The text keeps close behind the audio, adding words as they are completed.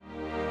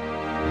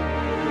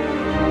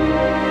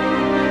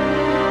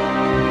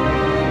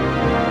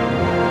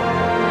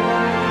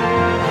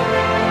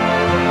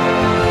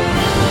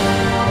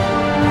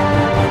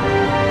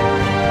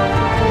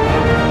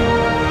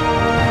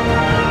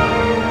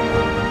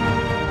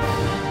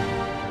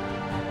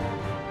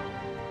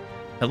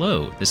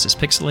Hello, this is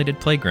Pixelated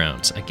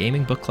Playgrounds, a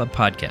gaming book club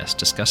podcast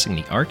discussing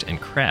the art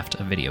and craft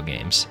of video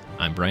games.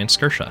 I'm Brian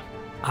Skirsha.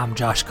 I'm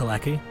Josh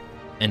Galecki.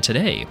 And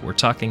today we're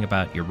talking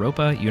about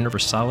Europa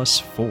Universalis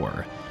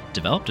IV.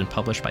 Developed and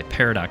published by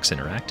Paradox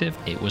Interactive,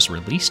 it was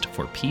released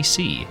for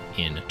PC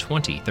in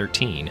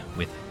 2013,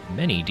 with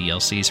many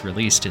DLCs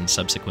released in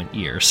subsequent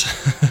years.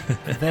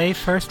 They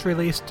first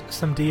released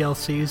some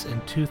DLCs in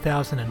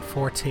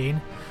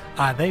 2014.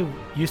 They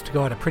used to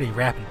go at a pretty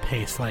rapid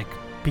pace, like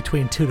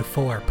between 2 to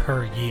 4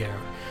 per year.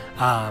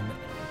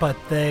 But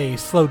they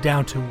slowed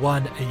down to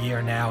 1 a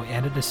year now,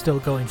 and it is still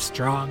going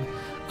strong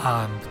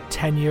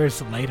 10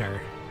 years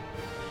later.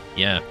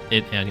 Yeah,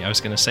 and I was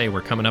going to say,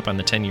 we're coming up on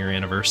the 10-year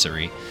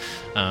anniversary.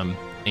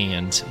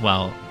 And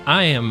while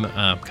I am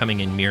coming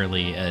in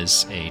merely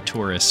as a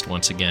tourist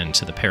once again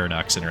to the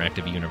Paradox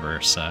Interactive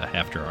universe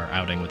after our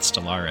outing with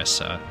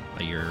Stellaris a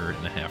year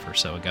and a half or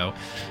so ago,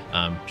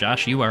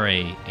 Josh, you are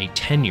a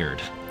tenured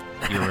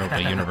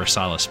Europa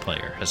Universalis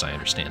player, as I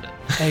understand it.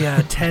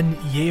 A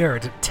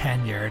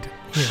 10-year-tenured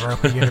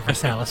Europa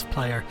Universalis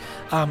player.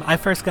 I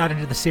first got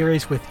into the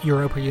series with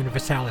Europa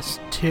Universalis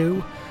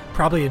II,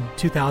 probably in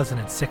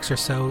 2006 or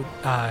so.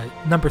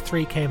 Number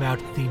 3 came out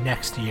the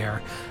next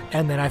year,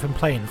 and then I've been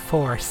playing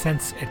 4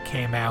 since it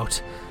came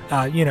out,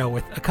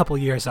 with a couple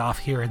years off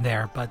here and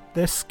there. But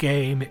this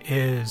game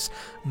is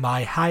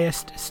my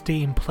highest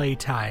Steam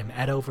playtime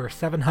at over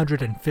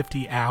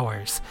 750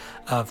 hours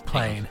of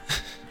playing.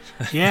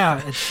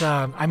 Yeah, it's.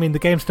 The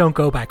games don't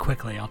go by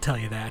quickly, I'll tell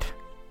you that.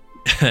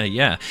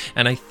 Yeah,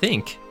 and I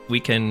think we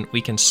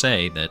can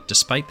say that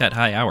despite that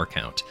high hour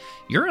count,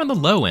 you're on the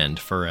low end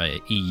for a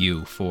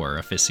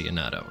EU4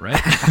 aficionado,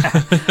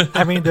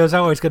 right? There's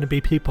always going to be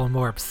people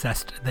more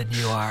obsessed than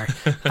you are,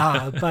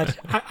 but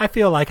I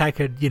feel like I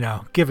could,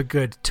 give a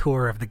good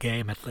tour of the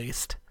game at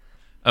least.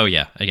 Oh,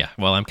 yeah.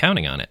 Well, I'm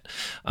counting on it.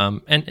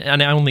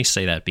 And I only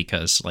say that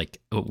because,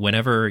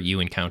 whenever you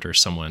encounter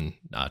someone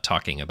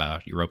talking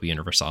about Europa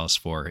Universalis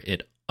IV,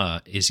 it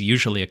is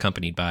usually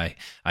accompanied by,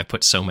 I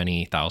put so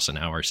many thousand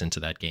hours into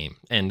that game.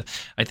 And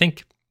I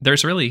think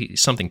there's really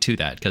something to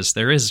that, because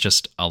there is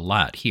just a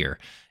lot here.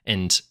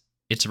 And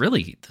it's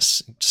really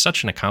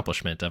such an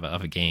accomplishment of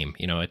a game.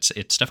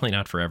 It's definitely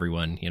not for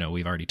everyone.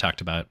 We've already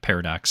talked about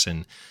Paradox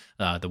and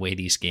the way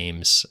these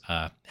games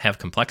have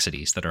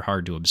complexities that are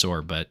hard to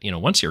absorb. But,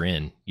 once you're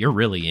in, you're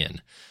really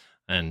in.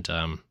 And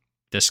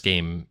this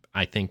game,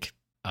 I think,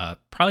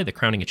 probably the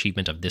crowning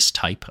achievement of this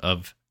type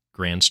of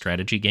grand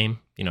strategy game.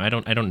 I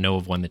don't know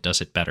of one that does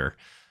it better.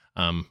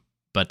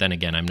 But then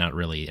again, I'm not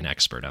really an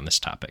expert on this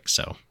topic,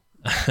 so.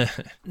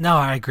 No,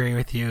 I agree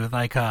with you.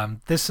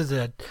 This is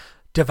a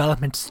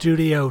development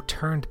studio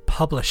turned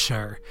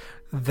publisher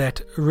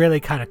that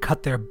really kind of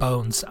cut their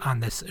bones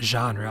on this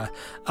genre.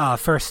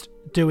 First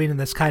doing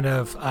this kind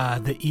of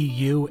the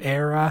EU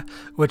era,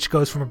 which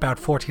goes from about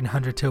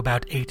 1400 to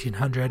about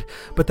 1800,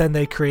 but then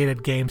they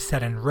created games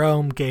set in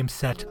Rome, games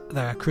set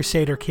the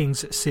Crusader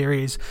Kings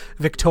series.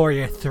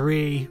 Victoria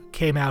 3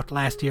 came out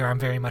last year. I'm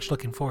very much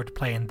looking forward to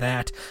playing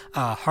that.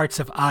 Hearts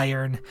of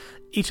Iron,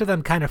 each of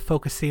them kind of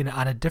focusing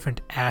on a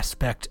different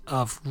aspect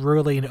of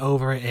ruling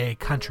over a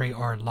country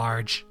or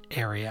large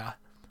area.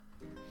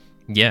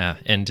 Yeah,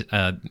 and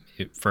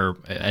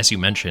as you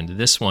mentioned,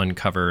 this one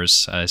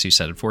covers, as you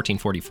said,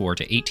 1444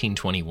 to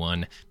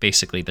 1821,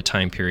 basically the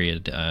time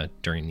period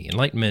during the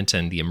Enlightenment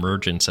and the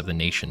emergence of the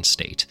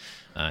nation-state.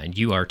 And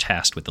you are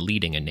tasked with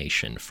leading a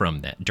nation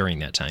during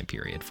that time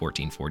period,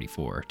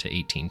 1444 to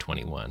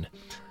 1821.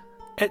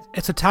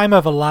 It's a time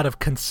of a lot of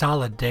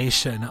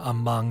consolidation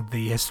among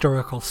the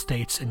historical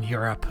states in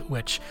Europe,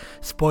 which,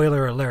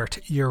 spoiler alert,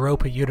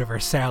 Europa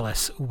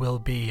Universalis will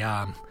be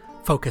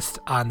focused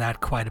on that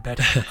quite a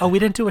bit. Oh, we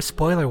didn't do a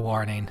spoiler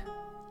warning.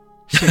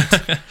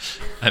 Shit.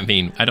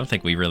 I don't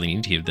think we really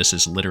need to. This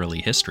is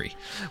literally history.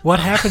 What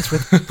happens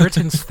with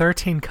Britain's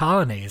 13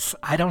 colonies?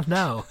 I don't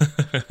know.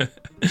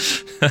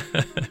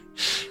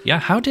 Yeah,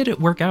 how did it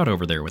work out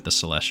over there with the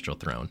Celestial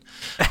Throne?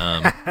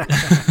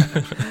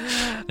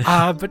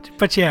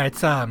 But yeah,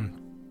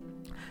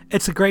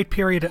 it's a great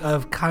period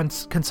of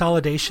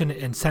consolidation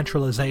and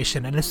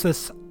centralization, and it's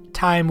this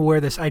time where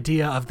this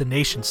idea of the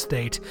nation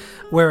state,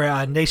 where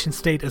a nation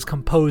state is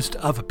composed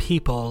of a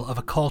people, of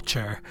a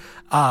culture,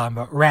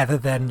 rather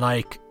than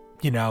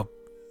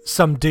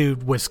some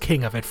dude was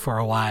king of it for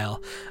a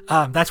while.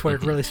 That's where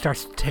it really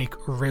starts to take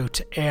root,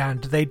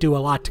 and they do a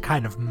lot to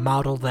kind of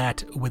model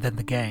that within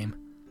the game.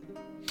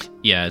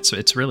 Yeah,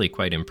 it's really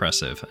quite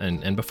impressive.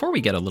 And before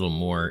we get a little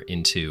more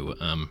into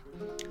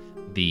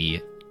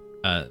the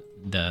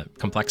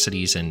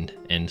complexities and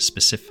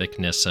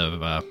specificness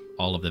of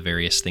all of the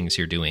various things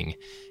you're doing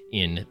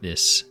in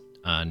this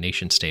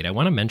nation state, I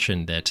want to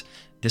mention that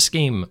this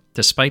game,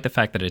 despite the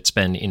fact that it's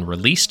been in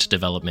released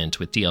development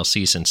with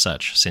DLCs and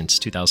such since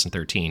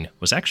 2013,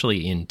 was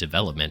actually in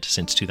development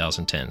since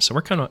 2010. So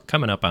we're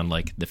coming up on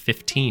the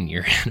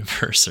 15-year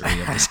anniversary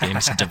of this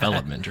game's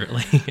development,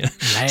 really.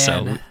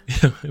 So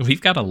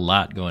we've got a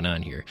lot going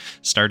on here.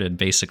 Started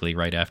basically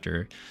right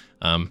after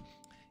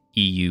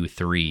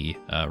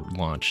EU3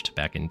 launched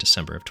back in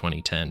December of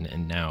 2010,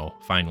 and now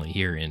finally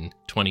here in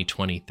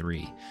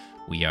 2023,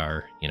 we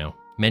are,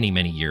 many,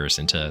 many years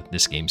into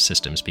this game's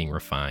systems being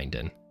refined.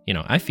 And,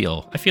 I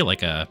feel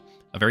like a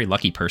very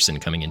lucky person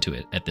coming into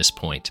it at this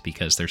point,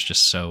 because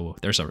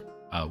there's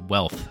a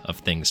wealth of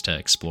things to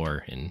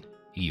explore in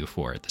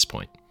EU4 at this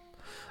point.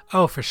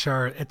 Oh, for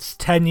sure. It's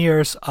 10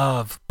 years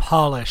of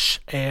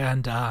polish,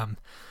 and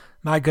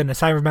my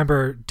goodness, I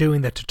remember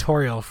doing the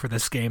tutorial for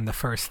this game the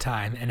first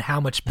time and how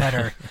much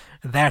better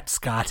that's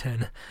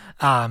gotten,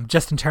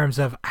 just in terms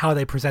of how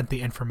they present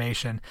the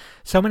information.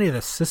 So many of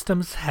the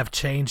systems have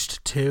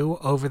changed too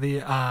over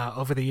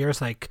the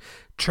years. Like,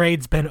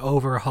 trade's been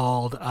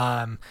overhauled.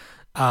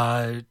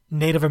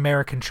 Native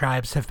American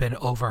tribes have been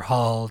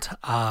overhauled.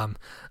 All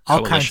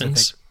kinds of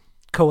things.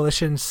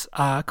 Coalitions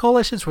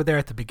were there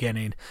at the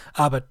beginning,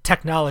 but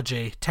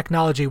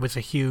technology was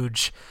a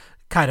huge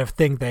kind of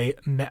thing they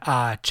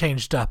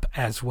changed up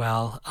as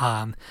well.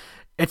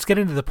 It's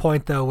getting to the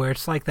point though where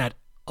it's like that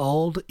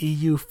old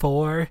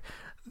EU4.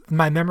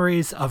 My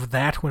memories of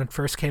that when it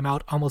first came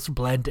out almost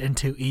blend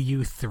into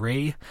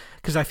EU3,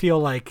 because I feel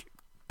like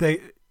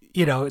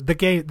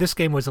this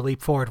game was a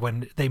leap forward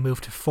when they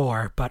moved to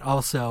 4, but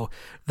also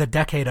the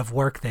decade of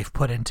work they've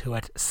put into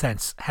it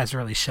since has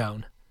really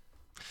shown.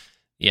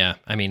 Yeah,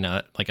 I mean,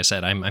 like I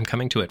said, I'm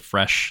coming to it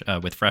fresh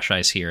with fresh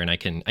eyes here, and I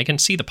can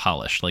see the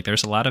polish. Like,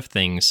 there's a lot of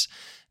things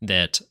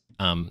that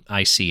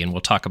I see, and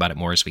we'll talk about it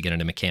more as we get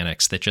into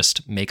mechanics, that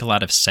just make a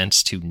lot of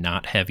sense to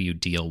not have you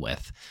deal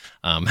with.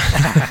 I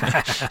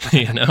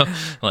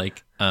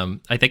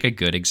think a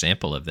good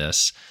example of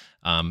this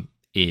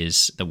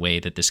is the way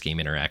that this game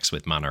interacts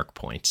with monarch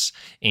points.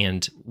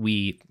 And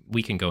we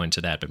can go into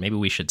that, but maybe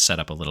we should set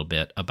up a little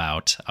bit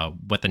about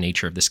what the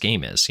nature of this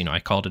game is. I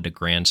called it a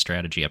grand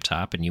strategy up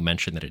top, and you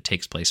mentioned that it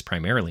takes place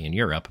primarily in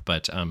Europe,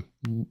 but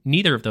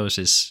neither of those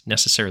is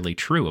necessarily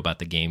true about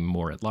the game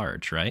more at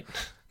large, right?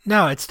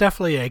 No, it's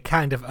definitely a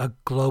kind of a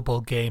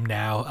global game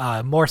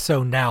now, more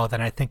so now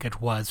than I think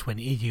it was when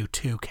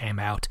EU2 came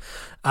out.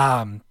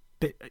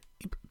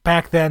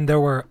 Back then, there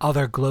were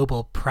other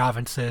global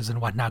provinces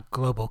and whatnot,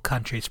 global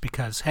countries,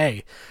 because,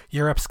 hey,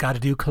 Europe's got to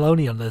do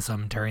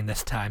colonialism during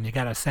this time. You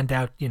got to send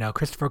out,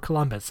 Christopher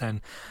Columbus and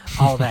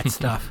all that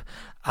stuff.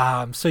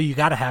 So you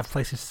got to have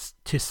places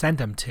to send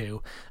them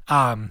to.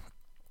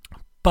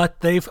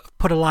 But they've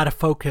put a lot of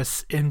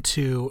focus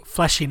into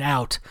fleshing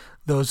out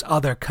those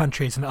other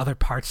countries and other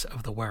parts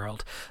of the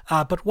world.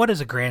 But what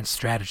is a grand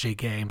strategy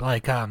game?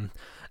 Like,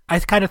 I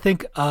kind of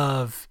think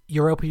of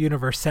Europa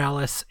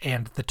Universalis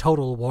and the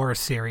Total War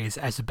series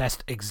as the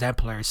best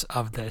exemplars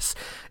of this.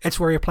 It's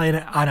where you're playing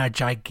it on a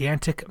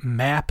gigantic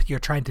map. You're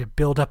trying to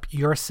build up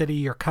your city,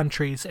 your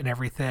countries, and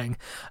everything.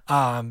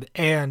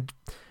 And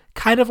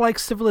kind of like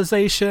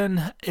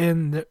Civilization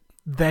in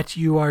that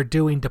you are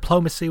doing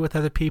diplomacy with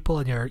other people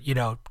and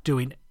you're,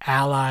 doing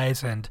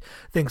allies and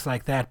things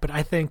like that. But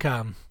I think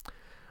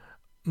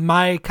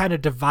my kind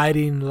of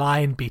dividing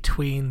line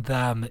between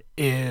them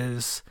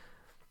is,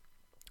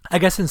 I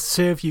guess in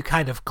Civ, you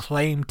kind of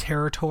claim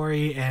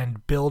territory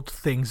and build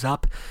things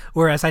up,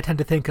 whereas I tend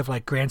to think of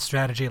like grand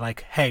strategy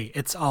like, hey,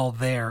 it's all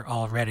there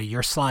already.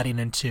 You're slotting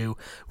into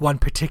one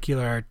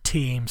particular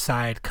team,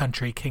 side,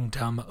 country,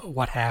 kingdom,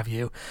 what have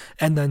you,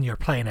 and then you're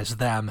playing as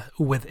them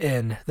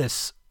within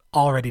this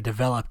already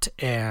developed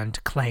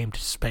and claimed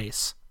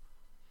space.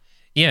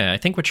 Yeah, I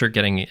think what you're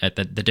getting at,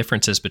 the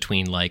differences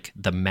between like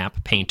the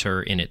map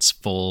painter in its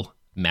full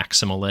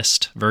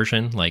maximalist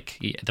version, like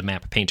the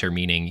map painter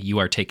meaning you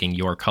are taking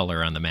your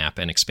color on the map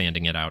and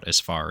expanding it out as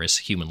far as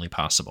humanly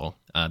possible.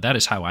 That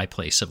is how I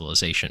play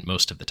Civilization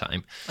most of the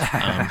time.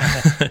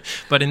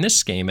 But in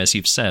this game, as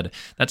you've said,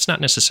 that's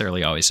not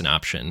necessarily always an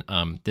option.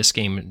 This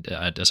game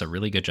does a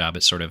really good job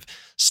at sort of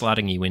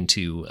slotting you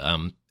into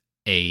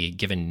a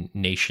given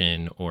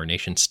nation or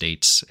nation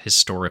state's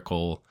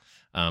historical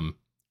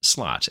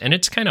slot. And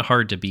it's kind of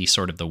hard to be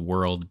sort of the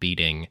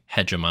world-beating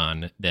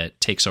hegemon that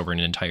takes over an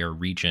entire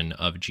region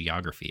of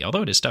geography,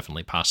 although it is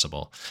definitely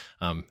possible,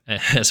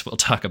 as we'll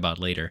talk about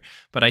later.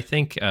 But I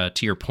think, to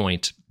your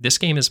point, this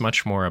game is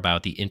much more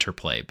about the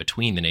interplay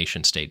between the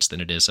nation states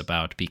than it is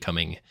about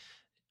becoming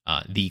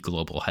the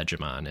global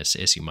hegemon,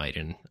 as you might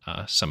in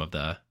some of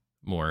the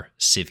more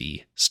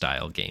civvy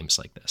style games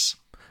like this.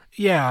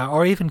 Yeah,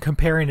 or even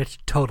comparing it to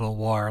Total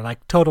War.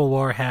 Like, Total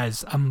War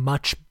has a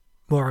much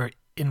more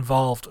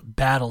involved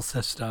battle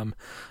system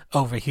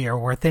over here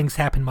where things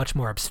happen much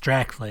more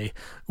abstractly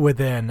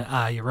within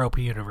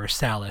Europa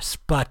Universalis.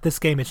 But this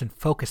game isn't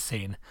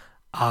focusing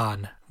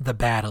on the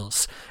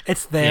battles.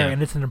 It's there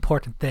and it's an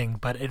important thing,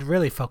 but it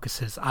really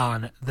focuses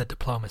on the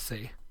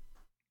diplomacy.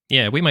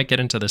 Yeah, we might get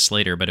into this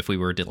later, but if we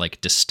were to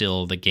like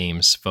distill the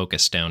game's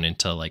focus down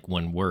into like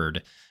one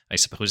word, I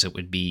suppose it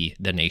would be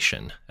the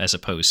nation, as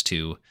opposed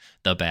to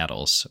the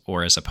battles,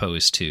 or as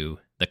opposed to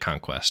the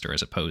conquest, or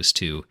as opposed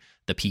to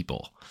the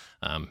people,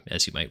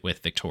 as you might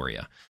with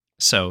Victoria.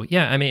 So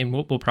yeah, I mean,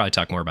 we'll probably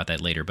talk more about that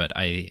later, but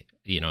I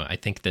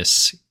think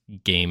this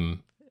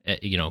game,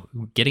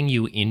 getting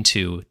you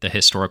into the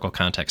historical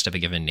context of a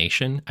given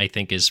nation, I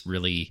think is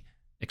really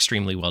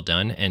extremely well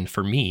done. And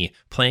for me,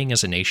 playing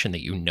as a nation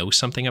that you know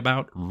something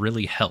about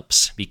really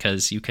helps,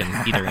 because you can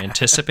either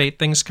anticipate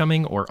things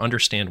coming or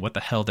understand what the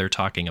hell they're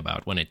talking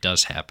about when it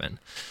does happen.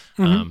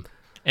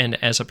 And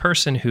as a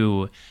person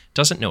who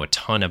doesn't know a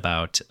ton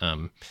about,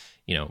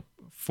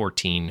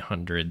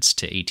 1400s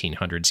to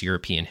 1800s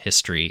European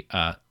history,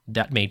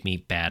 that made me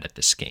bad at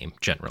this game,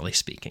 generally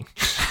speaking.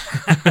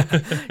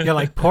 You're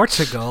like,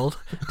 Portugal?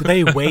 Do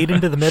they wade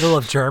into the middle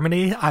of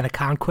Germany on a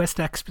conquest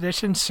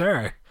expedition?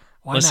 Sure.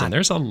 Why Listen,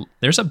 not?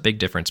 there's a big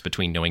difference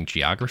between knowing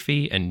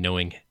geography and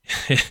knowing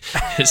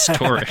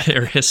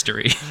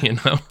history,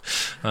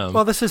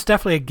 Well, this is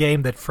definitely a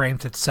game that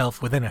frames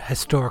itself within a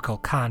historical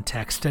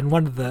context. And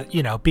one of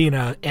the, being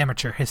an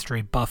amateur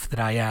history buff that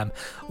I am,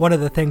 one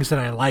of the things that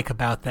I like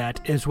about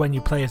that is when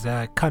you play as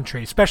a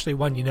country, especially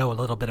one you know a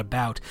little bit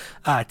about.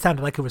 It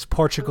sounded like it was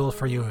Portugal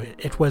for you.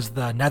 It was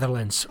the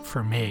Netherlands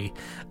for me.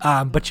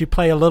 But you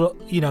play a little,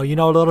 you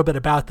know a little bit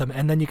about them,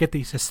 and then you get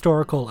these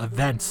historical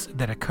events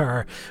that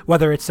occur,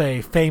 whether it's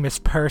a famous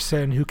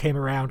person who came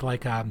around,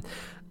 like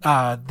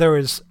there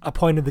was a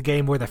point in the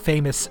game where the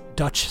famous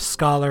Dutch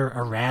scholar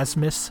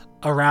Erasmus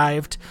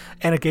arrived,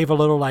 and it gave a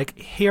little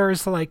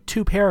here's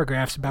 2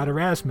 paragraphs about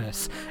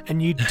Erasmus,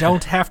 and you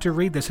don't have to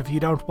read this if you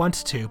don't want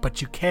to,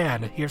 but you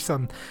can.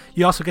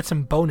 You also get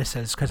some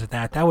bonuses because of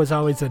that. That was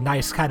always a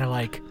nice kind of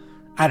I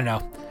don't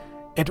know,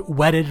 it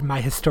whetted my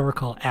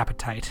historical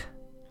appetite.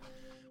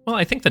 Well,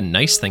 I think the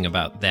nice thing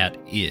about that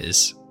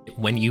is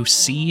when you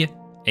see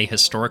a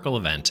historical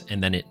event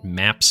and then it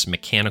maps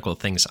mechanical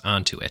things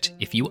onto it,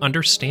 if you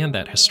understand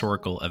that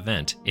historical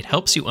event, it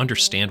helps you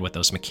understand what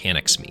those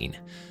mechanics mean,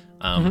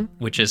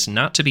 which is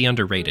not to be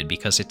underrated,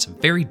 because it's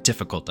very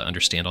difficult to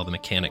understand all the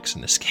mechanics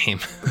in this game.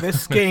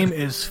 This game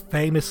is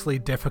famously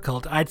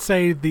difficult. I'd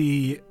say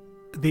the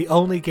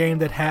only game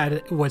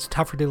that was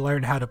tougher to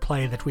learn how to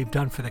play that we've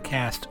done for the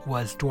cast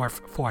was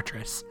Dwarf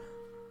Fortress.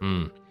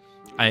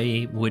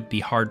 I would be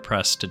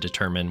hard-pressed to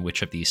determine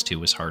which of these two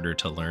was harder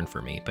to learn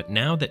for me. But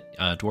now that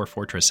Dwarf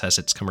Fortress has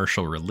its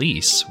commercial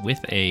release with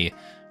a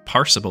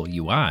parsable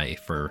UI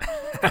for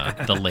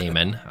the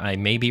layman, I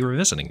may be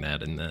revisiting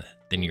that in the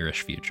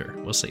nearish future.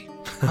 We'll see.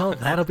 Oh,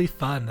 that'll be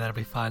fun. That'll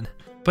be fun.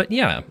 But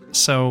yeah,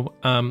 so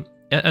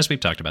as we've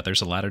talked about,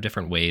 there's a lot of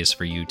different ways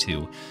for you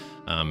to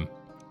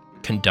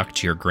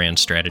conduct your grand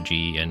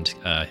strategy and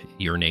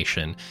your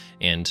nation.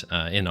 And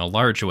in a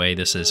large way,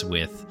 this is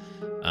with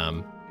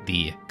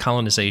the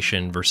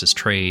colonization versus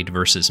trade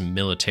versus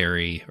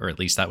military, or at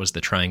least that was the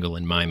triangle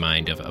in my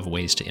mind of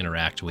ways to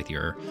interact with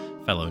your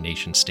fellow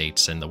nation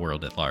states and the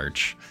world at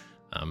large.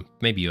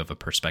 Maybe you have a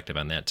perspective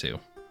on that too.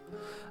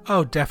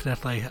 Oh,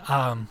 definitely.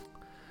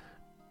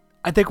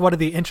 I think one of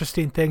the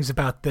interesting things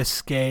about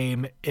this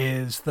game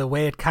is the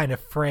way it kind of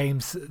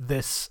frames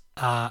this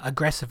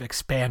aggressive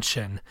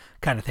expansion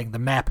kind of thing, the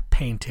map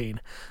painting.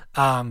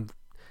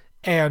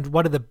 And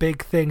one of the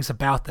big things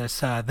about this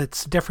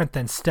that's different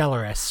than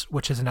Stellaris,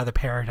 which is another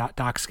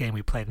Paradox game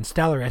we played. In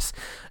Stellaris,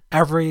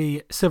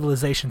 every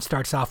civilization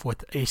starts off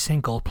with a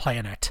single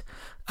planet.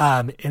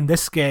 In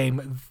this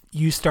game,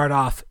 you start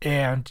off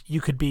and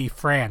you could be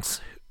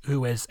France,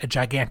 who is a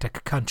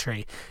gigantic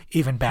country,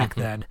 even back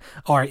then,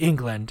 or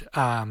England.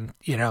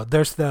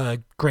 There's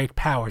the great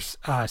powers,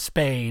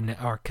 Spain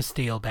or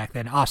Castile back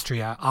then,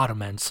 Austria,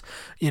 Ottomans,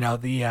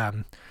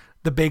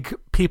 the big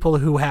people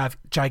who have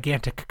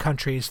gigantic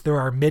countries. There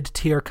are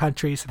mid-tier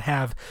countries that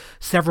have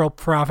several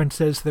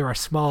provinces. There are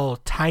small,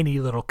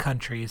 tiny little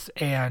countries.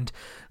 And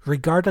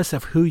regardless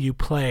of who you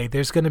play,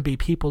 there's going to be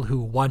people who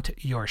want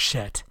your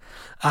shit.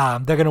 They're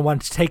going to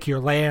want to take your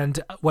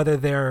land, whether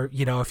they're,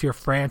 if you're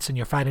France and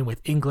you're fighting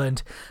with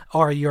England,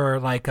 or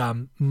you're like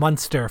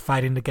Munster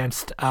fighting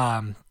against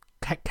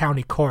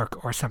County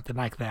Cork or something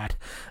like that.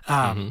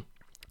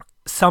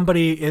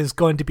 Somebody is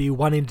going to be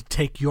wanting to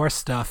take your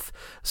stuff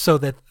so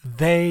that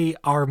they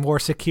are more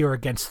secure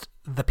against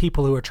the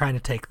people who are trying to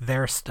take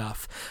their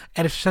stuff.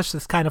 And it's just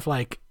this kind of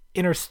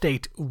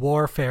interstate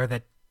warfare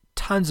that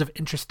tons of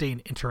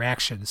interesting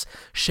interactions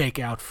shake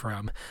out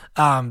from.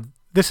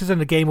 This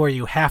isn't a game where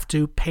you have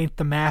to paint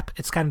the map.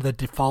 It's kind of the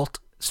default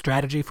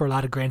strategy for a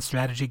lot of grand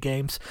strategy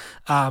games.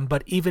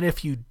 But even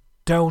if you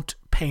don't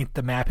paint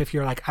the map, if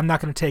you're like, I'm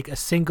not going to take a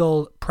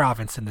single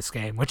province in this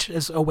game, which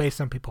is a way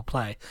some people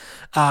play,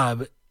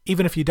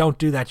 even if you don't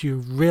do that, you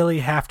really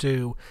have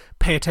to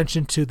pay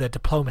attention to the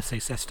diplomacy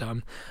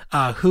system.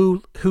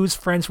 Who's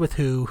friends with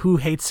who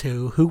hates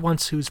who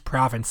wants whose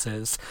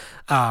provinces,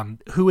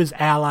 who is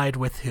allied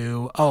with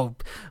who. Oh,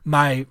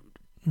 my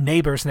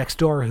neighbors next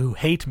door who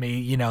hate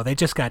me, they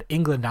just got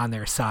England on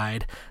their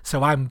side,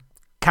 so I'm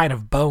kind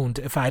of boned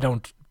if I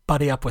don't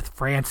buddy up with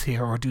France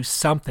here or do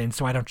something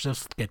so I don't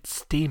just get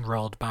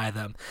steamrolled by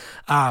them.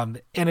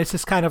 And it's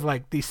just kind of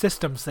like these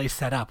systems they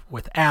set up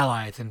with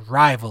allies and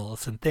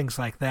rivals and things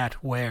like that,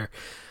 where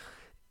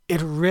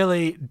it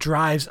really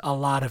drives a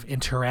lot of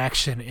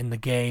interaction in the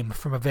game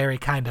from a very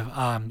kind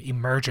of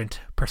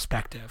emergent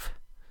perspective.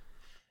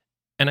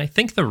 And I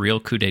think the real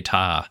coup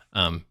d'etat,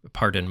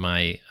 pardon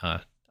my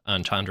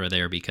entendre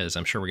there because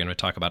I'm sure we're going to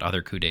talk about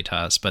other coup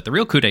d'etats. But the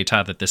real coup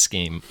d'etat that this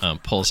game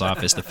pulls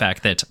off is the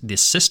fact that the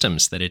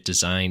systems that it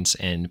designs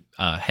and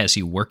has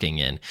you working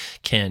in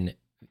can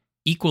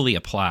equally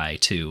apply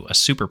to a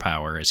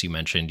superpower, as you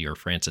mentioned, your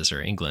France's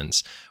or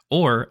England's,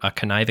 or a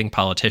conniving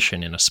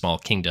politician in a small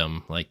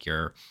kingdom like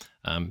your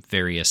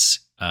various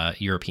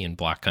European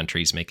bloc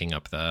countries making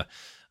up the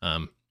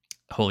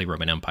Holy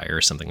Roman Empire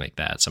or something like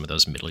that. Some of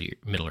those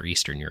Middle or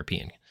Eastern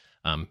European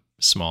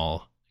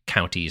small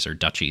counties or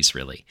duchies,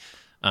 really.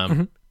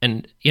 And,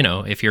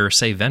 if you're,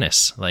 say,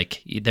 Venice,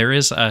 like there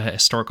is a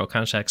historical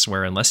context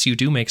where unless you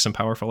do make some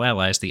powerful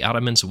allies, the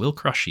Ottomans will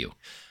crush you.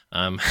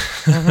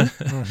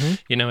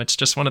 It's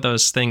just one of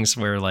those things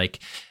where like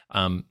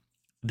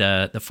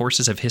the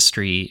forces of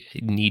history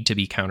need to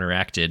be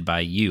counteracted by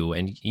you,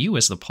 and you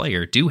as the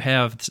player do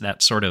have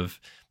that sort of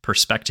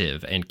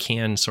perspective and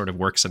can sort of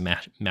work some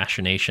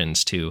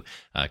machinations to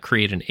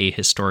create an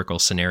ahistorical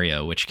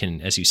scenario, which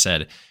can, as you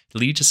said,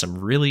 lead to some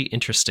really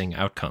interesting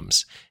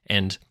outcomes.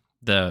 And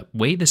the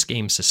way this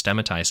game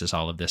systematizes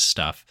all of this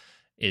stuff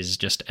is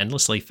just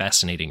endlessly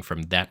fascinating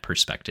from that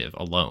perspective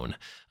alone,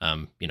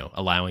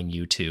 allowing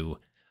you to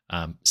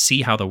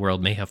see how the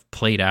world may have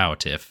played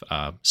out if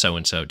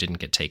so-and-so didn't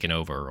get taken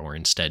over or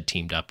instead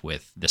teamed up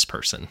with this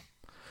person.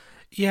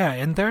 Yeah,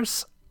 and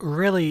there's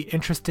really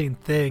interesting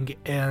thing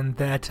in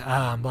that,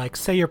 like,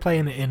 say you're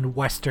playing in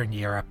Western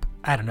Europe,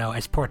 I don't know,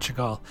 as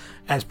Portugal,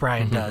 as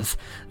Brian does.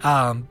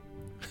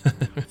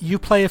 You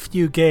play a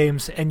few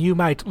games and you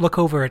might look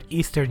over at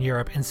Eastern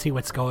Europe and see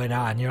what's going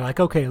on. You're like,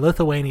 okay,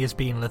 Lithuania is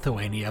being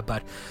Lithuania,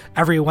 but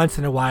every once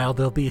in a while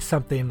there'll be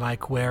something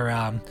like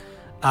where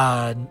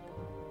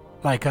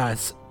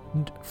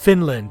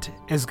Finland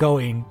is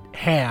going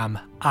ham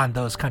on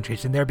those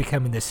countries and they're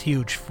becoming this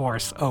huge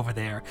force over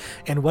there.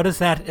 And what does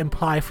that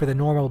imply for the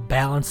normal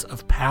balance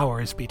of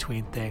powers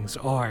between things?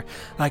 Or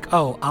like,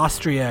 oh,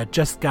 Austria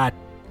just got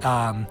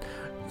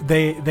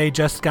they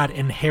just got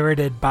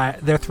inherited by,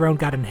 their throne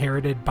got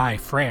inherited by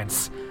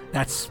France.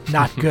 That's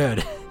not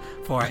good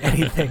for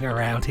anything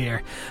around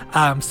here.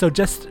 So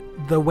just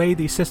the way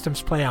these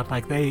systems play out,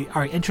 like they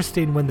are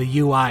interesting when the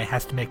UI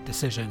has to make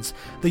decisions.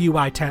 The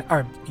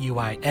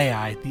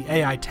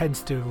AI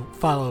tends to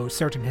follow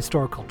certain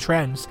historical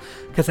trends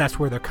because that's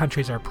where their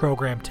countries are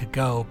programmed to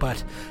go.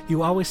 But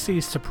you always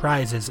see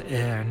surprises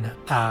in,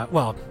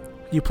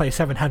 you play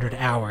 700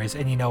 hours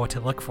and you know what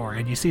to look for,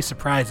 and you see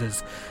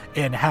surprises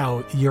in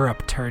how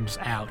Europe turns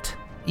out.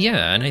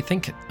 Yeah, and I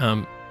think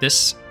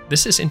this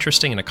is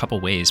interesting in a couple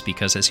ways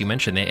because, as you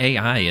mentioned, the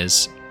AI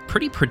is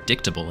pretty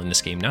predictable in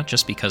this game, not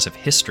just because of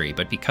history,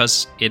 but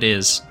because it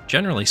is,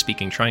 generally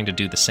speaking, trying to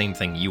do the same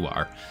thing you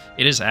are.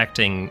 It is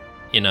acting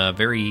in a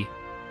very...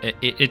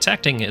 It's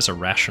acting as a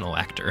rational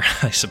actor,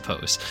 I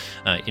suppose,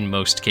 in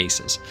most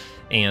cases.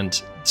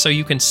 And so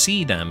you can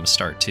see them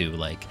start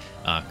to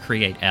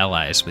create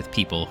allies with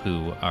people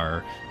who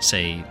are,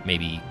 say,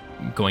 maybe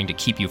going to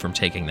keep you from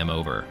taking them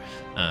over,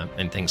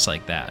 and things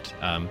like that.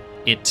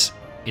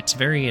 It's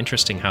very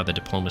interesting how the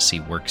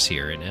diplomacy works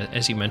here. And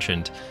as you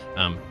mentioned,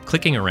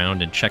 clicking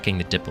around and checking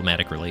the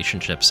diplomatic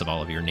relationships of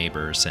all of your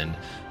neighbors and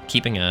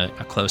keeping a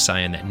close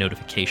eye on that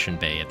notification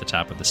bay at the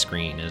top of the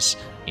screen as,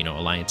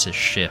 alliances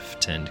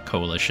shift and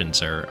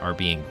coalitions are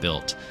being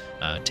built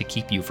to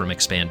keep you from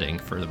expanding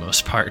for the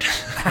most part.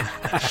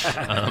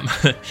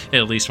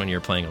 At least when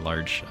you're playing a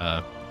large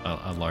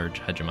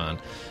hegemon.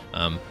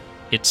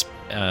 It's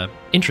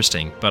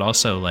interesting, but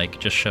also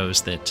just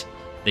shows that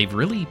they've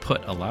really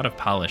put a lot of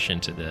polish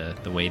into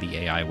the way the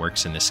AI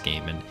works in this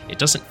game, and it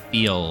doesn't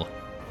feel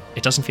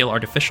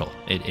artificial.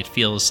 It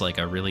feels like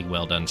a really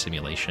well done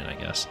simulation, I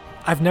guess.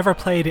 I've never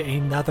played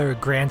another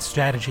grand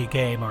strategy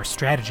game or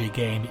strategy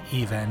game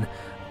even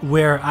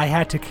where I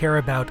had to care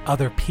about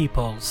other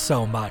people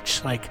so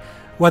much. Like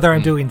whether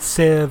I'm doing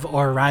Civ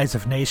or Rise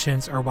of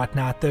Nations or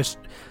whatnot, there's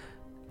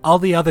all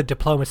the other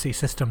diplomacy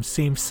systems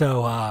seem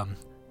so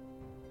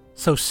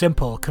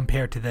simple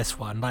compared to this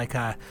one. Like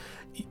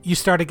you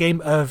start a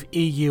game of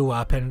EU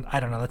up and,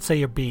 I don't know, let's say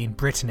you're being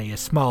Brittany, a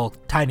small,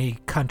 tiny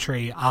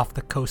country off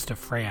the coast of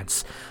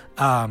France.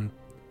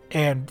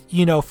 And,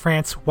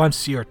 France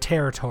wants your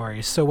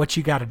territory. So what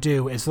you got to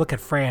do is look at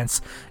France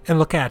and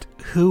look at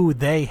who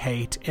they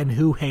hate and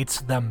who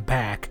hates them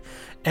back.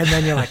 And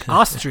then you're like,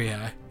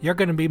 Austria, you're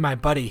going to be my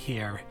buddy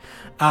here.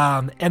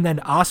 And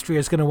then Austria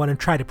is going to want to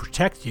try to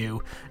protect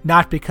you,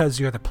 not because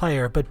you're the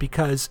player, but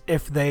because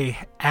if they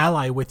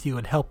ally with you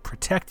and help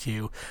protect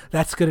you,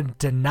 that's going to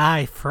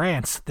deny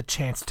France the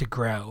chance to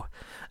grow.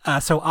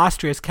 So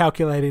Austria is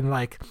calculating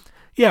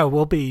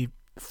we'll be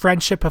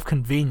friendship of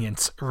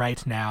convenience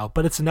right now,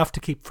 but it's enough to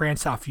keep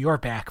France off your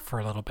back for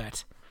a little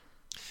bit.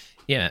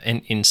 Yeah,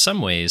 and in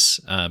some ways,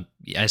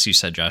 as you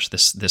said, Josh,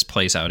 this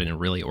plays out in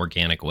really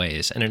organic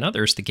ways. And in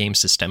others, the game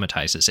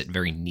systematizes it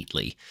very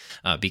neatly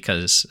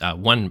because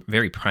one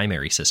very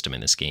primary system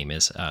in this game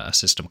is a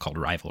system called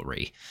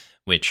rivalry,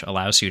 which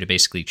allows you to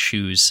basically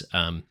choose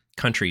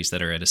countries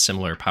that are at a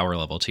similar power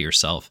level to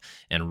yourself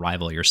and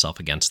rival yourself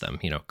against them,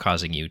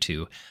 causing you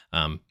to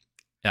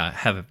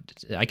have,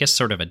 I guess,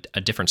 sort of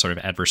a different sort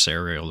of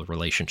adversarial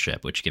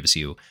relationship, which gives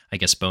you, I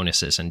guess,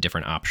 bonuses and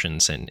different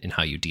options in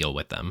how you deal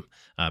with them.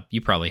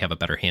 You probably have a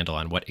better handle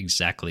on what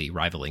exactly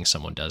rivaling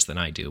someone does than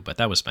I do, but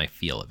that was my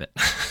feel of it.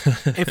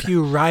 If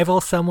you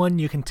rival someone,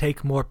 you can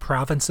take more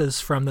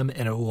provinces from them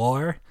in a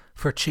war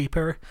for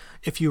cheaper.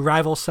 If you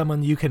rival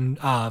someone, you can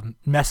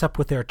mess up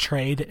with their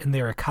trade and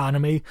their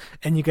economy,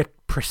 and you get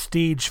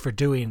prestige for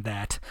doing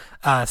that.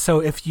 So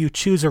if you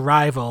choose a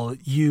rival,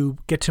 you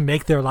get to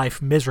make their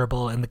life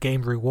miserable, and the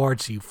game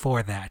rewards you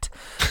for that.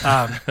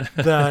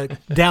 The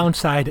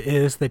downside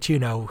is that,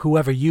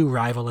 whoever you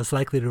rival is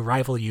likely to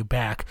rival you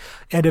back.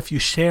 And if you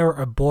share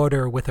a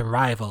border with a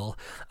rival,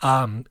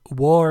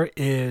 war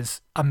is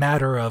a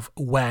matter of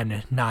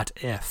when, not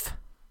if.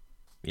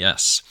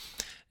 Yes.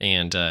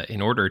 And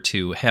in order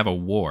to have a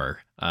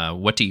war,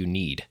 what do you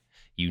need?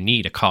 You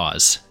need a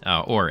cause,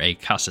 or a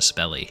casus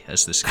belli,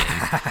 as this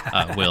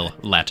game will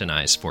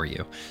Latinize for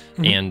you.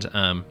 Mm-hmm.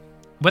 And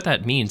what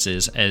that means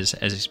is,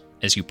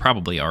 as you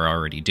probably are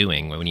already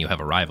doing when you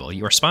have a rival,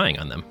 you are spying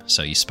on them.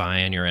 So you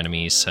spy on your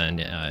enemies,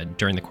 and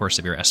during the course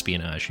of your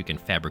espionage, you can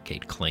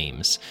fabricate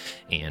claims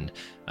and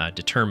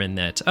determine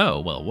that,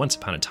 once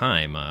upon a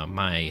time,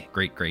 my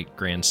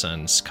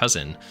great-great-grandson's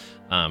cousin,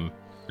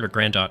 or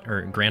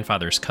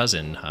grandfather's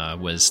cousin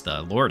was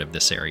the lord of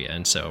this area,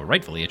 and so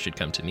rightfully it should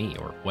come to me,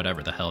 or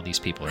whatever the hell these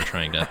people are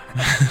trying to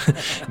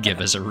give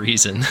as a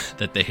reason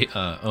that they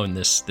own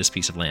this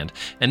piece of land.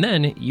 And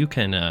then you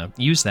can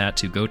use that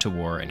to go to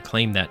war and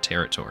claim that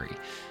territory.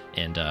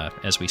 And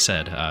as we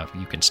said,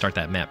 you can start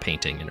that map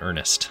painting in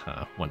earnest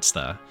once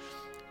the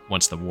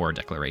war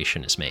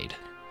declaration is made.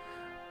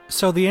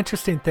 So the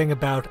interesting thing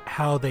about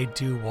how they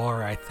do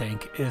war, I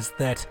think, is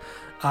that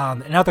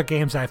in other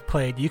games I've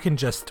played, you can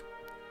just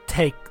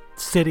take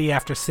city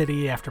after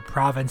city after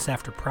province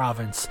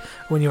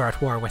when you're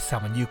at war with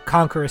someone. You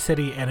conquer a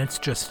city and it's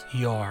just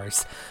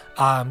yours.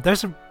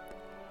 There's a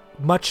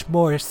much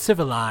more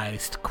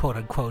civilized,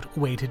 quote-unquote,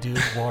 way to do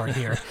war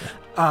here,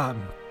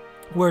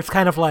 where it's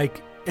kind of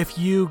like, if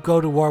you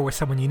go to war with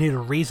someone, you need a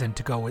reason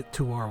to go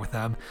to war with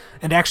them.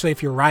 And actually,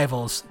 if you're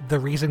rivals, the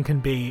reason can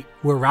be,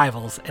 we're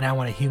rivals and I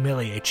want to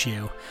humiliate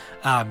you.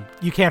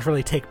 You can't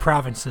really take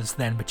provinces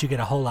then, but you get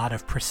a whole lot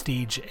of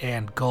prestige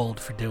and gold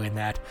for doing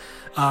that.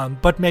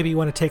 But maybe you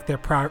want to take their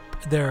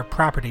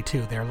property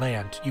too, their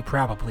land. You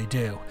probably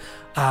do.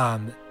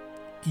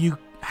 You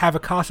have a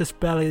casus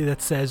belli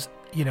that says,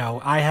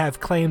 I have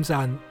claims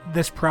on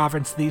this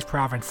province, these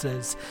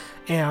provinces,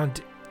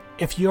 and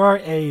if you're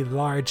a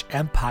large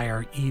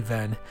empire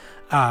even,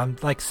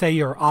 like say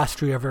you're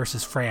Austria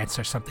versus France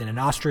or something, and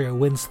Austria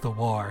wins the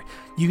war,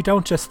 you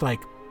don't just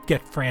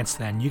get France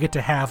then. You get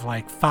to have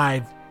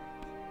five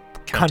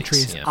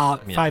countries,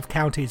 five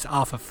counties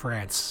off of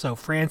France. So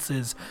France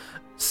is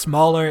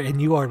smaller and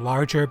you are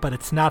larger, but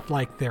it's not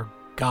like they're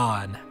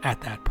gone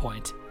at that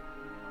point.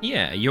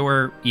 Yeah,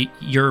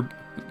 you're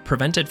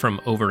prevented from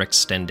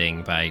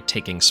overextending by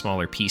taking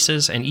smaller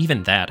pieces, and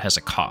even that has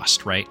a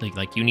cost, right?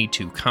 Like you need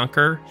to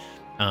conquer,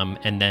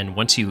 and then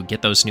once you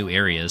get those new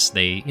areas,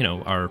 they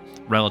are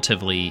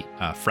relatively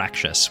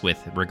fractious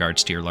with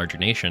regards to your larger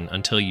nation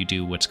until you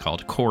do what's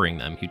called coring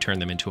them. You turn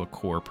them into a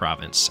core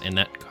province, and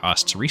that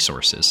costs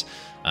resources,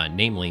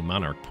 namely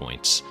monarch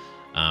points.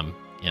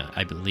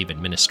 I believe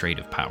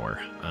administrative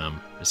power.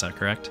 Is that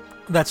correct?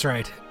 That's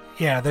right.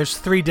 Yeah, there's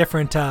 3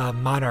 different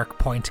monarch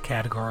point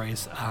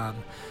categories.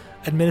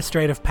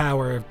 Administrative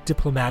power,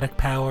 diplomatic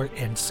power,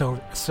 and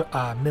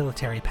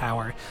military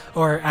power.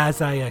 Or,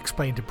 as I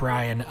explained to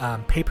Brian,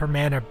 paper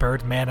mana,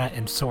 bird mana,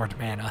 and sword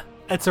mana.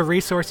 It's a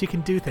resource you can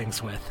do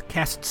things with.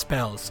 Cast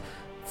spells.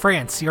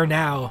 France, you're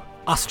now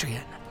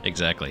Austrian.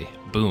 Exactly.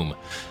 Boom.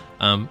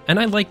 And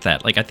I like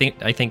that.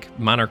 I think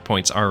monarch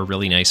points are a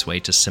really nice way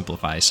to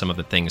simplify some of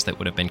the things that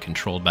would have been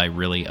controlled by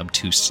really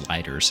obtuse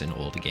sliders in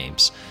old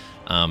games.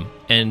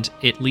 And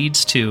it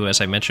leads to,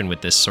 as I mentioned,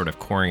 with this sort of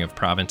coring of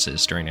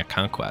provinces during a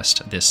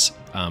conquest, this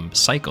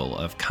cycle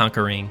of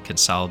conquering,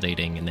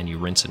 consolidating, and then you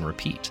rinse and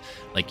repeat.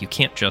 You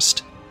can't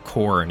just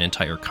core an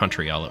entire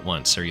country all at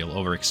once, or you'll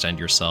overextend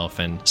yourself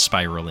and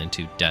spiral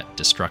into debt,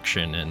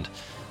 destruction, and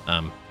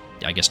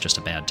I guess just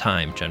a bad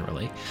time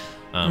generally.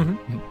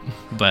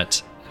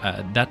 But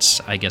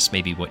that's, I guess,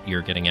 maybe what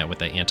you're getting at with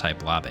the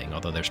anti-blobbing,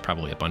 although there's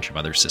probably a bunch of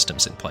other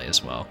systems in play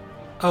as well.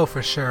 Oh,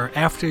 for sure.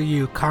 After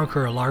you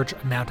conquer a large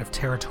amount of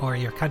territory,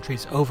 your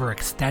country's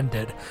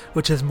overextended,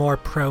 which is more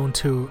prone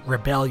to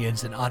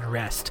rebellions and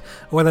unrest.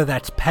 Whether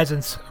that's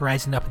peasants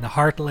rising up in the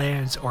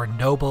heartlands, or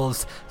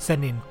nobles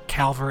sending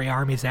cavalry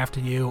armies after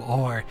you,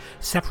 or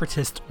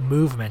separatist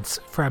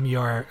movements from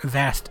your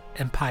vast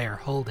empire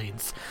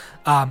holdings.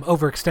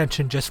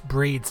 Overextension just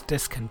breeds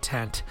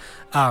discontent.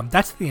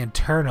 That's the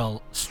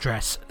internal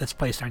stress that's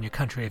placed on your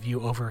country if you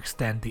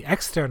overextend. The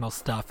external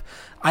stuff,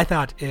 I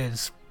thought,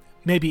 is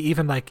maybe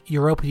even like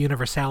Europa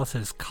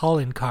Universalis'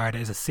 calling card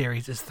as a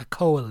series is the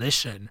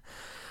coalition.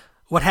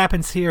 What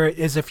happens here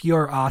is if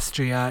you're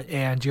Austria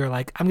and you're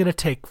like, I'm going to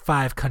take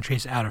 5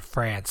 countries out of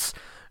France,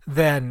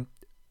 then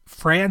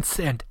France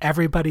and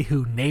everybody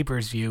who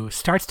neighbors you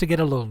starts to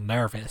get a little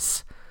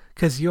nervous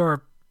because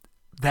you're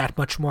that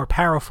much more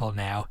powerful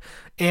now.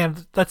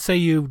 And let's say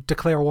you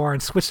declare war on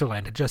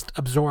Switzerland and just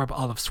absorb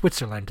all of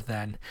Switzerland,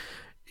 then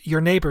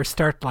your neighbors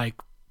start like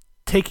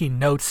taking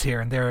notes here,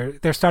 and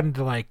they're starting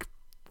to like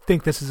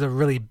think this is a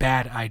really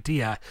bad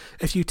idea.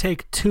 If you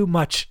take too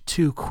much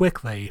too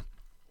quickly,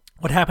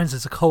 what happens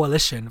is a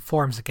coalition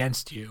forms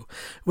against you,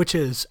 which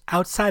is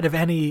outside of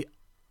any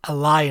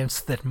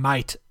alliance that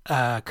might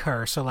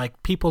occur. So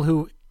like people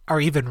who are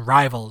even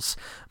rivals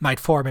might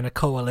form in a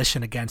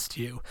coalition against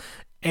you.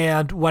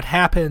 And what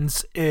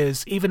happens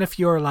is, even if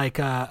you're like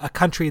a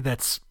country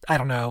that's, I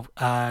don't know,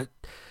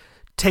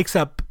 takes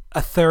up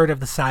a third of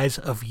the size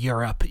of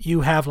Europe,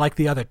 you have like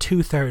the other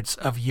 2/3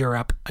 of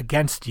Europe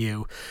against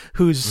you,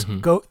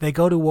 they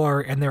go to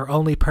war, and their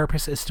only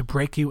purpose is to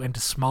break you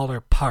into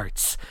smaller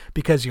parts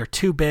because you're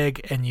too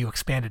big and you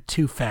expanded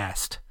too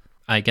fast.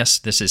 I guess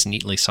this is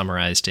neatly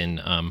summarized in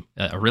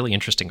a really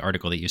interesting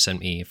article that you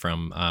sent me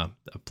from a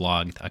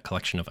blog, a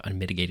collection of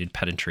unmitigated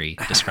pedantry,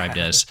 described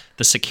as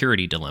the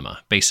security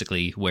dilemma,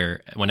 basically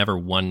where whenever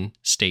one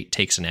state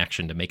takes an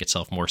action to make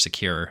itself more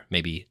secure,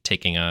 maybe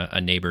taking a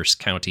neighbor's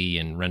county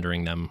and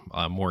rendering them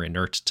more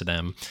inert to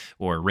them,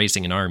 or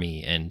raising an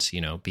army and,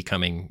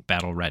 becoming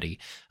battle ready,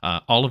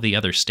 all of the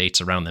other states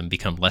around them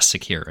become less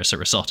secure as a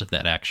result of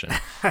that action.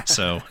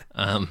 So,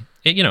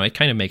 it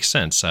kind of makes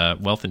sense.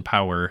 Wealth and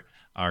power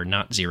are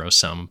not zero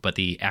sum, but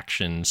the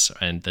actions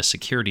and the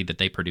security that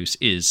they produce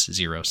is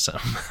zero sum.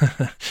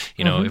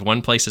 If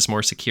one place is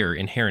more secure,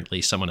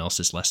 inherently someone else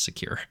is less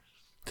secure.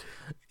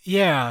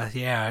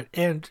 Yeah.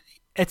 And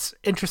it's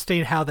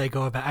interesting how they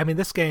go about. I mean,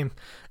 this game,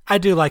 I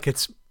do like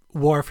its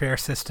warfare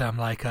system.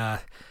 Like,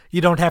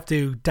 you don't have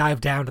to dive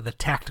down to the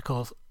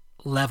tactical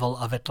level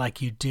of it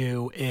like you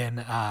do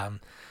in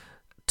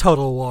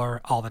Total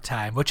War all the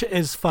time, which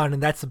is fun,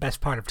 and that's the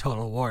best part of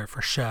Total War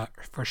for sure.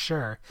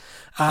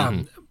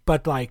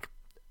 But like,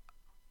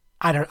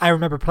 I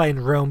remember playing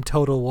Rome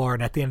Total War,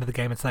 and at the end of the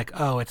game, it's like,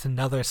 oh, it's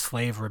another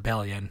slave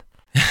rebellion.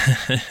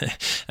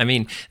 I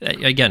mean,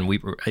 again,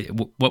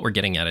 what we're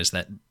getting at is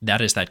that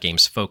is that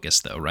game's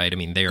focus, though, right? I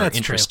mean, they are That's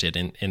interested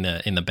in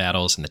the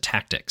battles and the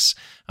tactics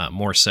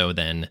more so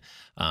than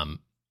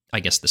I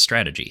guess the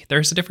strategy.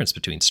 There's a difference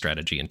between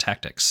strategy and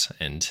tactics,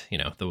 and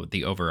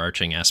the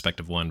overarching aspect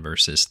of one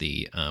versus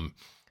the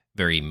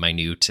very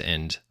minute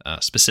and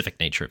specific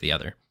nature of the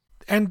other.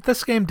 And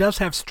this game does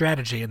have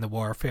strategy in the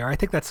warfare. I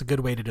think that's a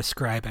good way to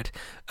describe it,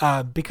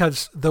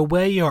 because the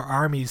way your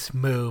armies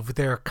move,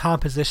 their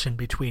composition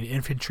between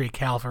infantry,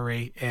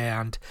 cavalry,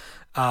 and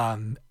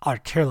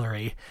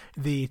artillery,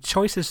 the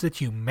choices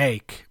that you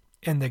make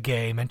in the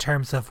game in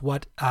terms of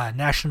what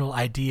national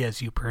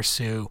ideas you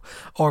pursue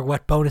or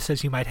what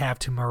bonuses you might have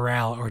to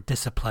morale or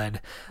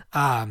discipline,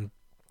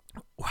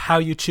 how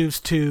you choose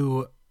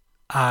to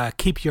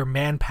keep your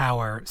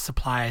manpower,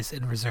 supplies,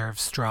 and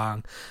reserves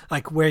strong,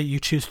 like where you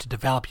choose to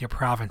develop your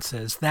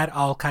provinces. That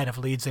all kind of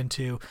leads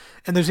into,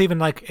 and there's even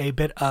like a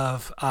bit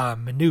of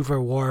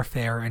maneuver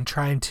warfare and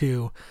trying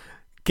to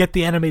get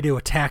the enemy to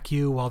attack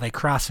you while they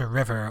cross a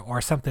river or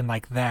something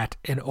like that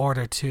in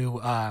order to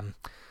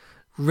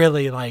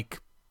really like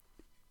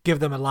give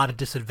them a lot of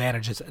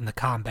disadvantages in the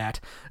combat.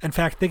 In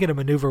fact, thinking of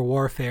maneuver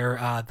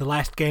warfare, the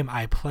last game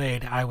I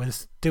played, I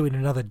was doing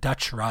another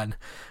Dutch run,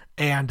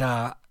 and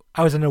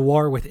I was in a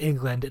war with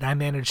England, and I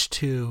managed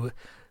to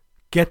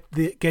get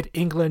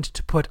England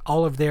to put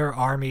all of their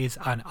armies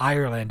on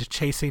Ireland,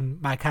 chasing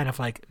my kind of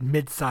like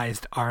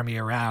mid-sized army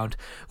around,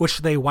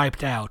 which they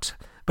wiped out.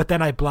 But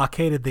then I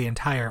blockaded the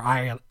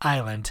entire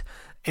island,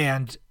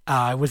 and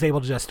I was able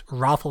to just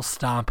raffle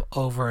stomp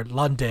over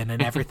London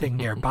and everything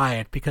nearby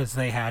it because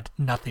they had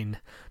nothing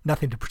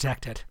to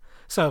protect it.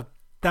 So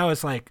that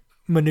was like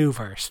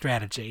maneuver,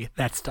 strategy,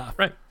 that stuff.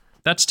 Right.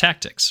 That's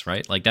tactics,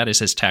 right? Like that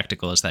is as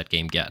tactical as that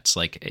game gets.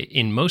 Like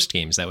in most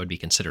games, that would be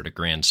considered a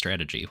grand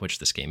strategy, which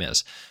this game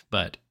is.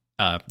 But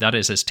that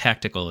is as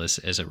tactical as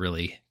it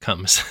really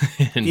comes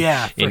in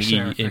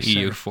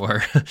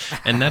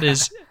EU4. And that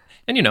is,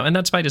 and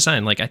that's by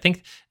design. Like I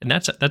think, and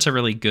that's a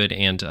really good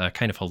and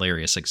kind of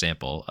hilarious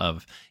example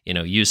of,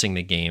 using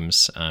the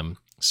game's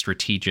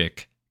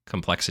strategic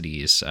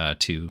complexities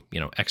to,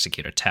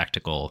 execute a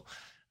tactical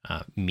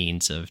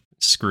means of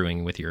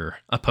screwing with your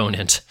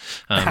opponent.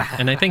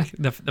 And I think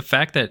the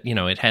fact that,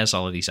 it has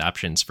all of these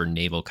options for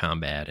naval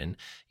combat and,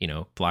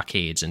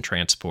 blockades and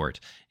transport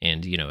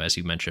and, as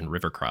you mentioned,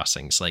 river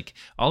crossings, like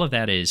all of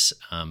that is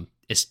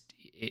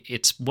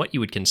it's what you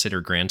would consider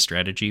grand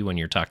strategy when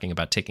you're talking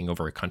about taking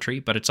over a country,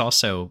 but it's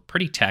also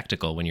pretty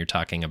tactical when you're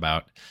talking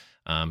about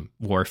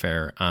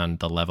warfare on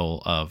the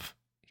level of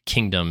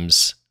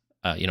kingdoms,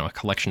 a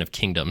collection of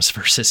kingdoms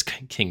versus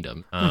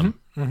kingdom.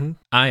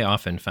 I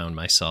often found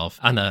myself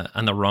on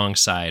the wrong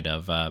side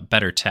of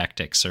better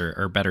tactics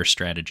or better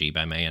strategy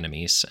by my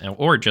enemies,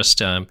 or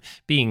just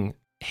being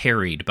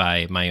harried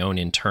by my own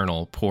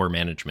internal poor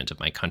management of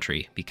my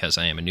country because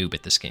I am a noob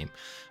at this game.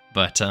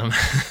 But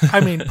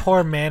I mean,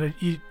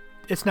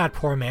 it's not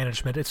poor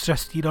management. It's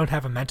just you don't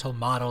have a mental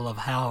model of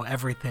how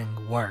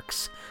everything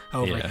works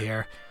over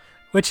here,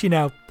 which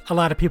a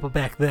lot of people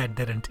back then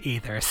didn't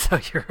either. So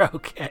you're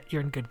okay.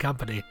 You're in good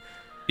company.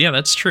 Yeah,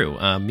 that's true.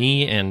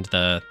 Me and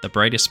the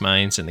brightest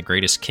minds and the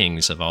greatest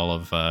kings of all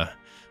of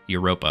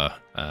Europa,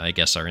 I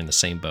guess, are in the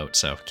same boat.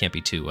 So can't be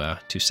too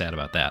sad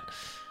about that.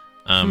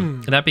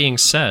 That being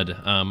said,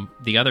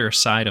 the other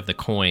side of the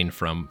coin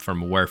from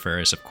warfare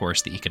is, of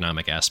course, the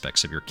economic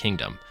aspects of your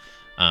kingdom.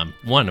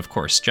 One, of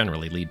course,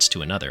 generally leads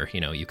to another.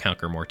 You know, you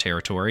conquer more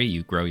territory,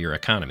 you grow your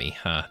economy.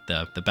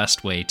 The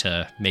best way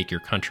to make your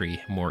country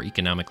more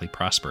economically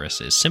prosperous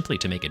is simply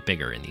to make it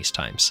bigger in these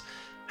times.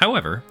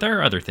 However, there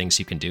are other things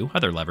you can do,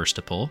 other levers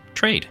to pull.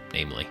 Trade,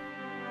 namely.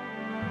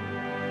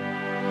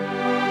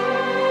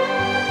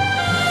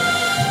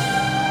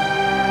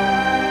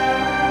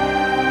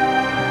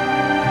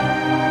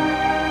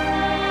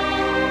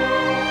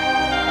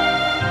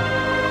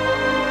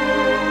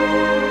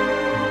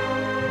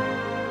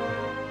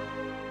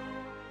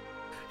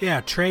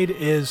 Yeah, trade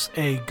is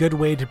a good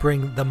way to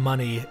bring the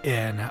money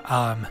in.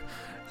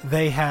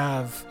 They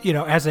have,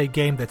 as a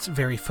game that's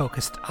very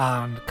focused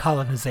on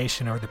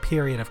colonization, or the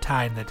period of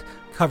time that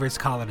covers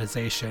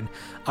colonization,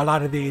 a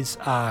lot of these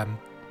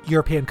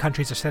European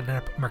countries are setting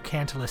up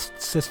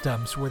mercantilist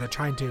systems where they're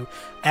trying to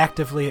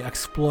actively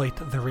exploit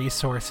the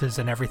resources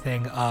and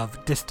everything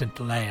of distant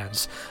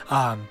lands,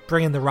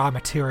 bring in the raw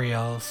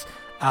materials,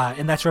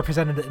 and that's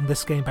represented in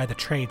this game by the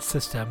trade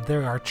system.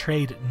 There are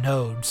trade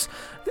nodes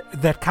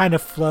that kind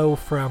of flow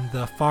from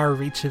the far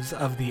reaches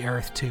of the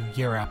Earth to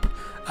Europe.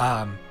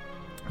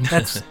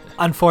 That's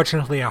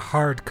unfortunately a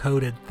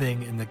hard-coded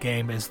thing in the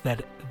game, is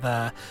that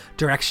the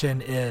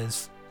direction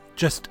is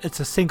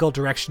it's a single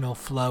directional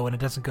flow and it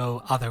doesn't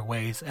go other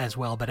ways as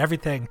well, but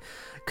everything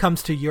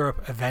comes to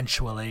Europe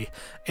eventually.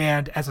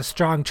 And as a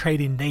strong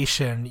trading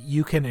nation,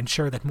 you can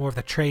ensure that more of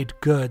the trade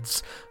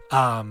goods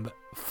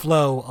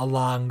flow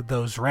along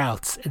those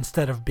routes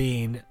instead of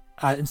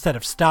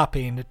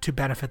stopping to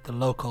benefit the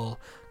local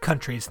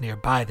countries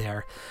nearby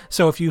there.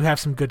 So if you have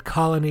some good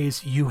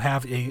colonies, you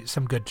have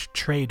some good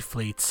trade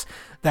fleets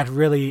that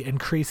really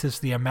increases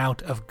the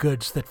amount of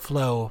goods that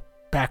flow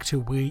back to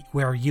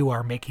where you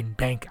are making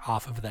bank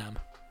off of them.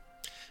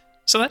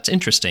 So that's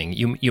interesting.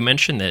 You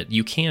mentioned that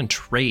you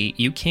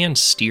can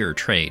steer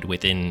trade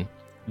within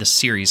the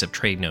series of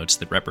trade nodes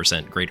that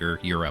represent Greater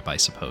Europe, I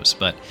suppose,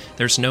 but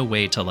there's no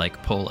way to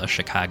pull a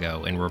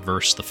Chicago and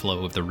reverse the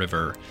flow of the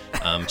river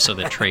so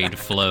that trade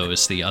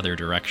flows the other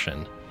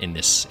direction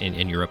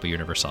in Europa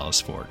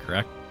Universalis IV,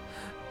 correct?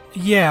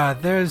 Yeah,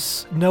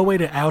 there's no way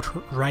to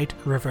outright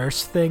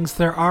reverse things.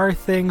 There are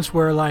things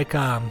where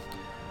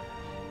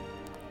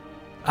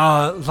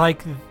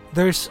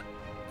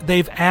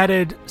they've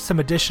added some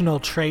additional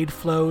trade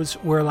flows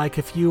where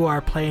if you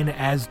are playing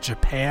as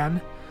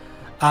Japan,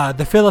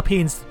 the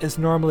Philippines is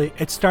normally,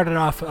 it started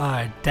off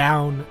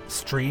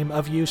downstream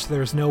of you, so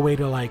there's no way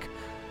to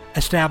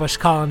establish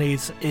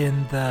colonies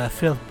in the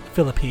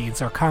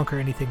Philippines or conquer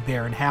anything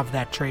there and have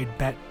that trade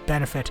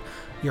benefit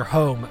your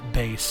home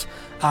base.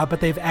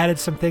 But they've added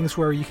some things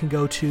where you can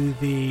go to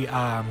the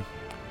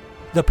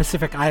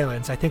Pacific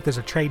Islands. I think there's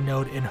a trade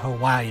node in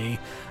Hawaii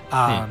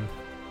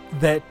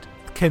that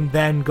can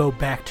then go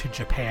back to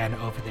Japan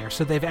over there.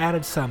 So they've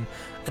added some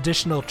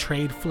additional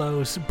trade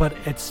flows, but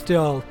it's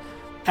still,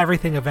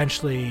 everything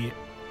eventually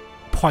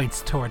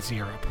points towards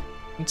Europe.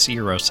 It's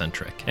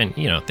Eurocentric, and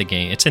the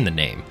game, it's in the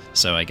name,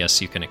 so I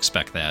guess you can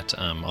expect that,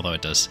 although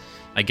it does,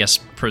 I guess,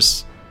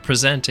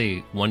 present a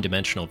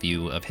one-dimensional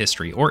view of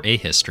history, or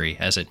ahistory,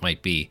 as it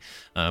might be.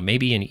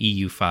 Maybe in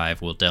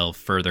EU5 we'll delve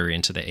further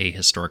into the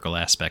ahistorical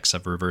aspects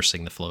of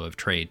reversing the flow of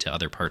trade to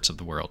other parts of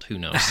the world. Who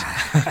knows?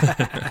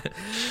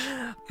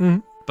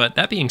 But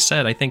that being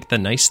said, I think the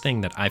nice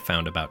thing that I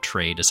found about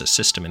trade as a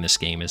system in this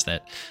game is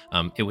that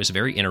it was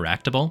very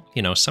interactable.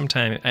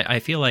 Sometimes I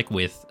feel like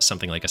with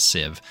something like a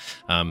Civ,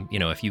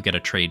 if you get a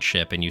trade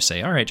ship and you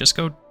say, all right, just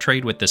go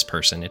trade with this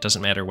person. It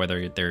doesn't matter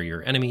whether they're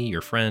your enemy,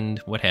 your friend,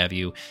 what have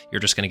you.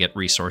 You're just going to get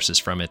resources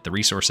from it. The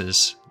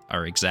resources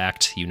are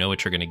exact. You know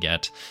what you're going to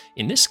get.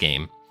 In this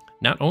game,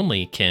 not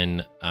only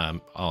can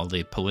all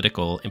the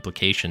political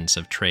implications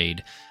of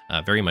trade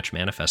very much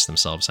manifest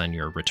themselves on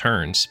your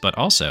returns, but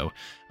also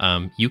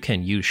you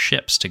can use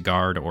ships to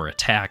guard or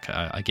attack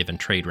a given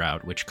trade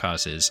route, which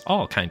causes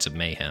all kinds of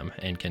mayhem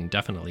and can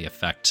definitely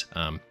affect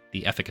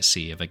the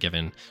efficacy of a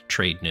given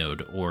trade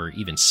node, or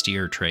even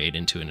steer trade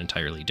into an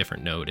entirely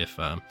different node if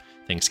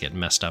things get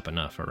messed up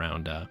enough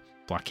around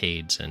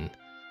blockades and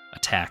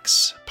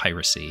attacks,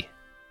 piracy,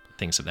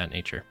 things of that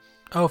nature.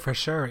 Oh, for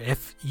sure.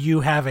 If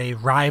you have a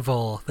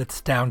rival that's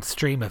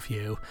downstream of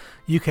you,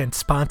 you can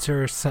send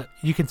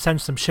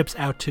some ships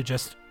out to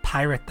just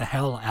pirate the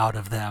hell out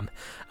of them,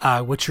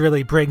 which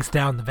really brings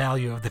down the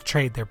value of the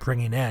trade they're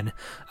bringing in.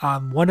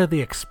 One of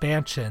the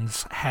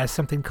expansions has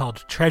something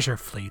called treasure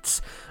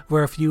fleets,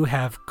 where if you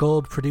have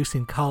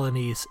gold-producing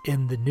colonies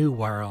in the New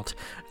World,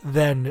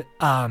 then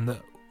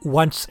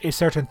once a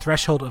certain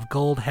threshold of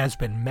gold has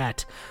been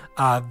met,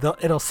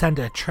 it'll send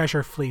a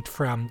treasure fleet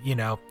from,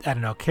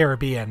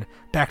 Caribbean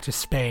back to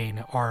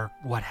Spain or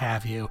what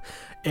have you.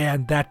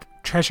 And that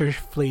treasure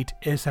fleet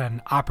is a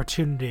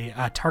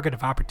target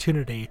of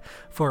opportunity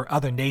for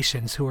other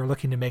nations who are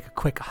looking to make a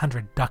quick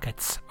 100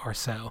 ducats or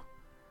so.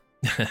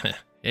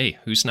 Hey,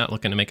 who's not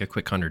looking to make a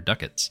quick 100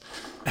 ducats?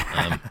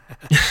 Um,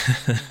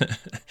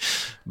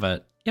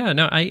 but yeah,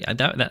 no,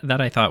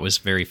 that I thought was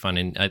very fun,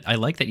 and I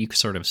like that you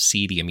sort of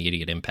see the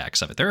immediate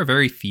impacts of it. There are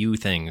very few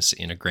things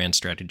in a grand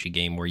strategy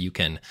game where you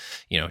can,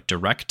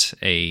 direct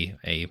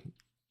a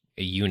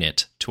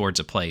unit towards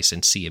a place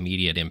and see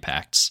immediate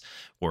impacts,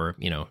 or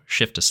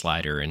shift a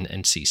slider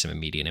and see some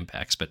immediate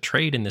impacts. But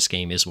trade in this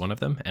game is one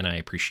of them, and I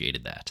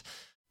appreciated that.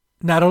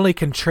 Not only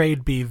can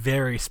trade be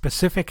very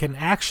specific and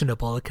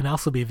actionable, it can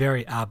also be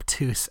very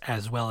obtuse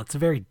as well. It's a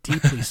very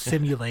deeply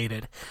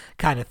simulated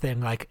kind of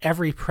thing. Like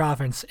every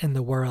province in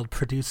the world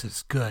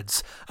produces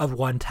goods of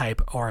one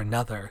type or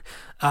another.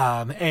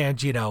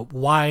 And,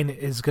 wine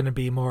is going to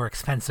be more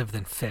expensive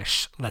than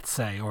fish, let's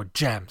say, or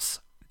gems,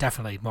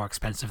 definitely more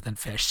expensive than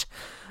fish.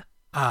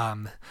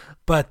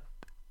 But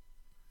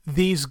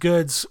these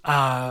goods,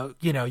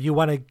 you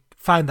want to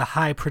find the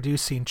high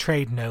producing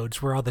trade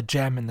nodes where all the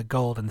gem and the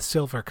gold and the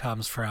silver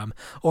comes from,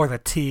 or the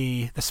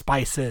tea, the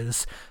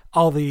spices,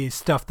 all the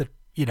stuff that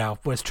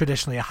was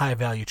traditionally a high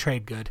value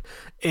trade good,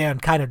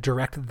 and kind of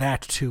direct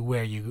that to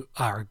where you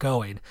are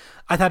going.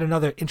 I thought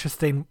another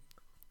interesting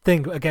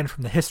thing, again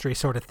from the history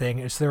sort of thing,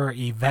 is there are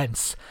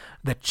events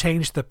that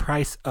change the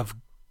price of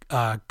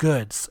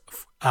goods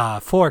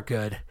for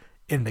good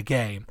in the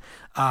game.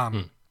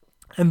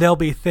 And there'll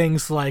be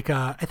things like,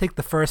 I think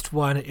the first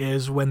one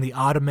is when the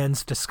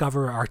Ottomans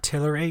discover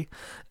artillery.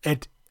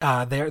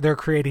 They're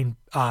creating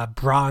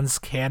bronze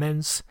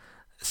cannons,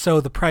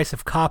 so the price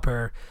of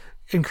copper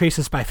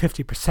increases by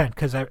 50%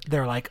 because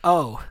they're like,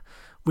 oh,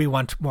 we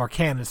want more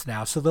cannons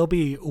now. So there'll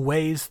be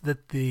ways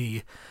that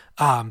the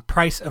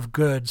price of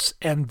goods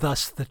and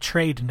thus the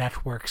trade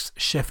networks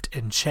shift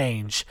and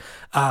change.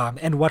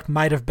 And what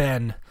might have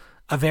been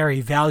a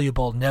very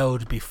valuable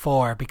node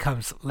before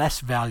becomes less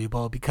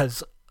valuable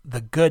because the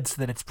goods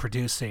that it's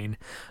producing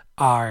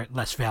are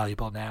less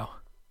valuable now.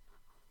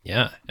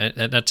 Yeah,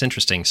 that's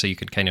interesting. So you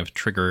could kind of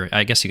trigger,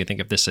 I guess you could think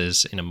of this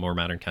as, in a more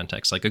modern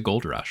context, like a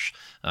gold rush.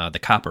 The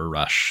copper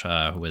rush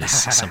was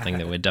something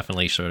that would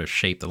definitely sort of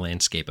shape the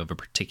landscape of a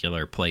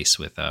particular place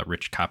with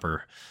rich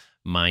copper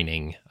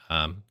mining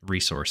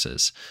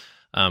resources.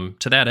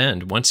 To that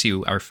end, once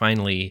you are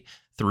finally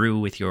through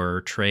with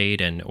your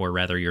trade, or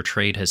rather your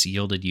trade has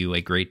yielded you a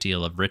great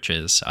deal of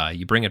riches,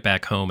 you bring it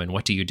back home, and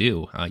what do?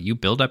 You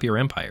build up your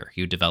empire.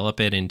 You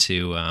develop it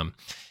into,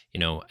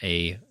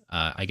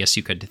 I guess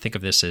you could think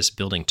of this as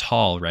building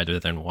tall rather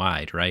than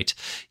wide, right?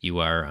 You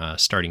are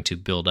starting to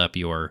build up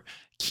your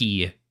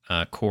key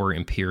core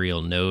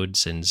imperial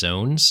nodes and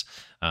zones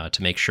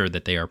to make sure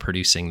that they are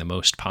producing the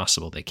most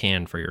possible they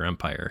can for your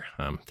empire.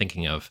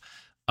 Thinking of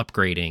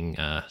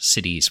upgrading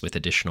cities with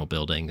additional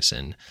buildings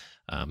and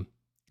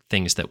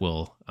things that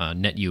will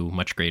net you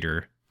much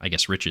greater, I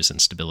guess, riches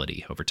and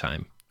stability over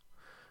time.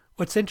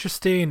 What's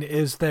interesting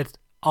is that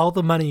all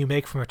the money you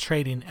make from a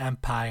trading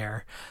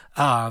empire,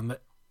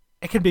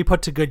 it can be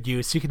put to good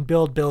use. You can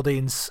build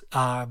buildings,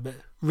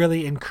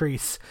 really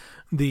increase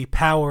the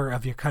power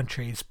of your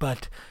countries,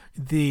 but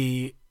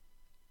the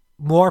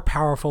more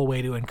powerful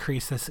way to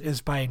increase this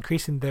is by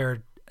increasing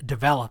their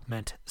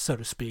development, so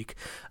to speak,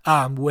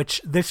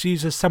 which this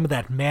uses some of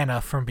that mana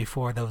from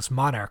before, those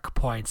monarch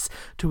points,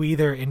 to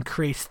either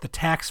increase the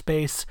tax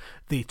base,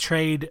 the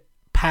trade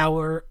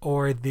power,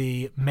 or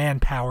the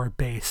manpower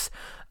base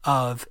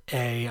of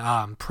a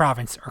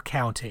province or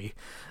county.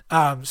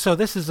 So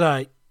this is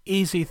a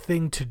easy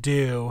thing to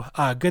do,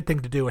 a good thing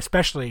to do,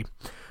 especially.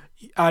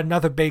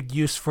 Another big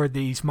use for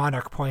these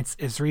monarch points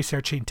is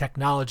researching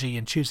technology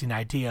and choosing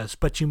ideas,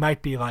 but you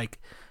might be like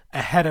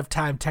ahead of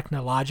time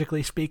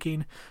technologically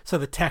speaking, so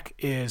the tech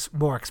is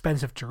more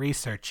expensive to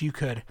research. You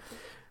could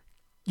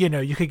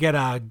get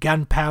a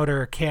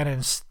gunpowder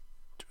cannons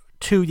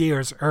 2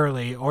 years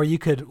early, or you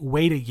could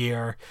wait a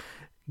year,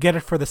 get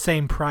it for the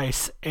same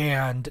price,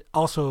 and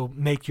also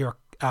make your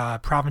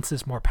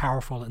provinces more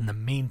powerful in the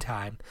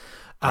meantime.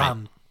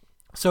 Right.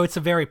 So it's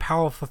a very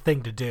powerful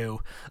thing to do,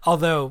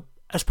 although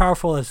as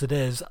powerful as it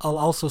is, I'll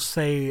also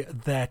say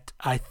that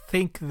I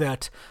think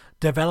that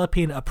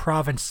developing a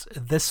province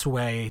this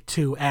way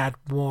to add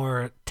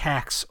more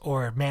tax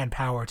or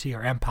manpower to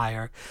your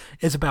empire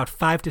is about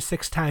 5 to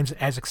 6 times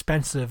as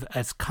expensive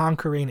as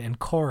conquering and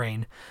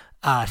coring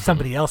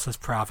somebody else's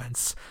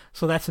province.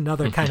 So that's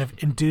another kind of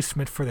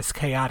inducement for this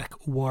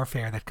chaotic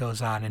warfare that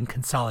goes on in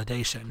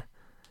consolidation.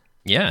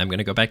 Yeah, I'm going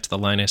to go back to the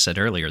line I said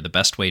earlier. The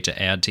best way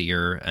to add to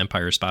your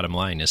empire's bottom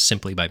line is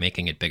simply by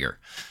making it bigger.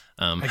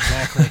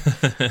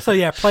 Exactly. So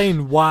yeah,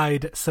 playing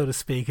wide, so to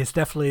speak, is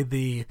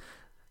definitely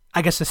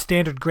a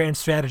standard grand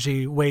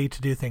strategy way to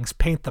do things,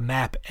 paint the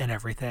map and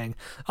everything.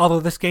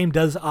 Although this game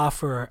does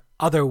offer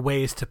other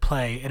ways to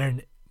play in a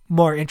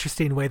more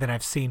interesting way than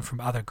I've seen from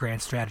other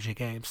grand strategy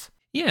games.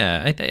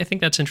 Yeah, I think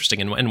that's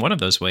interesting. And one of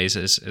those ways,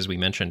 is, as we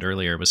mentioned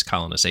earlier, was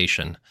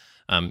colonization.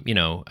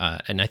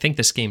 And I think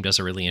this game does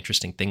a really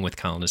interesting thing with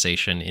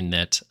colonization in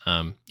that,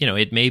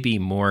 it may be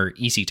more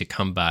easy to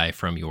come by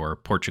from your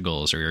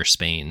Portugals or your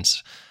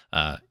Spains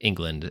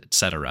England,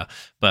 etc.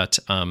 But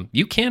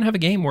you can have a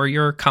game where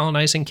you're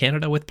colonizing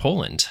Canada with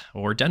Poland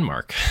or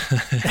Denmark,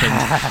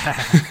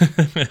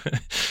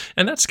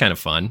 and that's kind of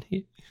fun.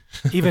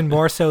 Even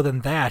more so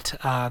than that,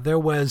 there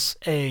was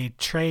a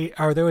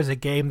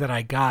game that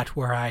I got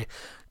where I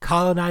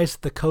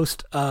colonized the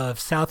coast of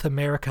South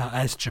America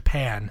as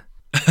Japan.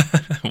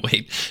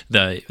 Wait,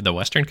 the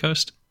western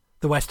coast?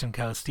 The western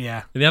coast,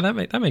 yeah. Yeah,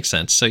 that makes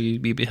sense. So you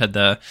had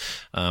the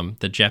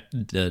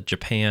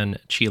Japan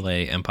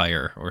Chile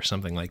Empire or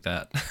something like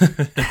that.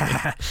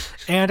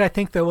 And I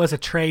think there was a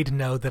trade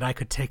node that I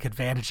could take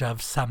advantage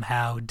of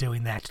somehow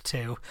doing that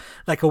too,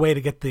 like a way to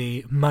get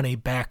the money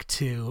back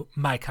to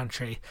my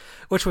country,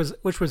 which was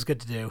good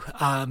to do.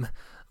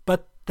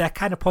 But that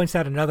kind of points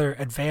out another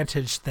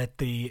advantage that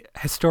the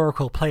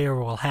historical player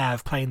will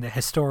have playing the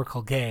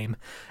historical game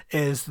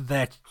is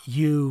that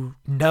you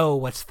know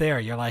what's there.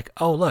 You're like,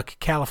 oh, look,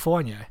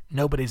 California.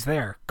 Nobody's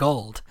there.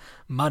 Gold.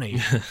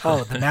 Money.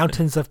 Oh, the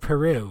mountains of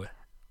Peru.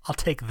 I'll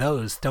take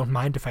those. Don't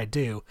mind if I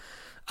do.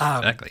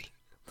 Exactly.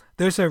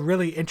 There's a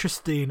really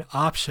interesting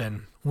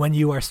option when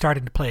you are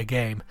starting to play a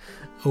game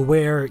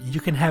where you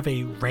can have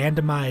a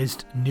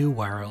randomized new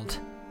world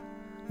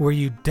where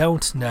you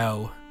don't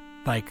know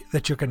like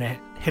that you're going to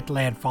hit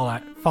landfall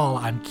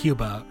on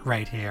Cuba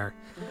right here.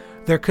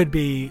 There could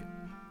be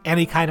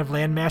any kind of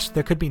landmass.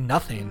 There could be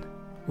nothing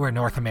where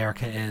North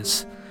America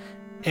is.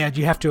 And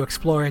you have to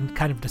explore and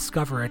kind of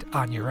discover it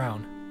on your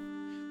own.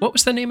 What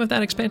was the name of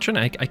that expansion?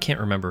 I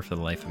can't remember for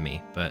the life of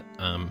me, but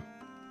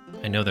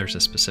I know there's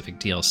a specific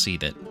DLC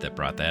that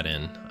brought that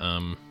in.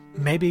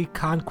 Maybe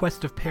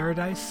Conquest of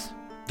Paradise?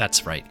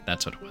 That's right.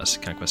 That's what it was.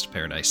 Conquest of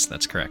Paradise.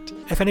 That's correct.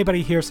 If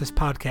anybody hears this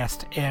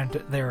podcast and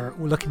they're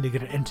looking to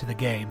get into the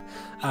game,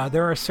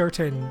 there are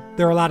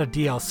a lot of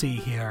DLC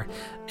here,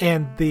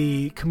 and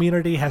the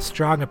community has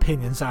strong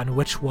opinions on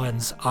which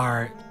ones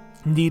are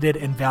needed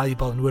and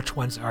valuable and which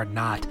ones are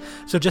not.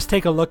 So just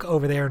take a look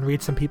over there and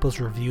read some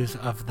people's reviews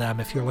of them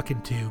if you're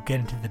looking to get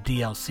into the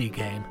DLC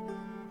game.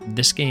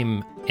 This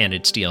game and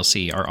its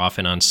DLC are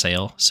often on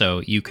sale,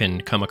 so you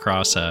can come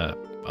across a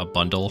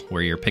bundle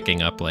where you're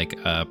picking up like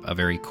a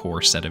very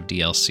core set of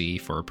DLC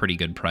for a pretty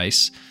good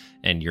price,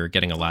 and you're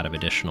getting a lot of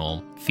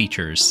additional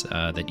features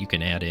that you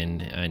can add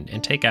in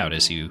and take out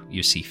as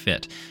you see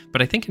fit.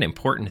 But I think an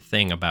important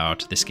thing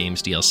about this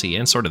game's DLC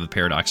and sort of the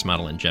Paradox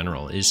model in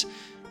general is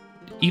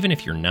even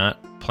if you're not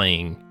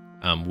playing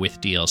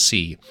with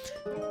DLC,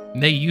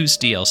 they use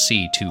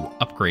DLC to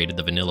upgrade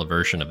the vanilla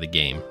version of the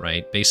game,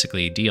 right?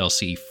 Basically,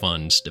 DLC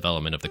funds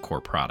development of the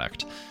core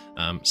product.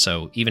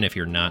 So even if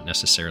you're not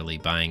necessarily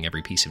buying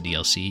every piece of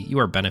DLC, you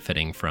are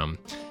benefiting from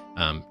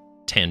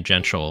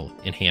tangential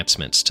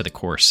enhancements to the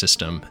core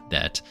system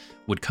that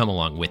would come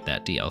along with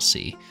that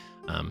DLC.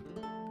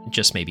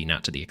 Just maybe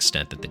not to the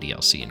extent that the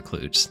DLC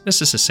includes.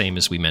 This is the same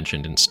as we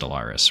mentioned in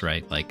Stellaris,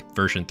 right? Like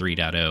version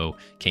 3.0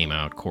 came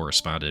out,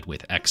 corresponded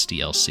with X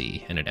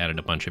DLC, and it added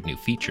a bunch of new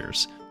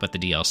features, but the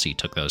DLC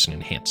took those and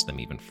enhanced them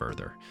even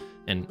further.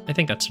 And I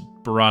think that's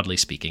broadly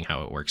speaking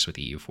how it works with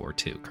EU4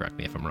 too. Correct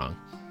me if I'm wrong.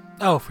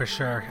 Oh, for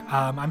sure.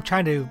 I'm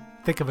trying to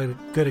think of a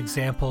good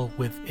example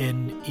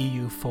within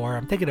EU4.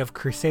 I'm thinking of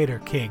Crusader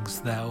Kings,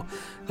 though.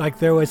 Like,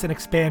 there was an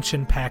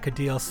expansion pack, a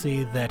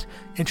DLC, that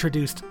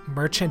introduced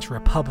merchant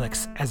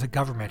republics as a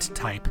government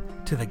type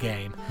to the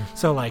game.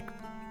 So, like,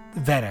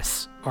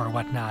 Venice or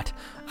whatnot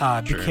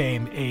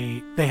became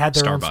they had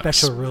their own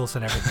special rules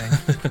and everything.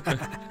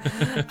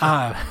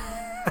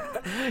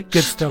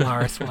 Good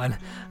Stellaris one.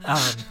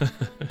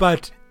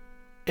 But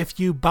if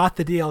you bought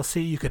the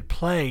DLC, you could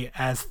play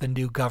as the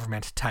new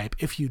government type.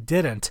 If you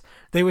didn't,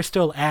 they were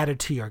still added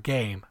to your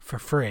game for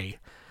free.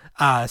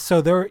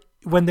 So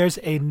when there's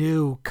a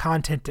new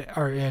content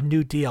or a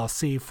new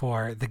DLC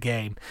for the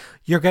game,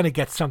 you're going to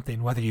get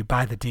something whether you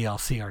buy the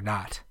DLC or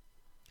not.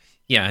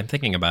 Yeah, I'm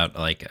thinking about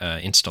like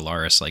in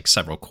Stellaris, like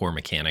several core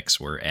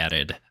mechanics were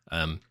added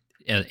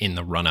in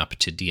the run-up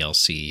to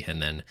DLC,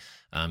 and then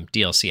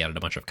DLC added a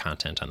bunch of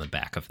content on the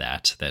back of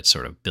that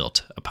sort of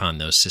built upon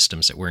those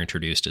systems that were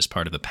introduced as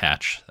part of the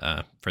patch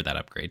for that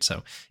upgrade.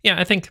 So yeah,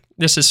 I think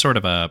this is sort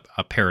of a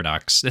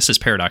Paradox. This is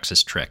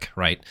Paradox's trick,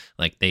 right?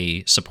 Like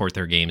they support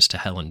their games to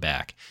hell and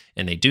back,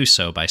 and they do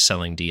so by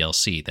selling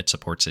DLC that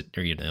supports it,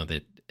 or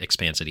that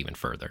expands it even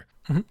further.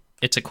 Mm-hmm.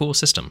 It's a cool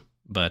system,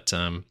 but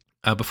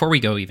before we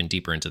go even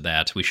deeper into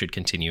that, we should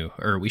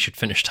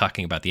finish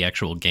talking about the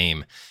actual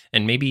game.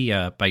 And maybe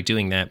by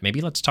doing that, maybe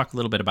let's talk a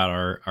little bit about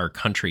our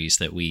countries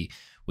that we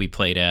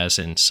played as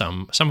and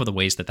some of the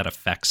ways that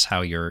affects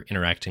how you're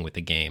interacting with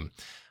the game.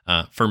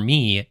 For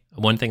me,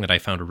 one thing that I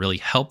found really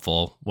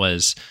helpful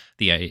was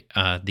the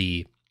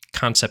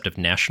concept of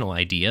national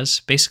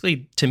ideas.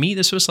 Basically, to me,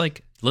 this was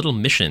like little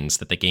missions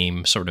that the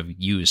game sort of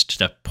used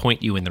to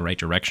point you in the right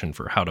direction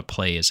for how to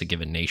play as a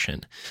given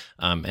nation.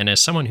 And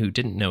as someone who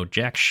didn't know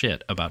jack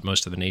shit about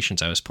most of the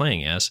nations I was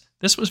playing as,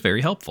 this was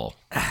very helpful.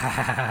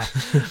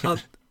 Well,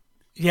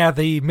 yeah,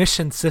 the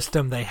mission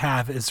system they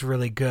have is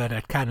really good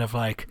at kind of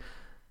like,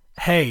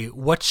 hey,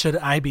 what should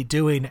I be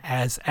doing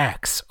as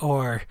X?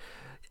 Or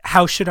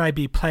how should I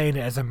be playing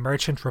as a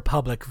merchant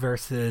republic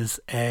versus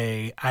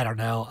a, I don't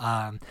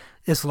know,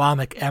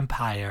 Islamic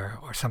empire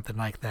or something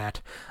like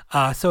that.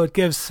 So it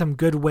gives some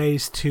good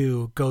ways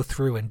to go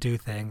through and do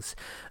things.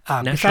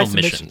 National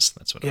missions,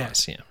 that's what it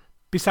was, yeah.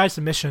 Besides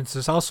the missions,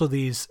 there's also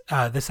these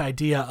this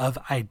idea of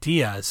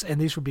ideas, and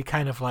these would be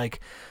kind of like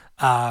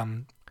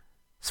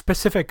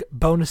specific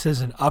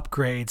bonuses and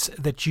upgrades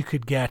that you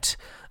could get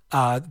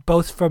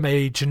both from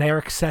a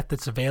generic set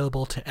that's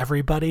available to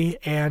everybody,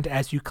 and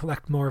as you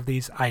collect more of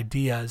these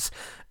ideas,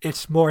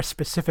 it's more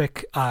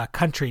specific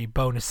country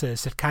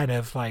bonuses that kind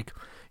of like,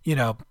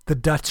 the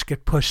Dutch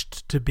get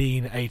pushed to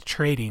being a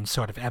trading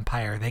sort of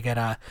empire. They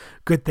get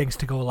good things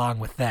to go along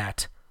with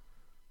that.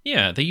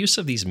 Yeah, the use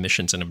of these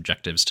missions and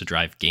objectives to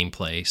drive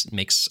gameplay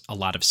makes a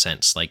lot of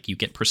sense. Like, you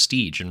get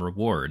prestige and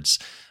rewards.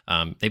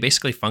 They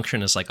basically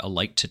function as like a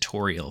light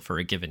tutorial for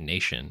a given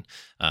nation,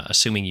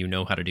 assuming you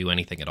know how to do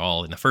anything at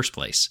all in the first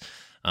place.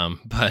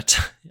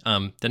 But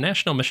the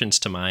national missions,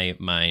 to my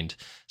mind,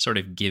 sort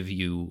of give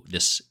you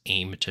this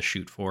aim to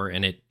shoot for,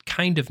 and it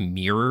kind of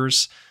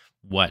mirrors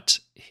what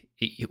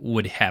it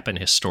would happen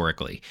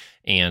historically.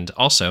 And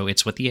also,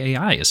 it's what the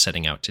AI is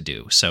setting out to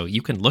do. So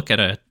you can look at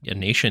a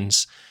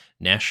nation's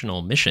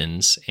national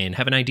missions and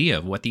have an idea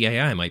of what the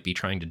AI might be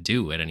trying to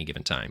do at any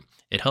given time.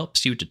 It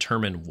helps you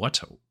determine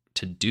what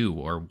to do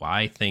or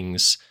why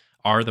things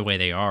are the way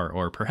they are,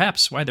 or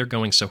perhaps why they're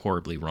going so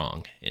horribly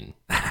wrong in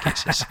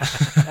cases.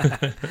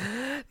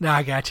 No,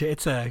 I got you.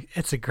 It's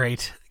a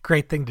great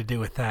thing to do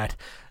with that.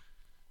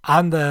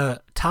 On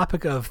the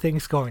topic of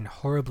things going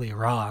horribly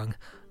wrong,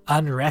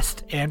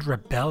 unrest and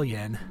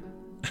rebellion.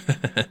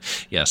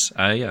 Yes,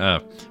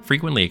 I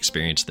frequently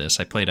experience this.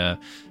 I played a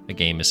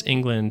game as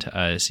England,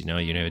 as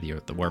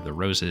the War of the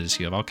Roses.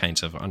 You have all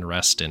kinds of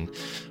unrest and,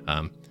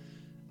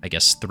 I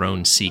guess,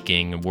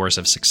 throne-seeking, wars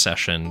of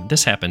succession.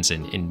 This happens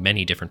in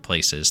many different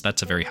places.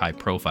 That's a very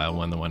high-profile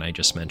one, the one I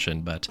just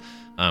mentioned. But,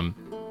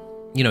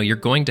 you're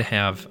going to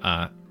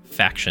have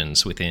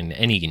factions within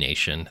any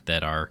nation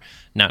that are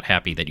not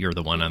happy that you're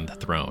the one on the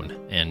throne.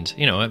 And,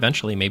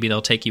 eventually maybe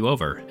they'll take you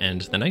over.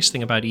 And the nice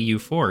thing about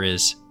EU4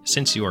 is,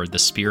 since you are the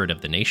spirit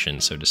of the nation,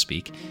 so to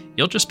speak,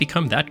 you'll just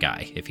become that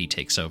guy if he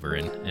takes over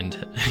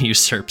and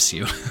usurps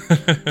you.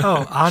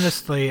 Oh,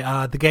 honestly,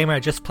 the game I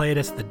just played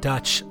as the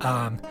Dutch,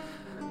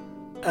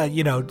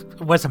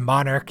 was a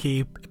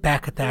monarchy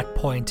back at that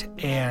point,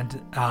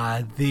 and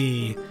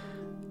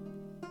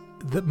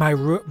my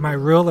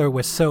ruler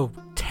was so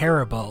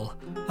terrible.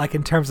 Like,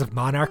 in terms of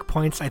monarch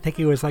points, I think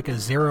he was like a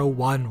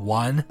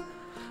 011,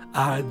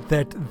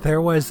 that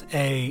there was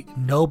a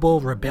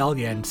noble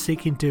rebellion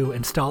seeking to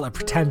install a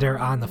pretender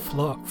on the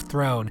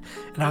throne.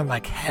 And I'm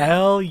like,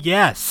 hell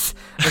yes!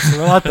 Let's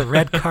roll out the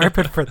red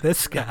carpet for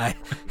this guy.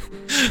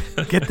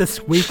 Get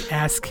this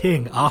weak-ass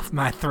king off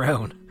my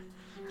throne.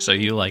 So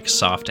you, like,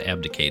 soft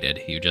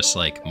abdicated. You just,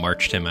 like,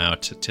 marched him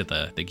out to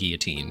the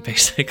guillotine,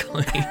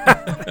 basically.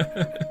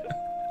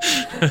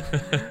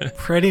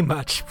 Pretty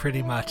much.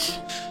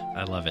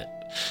 I love it.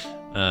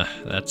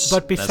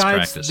 But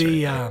besides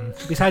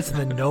besides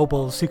the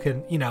nobles who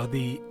can,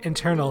 the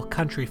internal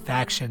country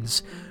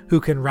factions who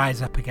can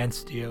rise up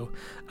against you,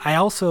 I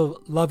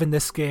also love in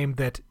this game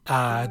that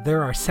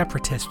there are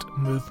separatist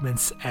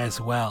movements as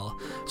well.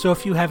 So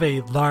if you have a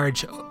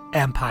large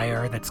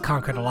empire that's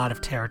conquered a lot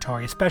of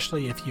territory,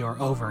 especially if you're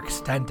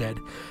overextended,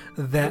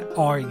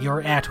 or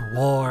you're at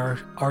war,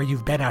 or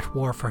you've been at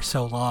war for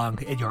so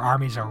long and your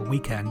armies are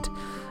weakened,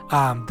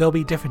 there'll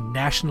be different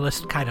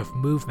nationalist kind of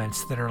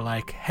movements that are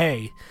like,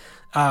 hey,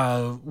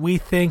 we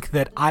think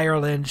that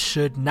Ireland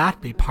should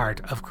not be part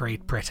of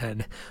Great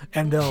Britain,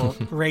 and they'll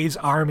raise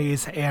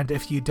armies, and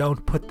if you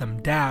don't put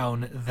them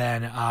down,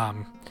 then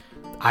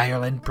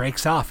Ireland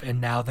breaks off, and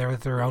now they're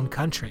their own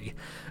country.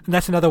 And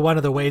that's another one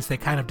of the ways they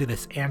kind of do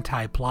this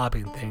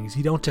anti-blobbing things.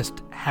 You don't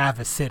just have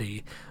a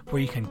city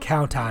where you can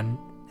count on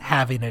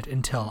having it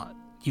until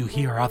you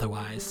hear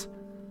otherwise.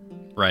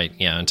 Right,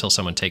 yeah, until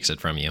someone takes it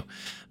from you.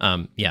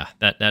 Yeah,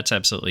 that's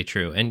absolutely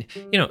true. And,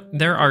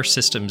 there are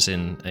systems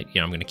in,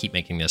 I'm going to keep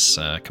making this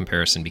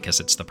comparison because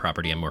it's the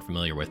property I'm more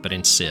familiar with, but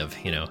in Civ,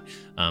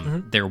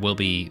 there will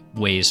be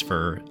ways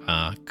for,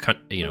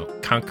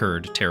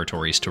 conquered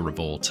territories to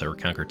revolt or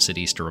conquered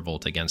cities to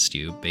revolt against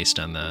you based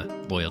on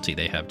the loyalty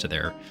they have to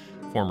their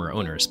former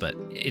owners. But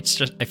it's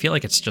just, I feel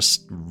like it's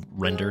just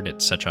rendered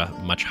at such a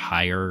much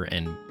higher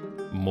and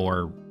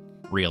more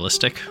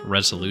realistic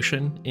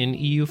resolution in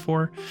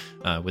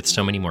EU4, with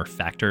so many more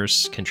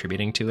factors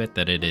contributing to it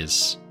that it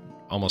is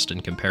almost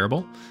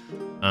incomparable.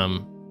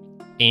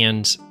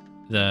 And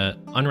the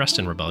unrest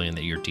and rebellion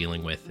that you're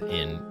dealing with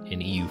in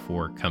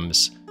EU4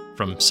 comes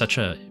from such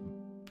a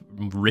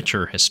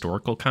richer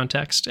historical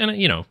context.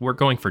 And, we're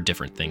going for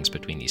different things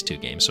between these two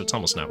games, so it's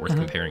almost not worth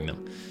comparing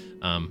them.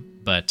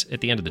 But at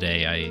the end of the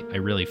day, I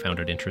really found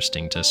it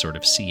interesting to sort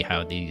of see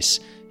how these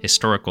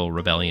historical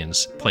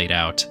rebellions played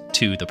out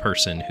to the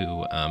person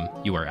who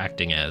you are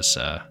acting as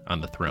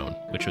on the throne,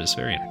 which was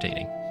very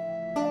entertaining.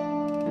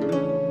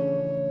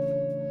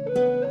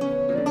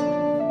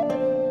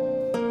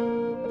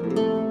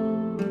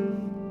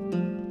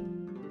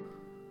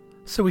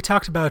 So we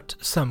talked about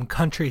some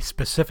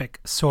country-specific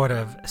sort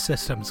of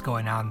systems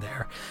going on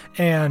there,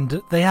 and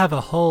they have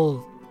a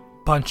whole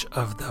bunch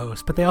of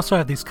those, but they also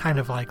have these kind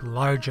of like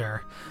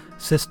larger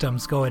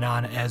systems going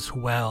on as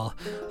well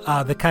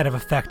that kind of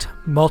affect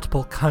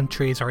multiple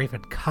countries or even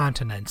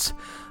continents.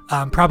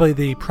 Probably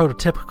the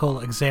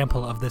prototypical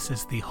example of this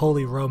is the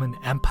Holy Roman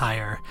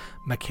Empire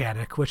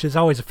mechanic, which is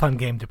always a fun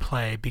game to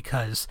play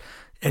because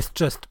it's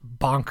just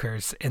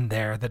bonkers in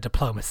there, the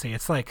diplomacy.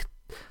 It's like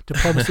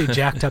diplomacy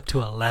jacked up to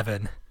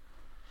 11.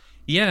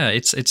 Yeah,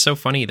 it's so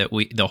funny that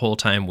the whole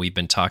time we've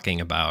been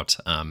talking about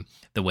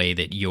the way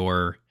that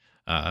your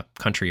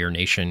country or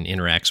nation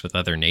interacts with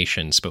other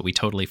nations, but we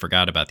totally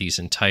forgot about these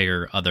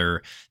entire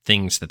other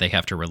things that they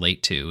have to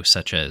relate to,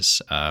 such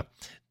as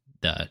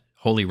the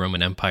Holy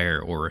Roman Empire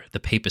or the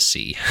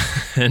papacy.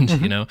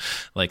 And,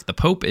 like the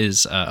Pope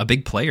is a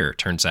big player,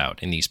 turns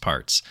out, in these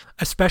parts.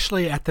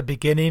 Especially at the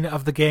beginning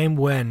of the game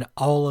when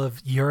all of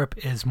Europe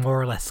is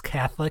more or less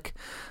Catholic.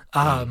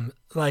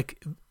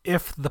 Like,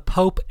 if the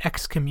Pope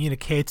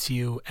excommunicates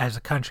you as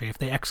a country, if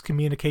they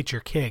excommunicate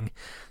your king,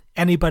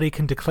 anybody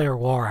can declare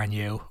war on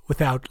you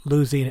without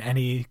losing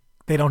any.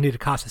 They don't need a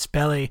casus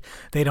belli.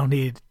 They don't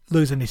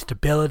lose any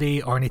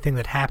stability or anything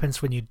that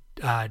happens when you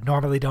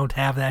normally don't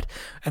have that,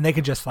 and they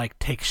can just like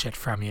take shit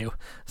from you.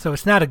 So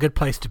it's not a good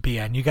place to be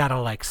in. You gotta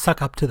like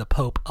suck up to the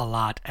Pope a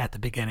lot at the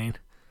beginning.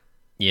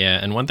 Yeah,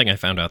 and one thing I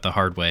found out the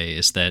hard way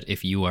is that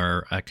if you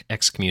are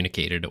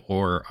excommunicated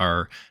or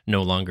are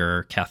no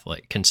longer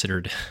Catholic,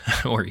 considered,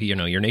 or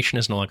your nation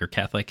is no longer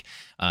Catholic,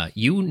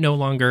 you no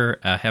longer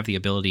have the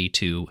ability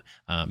to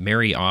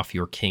marry off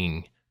your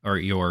king or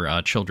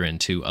your children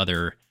to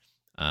other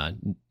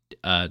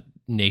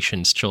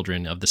nations'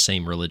 children of the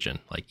same religion.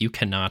 Like, you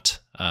cannot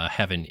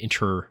have an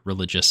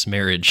interreligious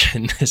marriage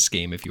in this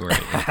game if you are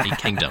a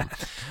kingdom,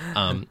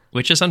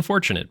 which is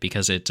unfortunate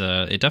because it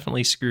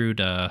definitely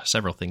screwed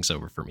several things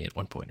over for me at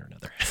one point or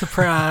another.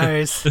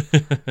 Surprise!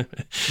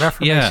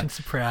 Reformation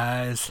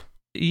surprise.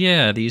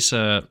 Yeah, these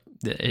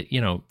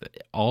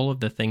all of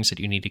the things that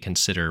you need to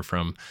consider,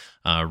 from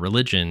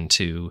religion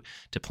to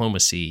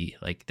diplomacy,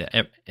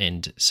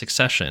 and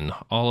succession,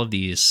 all of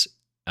these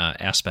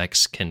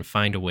aspects can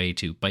find a way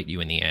to bite you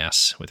in the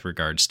ass with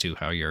regards to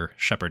how you're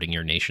shepherding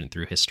your nation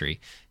through history.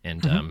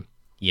 And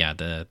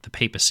the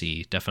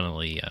papacy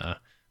definitely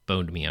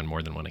boned me on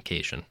more than one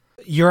occasion.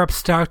 Europe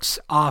starts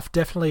off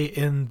definitely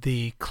in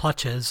the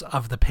clutches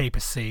of the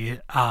papacy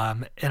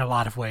in a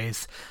lot of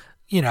ways.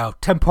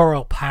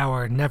 Temporal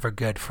power, never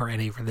good for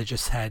any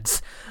religious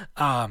heads.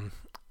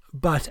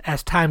 But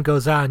as time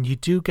goes on, you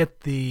do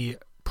get the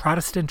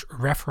Protestant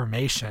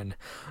Reformation,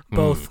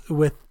 both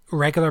with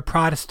regular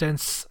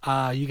Protestants,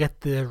 you get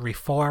the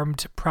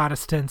Reformed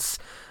Protestants,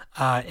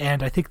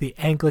 and I think the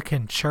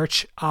Anglican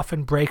Church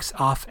often breaks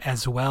off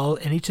as well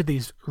in each of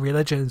these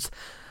religions,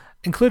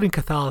 including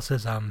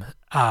Catholicism,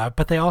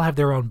 but they all have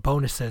their own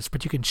bonuses,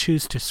 but you can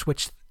choose to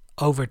switch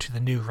over to the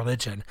new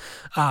religion.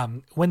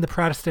 When the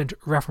Protestant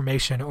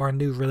Reformation or a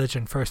new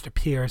religion first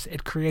appears,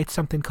 it creates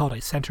something called a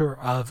Center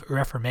of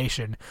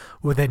Reformation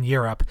within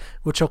Europe,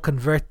 which will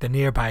convert the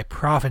nearby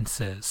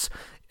provinces,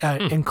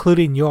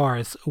 including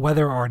yours,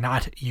 whether or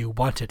not you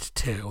want it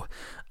to.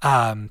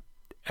 And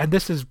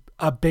this is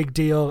a big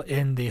deal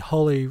in the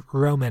Holy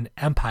Roman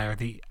Empire,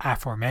 the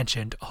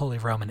aforementioned Holy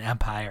Roman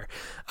Empire,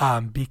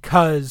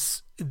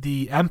 because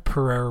the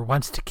emperor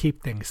wants to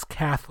keep things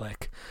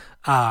Catholic,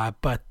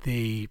 but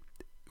the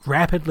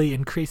rapidly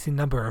increasing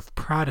number of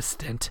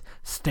Protestant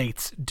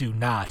states do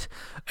not.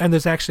 And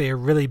there's actually a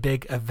really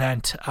big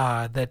event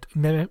that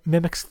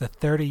mimics the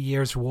 30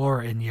 Years'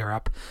 War in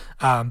Europe,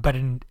 but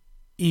in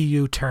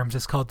EU terms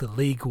it's called the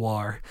League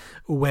War,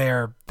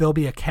 where there'll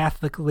be a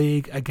Catholic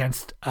League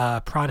against a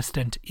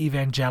Protestant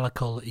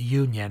Evangelical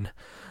Union.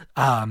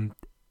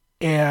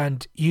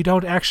 And you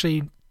don't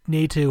actually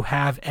need to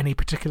have any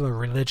particular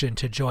religion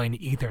to join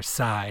either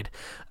side,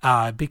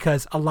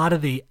 because a lot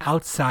of the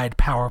outside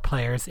power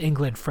players,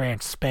 England,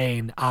 France,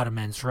 Spain,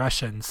 Ottomans,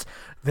 Russians,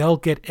 they'll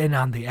get in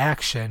on the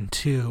action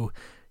to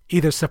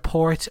either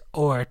support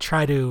or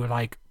try to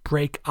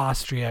break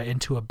Austria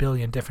into a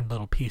billion different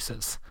little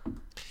pieces.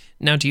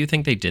 Now, do you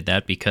think they did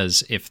that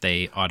because if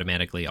they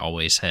automatically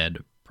always had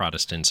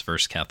Protestants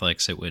versus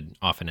Catholics, it would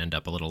often end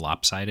up a little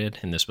lopsided?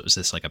 And was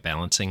this like a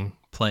balancing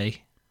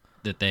play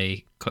that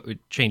they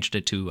changed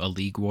it to a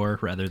league war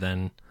rather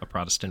than a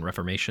Protestant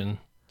Reformation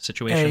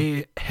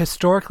situation? A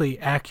historically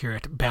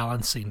accurate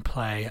balancing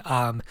play.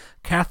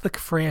 Catholic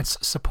France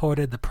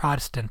supported the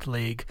Protestant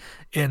League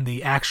in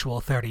the actual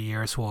 30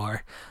 Years'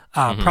 War.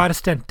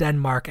 Protestant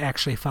Denmark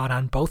actually fought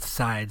on both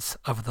sides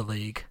of the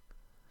league.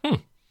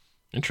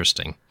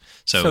 Interesting.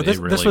 So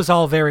this was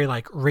all very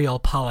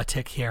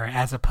realpolitik here,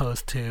 as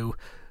opposed to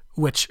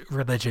which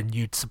religion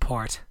you'd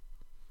support.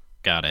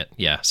 Got it.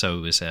 Yeah. So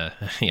it was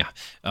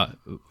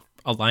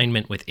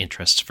alignment with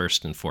interests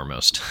first and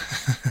foremost.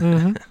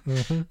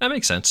 Mm-hmm. That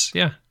makes sense.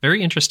 Yeah,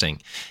 very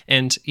interesting.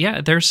 And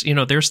yeah, there's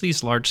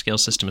these large scale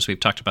systems. We've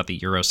talked about the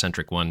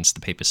Eurocentric ones,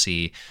 the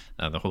papacy,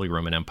 the Holy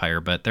Roman Empire,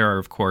 but there are,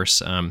 of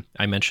course,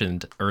 I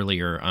mentioned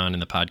earlier on in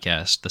the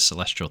podcast, the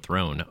Celestial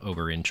Throne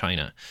over in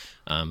China.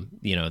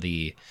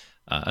 The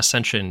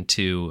ascension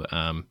to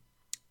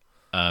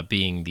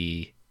being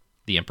the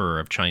Emperor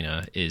of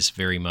China is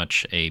very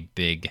much a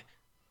big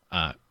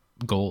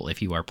goal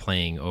if you are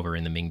playing over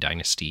in the Ming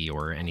Dynasty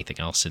or anything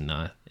else in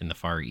the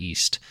Far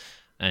East.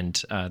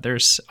 And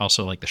there's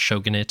also like the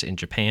shogunate in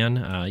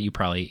Japan.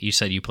 You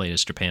said you played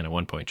as Japan at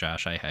one point,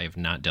 Josh. I have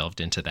not delved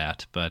into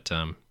that, but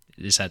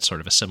is that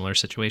sort of a similar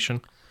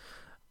situation?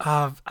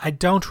 I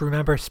don't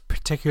remember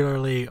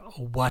particularly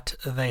what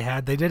they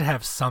had. They did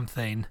have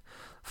something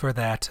for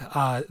that.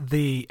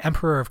 The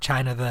Emperor of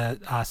China,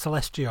 the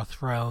Celestial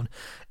Throne,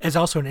 is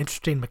also an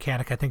interesting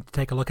mechanic, I think, to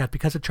take a look at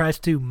because it tries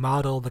to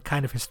model the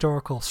kind of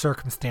historical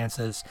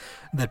circumstances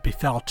that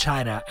befell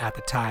China at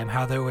the time,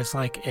 how there was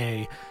like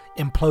a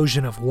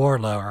implosion of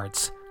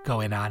warlords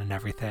going on and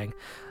everything.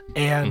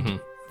 And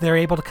they're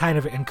able to kind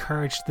of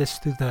encourage this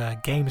through the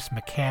game's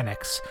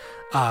mechanics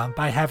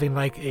by having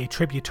like a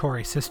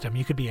tributary system.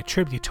 You could be a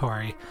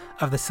tributary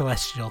of the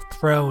Celestial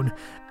Throne,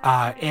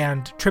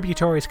 and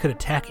tributaries could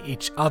attack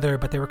each other,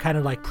 but they were kind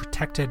of like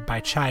protected by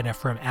China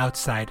from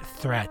outside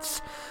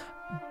threats.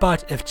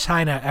 But if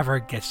China ever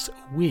gets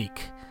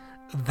weak,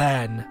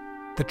 then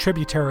the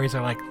tributaries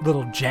are like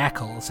little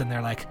jackals, and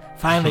they're like,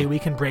 finally we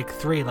can break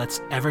free,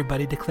 let's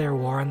everybody declare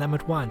war on them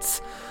at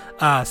once.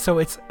 So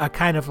it's a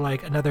kind of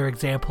like another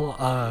example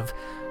of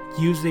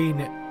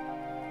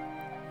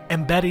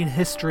embedding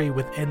history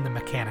within the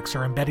mechanics,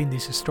 or embedding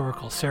these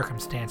historical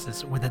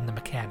circumstances within the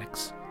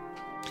mechanics.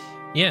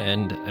 Yeah,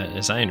 and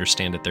as I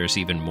understand it, there's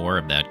even more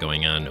of that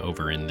going on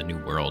over in the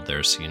New World.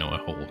 There's, a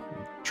whole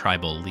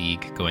tribal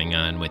league going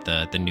on with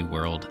the New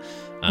World,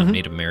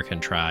 Native American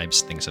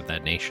tribes, things of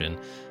that nature,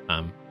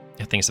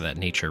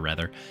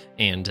 rather.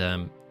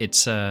 And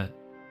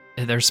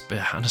there's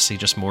honestly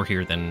just more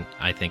here than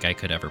I think I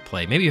could ever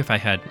play. Maybe if I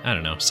had,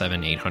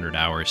 700-800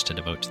 hours to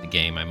devote to the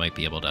game, I might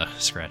be able to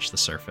scratch the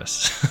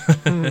surface.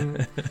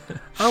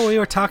 Oh, we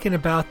were talking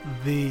about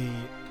the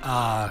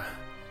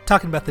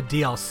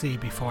DLC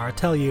before. I'll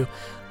tell you,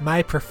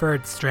 my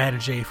preferred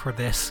strategy for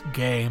this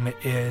game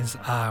is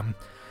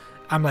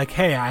I'm like,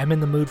 hey, I'm in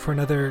the mood for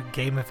another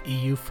game of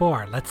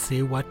EU4. Let's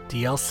see what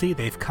DLC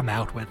they've come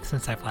out with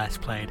since I've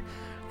last played.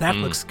 That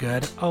looks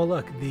good. Oh,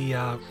 look,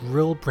 the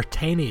Rule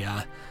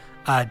Britannia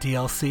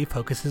DLC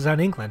focuses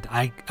on England.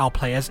 I'll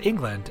play as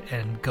England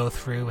and go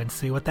through and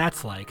see what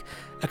that's like.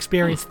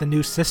 Experience the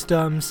new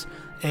systems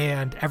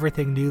and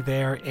everything new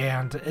there,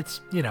 and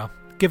it's,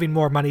 giving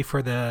more money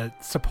for the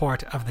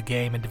support of the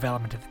game and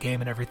development of the game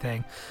and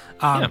everything.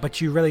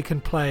 But you really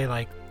can play,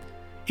 like,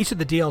 each of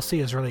the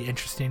DLC is really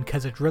interesting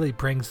because it really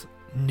brings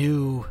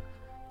new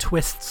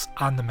twists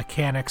on the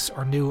mechanics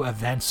or new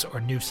events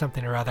or new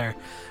something or other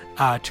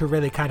to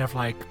really kind of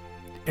like,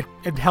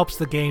 it helps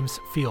the games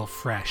feel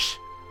fresh.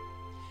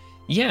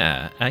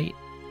 Yeah,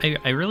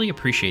 I really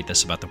appreciate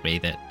this about the way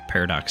that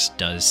Paradox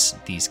does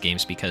these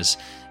games, because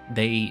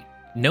they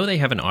know they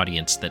have an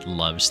audience that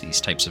loves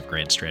these types of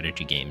grand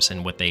strategy games,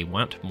 and what they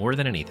want more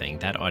than anything,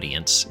 that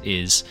audience,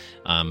 is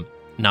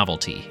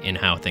novelty in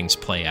how things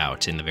play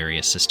out in the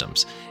various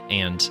systems.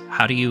 And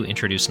how do you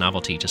introduce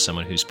novelty to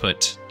someone who's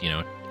put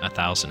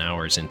 1,000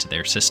 hours into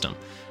their system?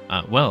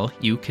 Well,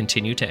 you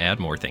continue to add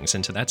more things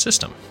into that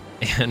system,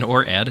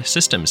 or add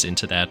systems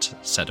into that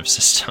set of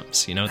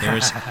systems.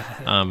 There's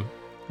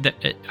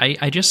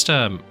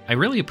I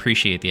really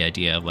appreciate the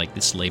idea of like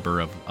this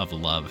labor of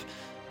love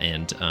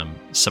and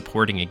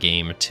supporting a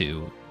game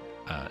to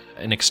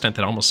an extent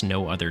that almost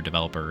no other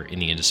developer in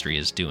the industry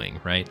is doing,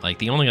 right? Like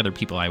the only other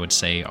people I would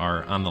say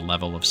are on the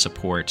level of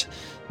support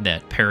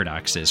that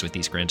Paradox is with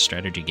these grand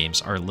strategy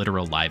games are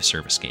literal live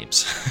service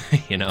games,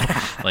 and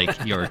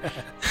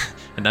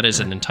that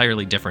is an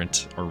entirely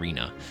different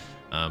arena.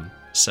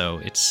 So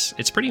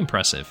it's pretty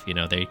impressive.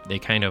 They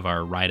kind of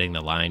are riding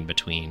the line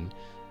between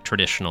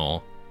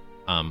traditional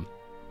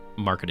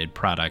marketed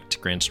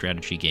product grand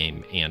strategy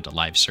game and a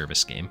live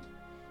service game.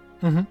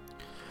 Mm-hmm.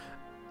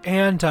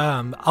 And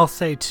I'll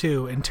say,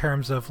 too, in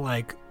terms of,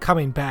 like,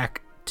 coming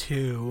back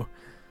to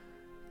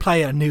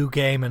play a new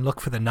game and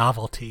look for the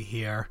novelty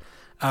here,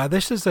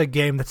 this is a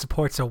game that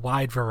supports a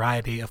wide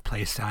variety of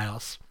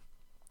playstyles.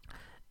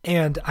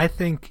 And I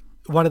think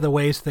one of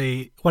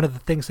the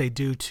things they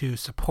do to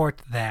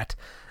support that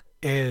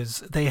is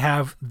they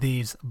have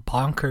these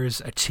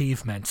bonkers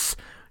achievements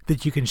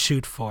that you can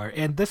shoot for.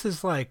 And this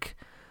is, like,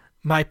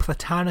 my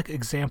platonic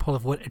example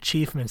of what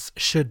achievements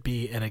should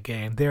be in a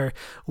game. They're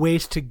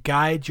ways to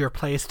guide your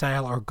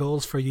playstyle or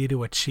goals for you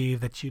to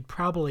achieve that you'd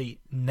probably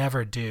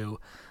never do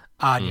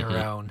on your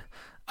own.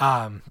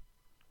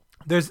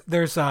 There's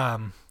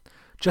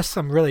just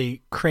some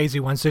really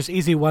crazy ones. There's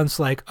easy ones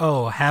like,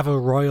 have a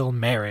royal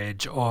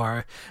marriage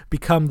or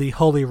become the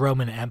Holy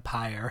Roman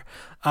Empire.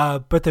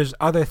 But there's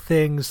other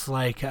things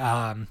like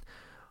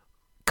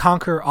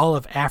conquer all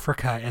of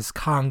Africa as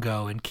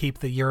Congo and keep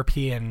the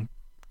European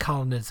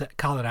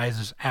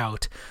colonizers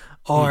out,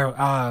 or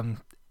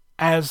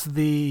as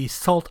the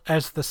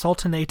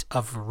Sultanate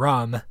of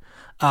Rum,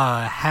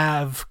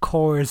 have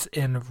cores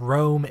in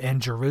Rome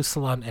and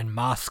Jerusalem and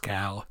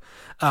Moscow.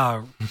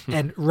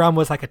 And Rum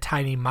was like a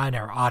tiny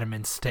minor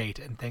Ottoman state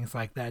and things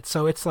like that.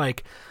 So it's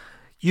like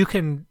you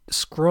can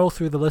scroll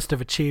through the list of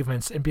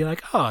achievements and be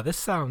like, oh, this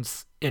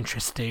sounds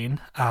interesting.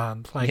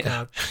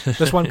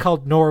 There's one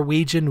called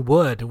Norwegian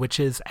Wood, which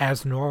is,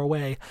 as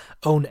Norway,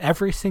 own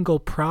every single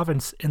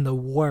province in the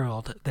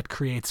world that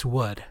creates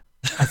wood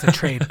as a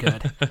trade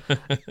good.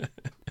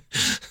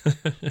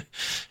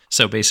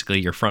 So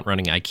basically you're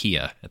front-running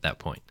IKEA at that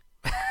point.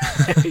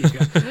 There you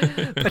go.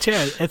 But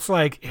yeah, it's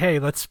like, hey,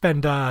 let's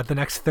spend the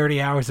next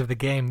 30 hours of the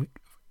game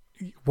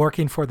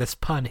working for this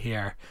pun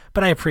here.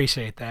 But I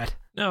appreciate that.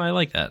 No, I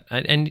like that.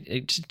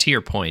 And to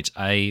your point,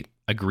 I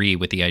agree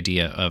with the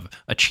idea of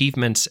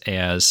achievements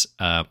as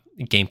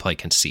gameplay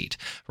conceit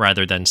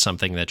rather than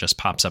something that just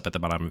pops up at the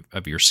bottom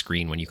of your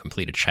screen when you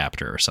complete a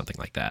chapter or something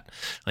like that.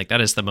 Like, that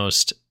is the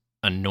most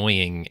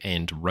annoying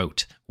and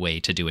rote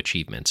way to do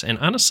achievements. And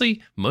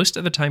honestly, most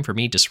of the time for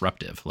me,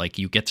 disruptive. Like,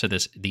 you get to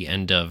the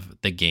end of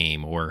the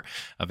game, or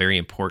a very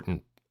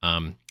important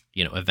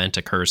event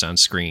occurs on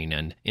screen,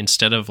 and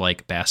instead of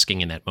like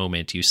basking in that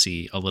moment, you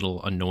see a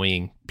little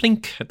annoying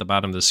blink at the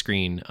bottom of the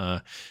screen.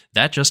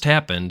 That just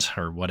happened,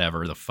 or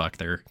whatever the fuck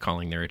they're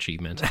calling their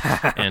achievement.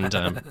 And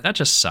that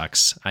just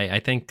sucks. I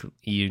think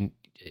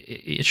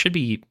it should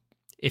be,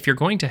 if you're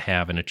going to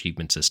have an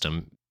achievement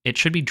system, it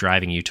should be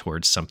driving you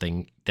towards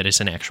something that is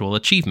an actual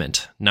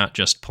achievement, not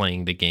just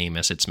playing the game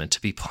as it's meant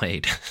to be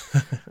played.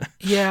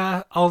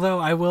 Yeah, although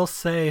I will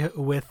say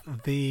with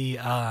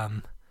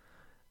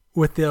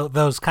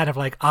those kind of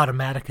like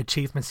automatic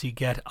achievements you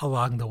get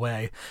along the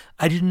way,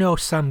 I do know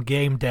some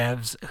game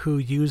devs who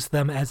use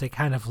them as a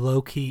kind of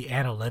low-key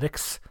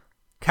analytics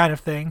kind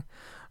of thing.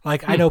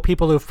 Like, I know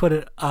people who've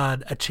put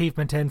an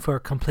achievement in for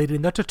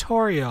completing the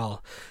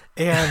tutorial,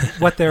 and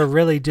what they're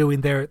really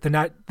doing, they're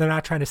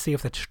not trying to see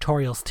if the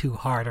tutorial's too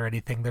hard or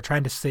anything. They're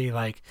trying to see,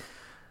 like,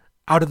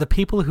 out of the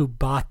people who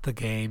bought the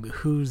game,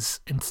 who's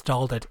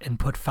installed it and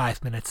put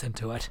 5 minutes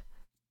into it.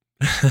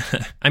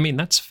 I mean,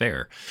 that's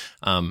fair.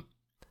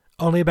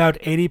 Only about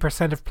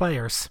 80% of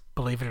players,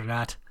 believe it or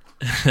not.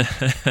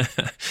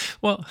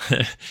 Well,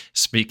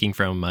 speaking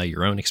from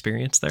your own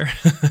experience there.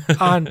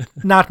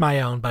 Not my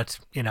own, but,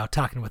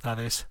 talking with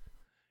others.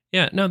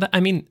 Yeah, no,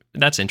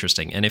 that's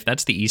interesting. And if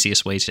that's the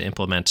easiest way to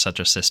implement such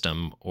a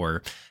system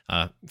or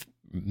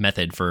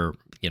method for,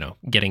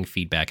 getting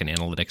feedback and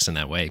analytics in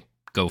that way,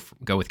 go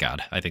with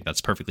God. I think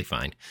that's perfectly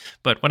fine.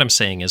 But what I'm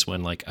saying is,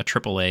 when like a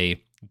AAA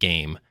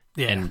game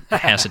and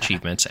has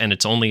achievements, and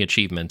its only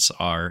achievements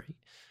are,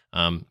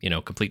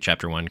 complete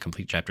chapter 1,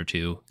 complete chapter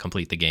 2,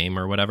 complete the game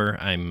or whatever,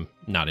 I'm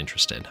not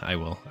interested. I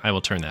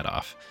will turn that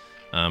off.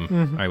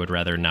 I would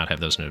rather not have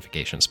those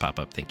notifications pop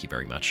up. Thank you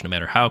very much. No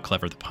matter how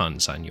clever the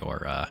puns on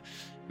your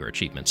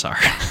achievements are.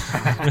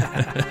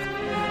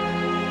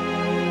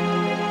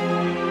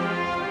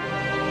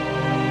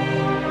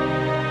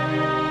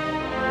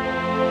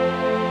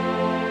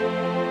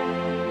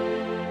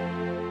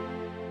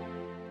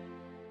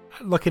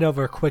 Looking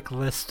over a quick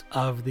list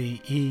of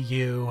the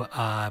EU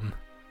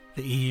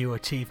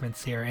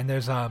achievements here, and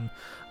there's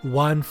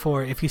one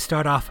for if you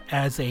start off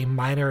as a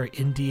minor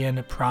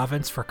Indian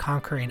province for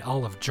conquering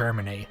all of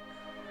Germany,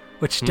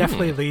 which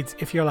definitely leads,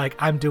 if you're like,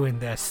 I'm doing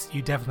this,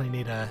 you definitely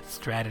need a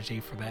strategy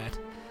for that.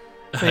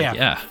 So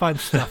yeah. Fun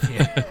stuff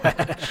here.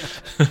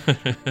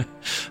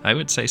 I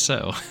would say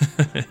so.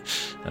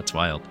 That's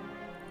wild.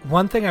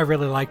 One thing I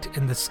really liked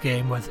in this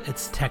game was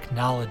its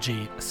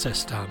technology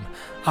system.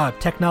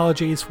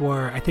 Technologies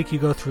were, I think you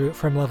go through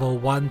from level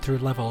 1 through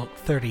level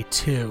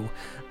 32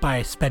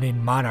 by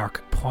spending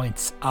Monarch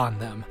points on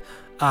them.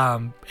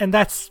 And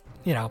that's,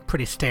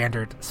 pretty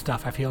standard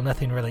stuff. I feel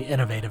nothing really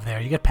innovative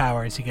there. You get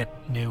powers, you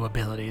get new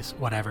abilities,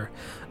 whatever.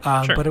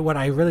 Sure. But what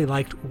I really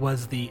liked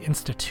was the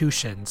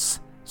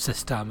institutions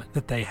system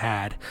that they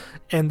had.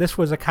 And this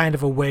was a kind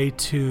of a way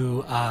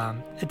to,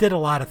 it did a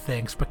lot of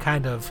things, but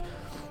kind of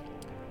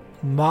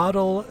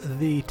model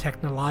the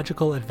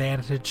technological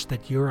advantage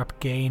that Europe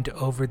gained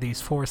over these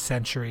 4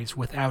 centuries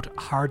without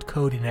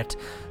hard-coding it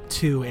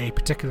to a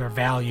particular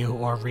value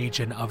or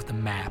region of the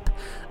map.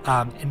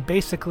 And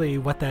basically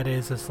what that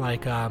is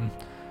like,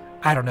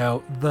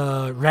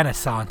 the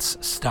Renaissance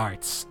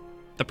starts.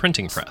 The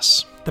printing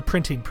press. The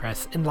printing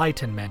press,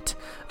 Enlightenment,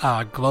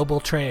 global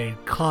trade,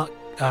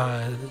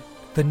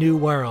 the New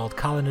World,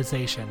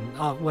 colonization,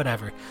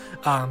 whatever.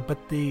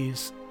 But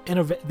these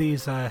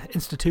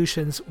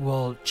institutions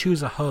will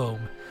choose a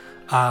home,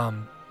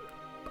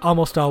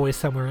 almost always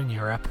somewhere in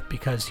Europe,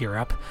 because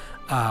Europe.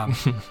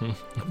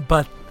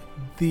 But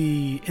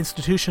the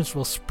institutions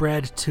will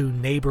spread to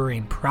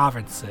neighboring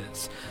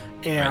provinces.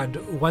 And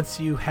once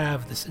you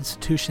have this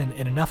institution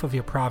in enough of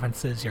your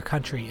provinces, your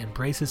country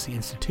embraces the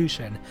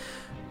institution.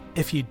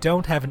 If you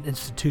don't have an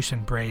institution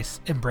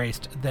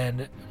embraced,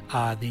 then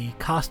the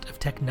cost of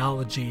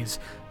technologies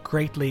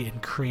greatly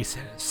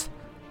increases.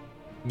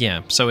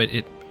 Yeah, so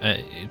it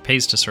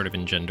pays to sort of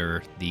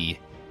engender the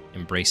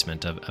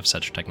embracement of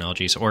such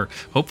technologies, or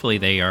hopefully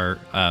they are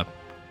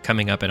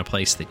coming up in a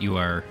place that you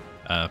are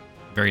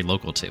very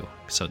local to,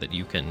 so that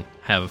you can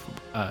have,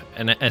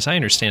 and as I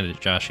understand it,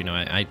 Josh,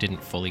 I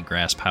didn't fully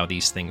grasp how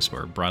these things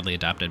were broadly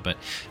adopted, but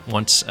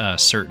once a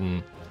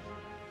certain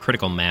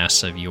critical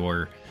mass of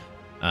your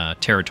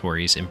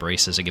territories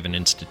embraces a given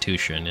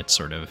institution, it's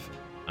sort of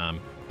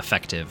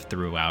effective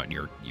throughout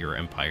your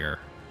empire.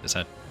 Is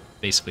that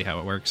basically how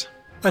it works?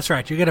 That's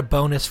right. You get a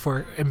bonus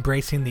for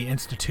embracing the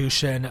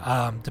institution,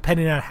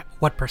 depending on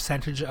what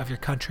percentage of your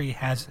country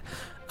has.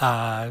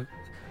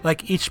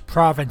 Like each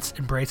province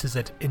embraces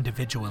it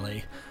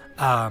individually.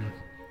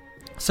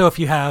 So if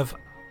you have,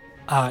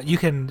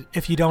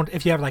 if you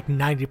have like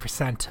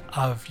 90%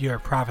 of your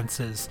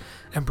provinces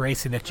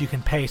embracing it, you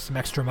can pay some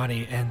extra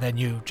money and then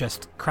you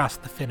just cross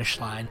the finish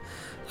line.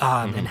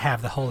 And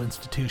have the whole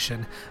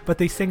institution. But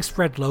these things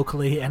spread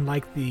locally, and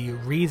like the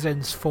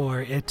reasons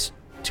for it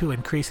to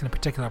increase in a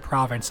particular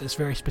province is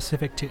very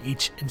specific to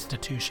each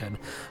institution.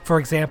 For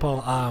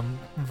example,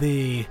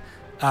 the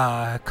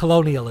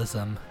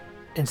colonialism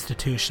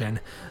institution,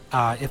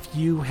 if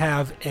you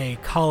have a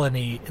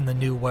colony in the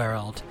New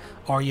World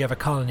or you have a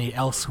colony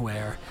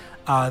elsewhere,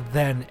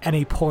 then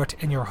any port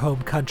in your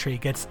home country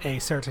gets a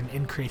certain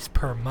increase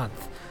per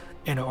month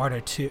in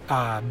order to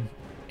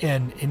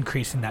in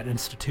increasing that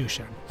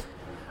institution.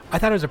 I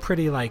thought it was a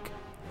pretty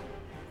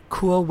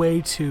cool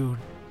way to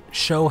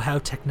show how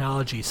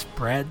technology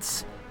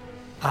spreads,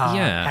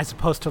 as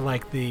opposed to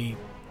the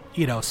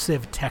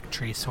Civ tech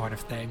tree sort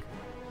of thing.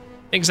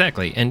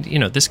 Exactly. And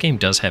this game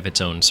does have its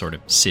own sort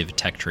of Civ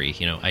tech tree.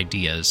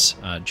 Ideas,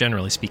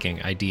 generally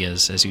speaking,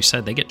 ideas, as you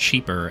said, they get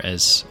cheaper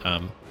as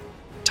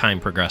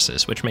time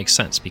progresses, which makes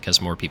sense because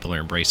more people are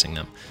embracing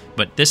them.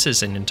 But this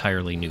is an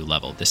entirely new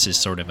level. This is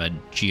sort of a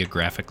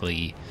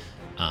geographically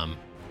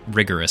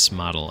rigorous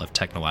model of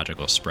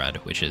technological spread,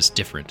 which is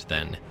different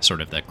than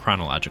sort of the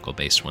chronological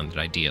based one that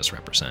ideas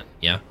represent.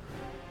 Yeah?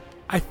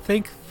 I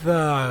think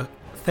the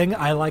thing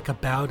I like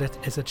about it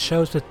is it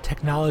shows that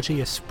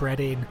technology is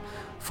spreading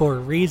for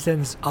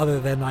reasons other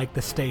than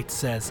the state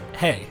says,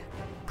 hey,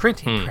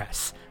 printing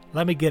press,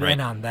 let me get in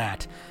on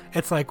that.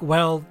 It's like,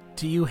 well,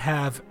 do you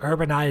have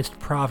urbanized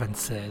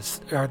provinces?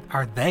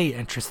 Are they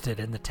interested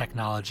in the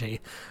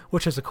technology?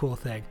 Which is a cool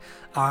thing.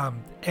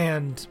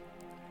 And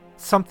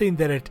something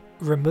that it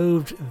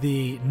removed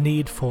the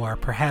need for,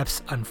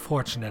 perhaps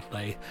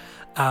unfortunately,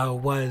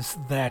 was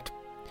that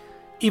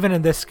even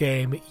in this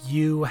game,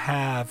 you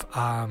have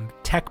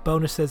tech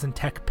bonuses and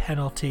tech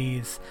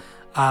penalties.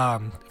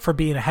 For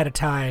being ahead of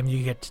time,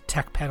 you get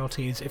tech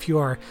penalties. If you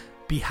are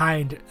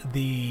behind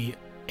the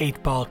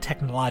 8-ball,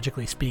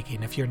 technologically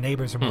speaking, if your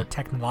neighbors are more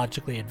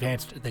technologically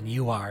advanced than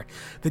you are,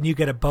 then you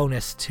get a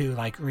bonus to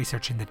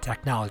researching the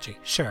technology.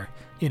 Sure,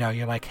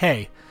 you're like,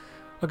 hey,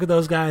 look at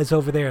those guys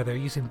over there. They're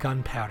using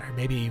gunpowder.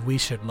 Maybe we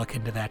should look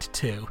into that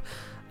too.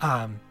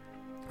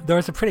 There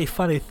was a pretty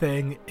funny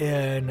thing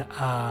in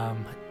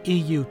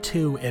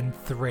EU2 and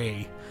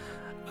 3,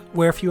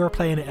 where if you were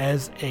playing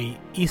as a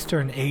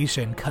Eastern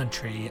Asian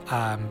country,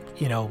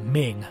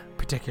 Ming,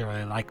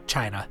 particularly like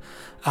China,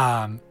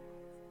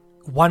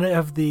 one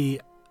of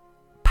the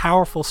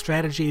powerful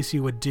strategies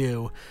you would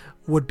do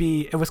would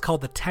be, it was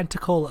called the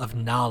Tentacle of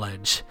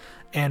Knowledge.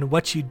 And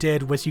what you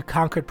did was you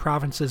conquered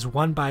provinces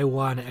one by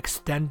one,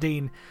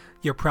 extending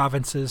your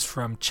provinces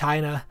from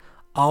China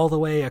all the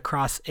way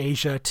across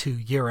Asia to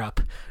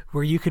Europe,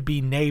 where you could be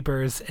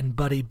neighbors and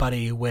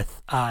buddy-buddy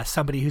with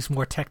somebody who's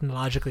more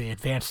technologically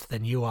advanced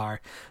than you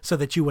are, so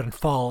that you wouldn't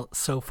fall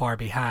so far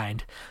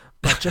behind.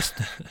 But just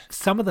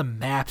some of the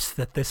maps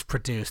that this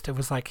produced, it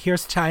was like,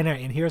 here's China,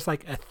 and here's a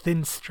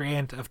thin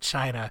strand of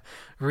China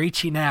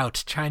reaching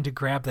out, trying to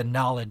grab the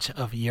knowledge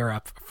of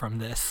Europe from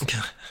this.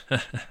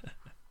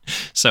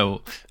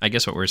 So I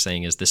guess what we're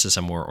saying is this is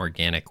a more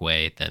organic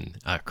way than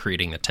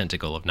creating a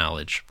tentacle of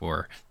knowledge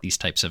for these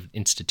types of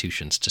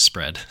institutions to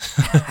spread.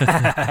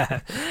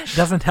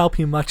 Doesn't help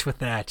you much with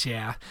that,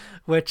 yeah.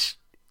 Which,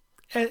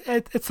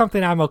 it's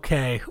something I'm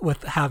okay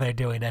with how they're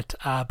doing it,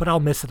 but I'll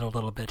miss it a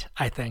little bit,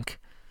 I think.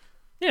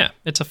 Yeah,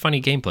 it's a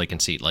funny gameplay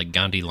conceit, like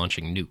Gandhi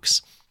launching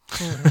nukes.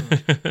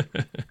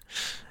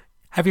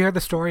 Have you heard the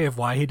story of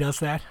why he does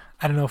that?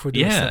 I don't know if we'll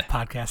do a Civ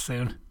podcast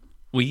soon.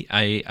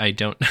 I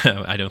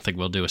don't think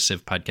we'll do a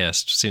Civ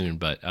podcast soon,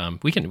 but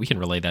we can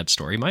relay that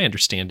story. My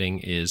understanding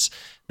is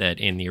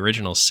that in the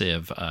original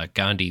Civ,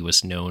 Gandhi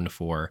was known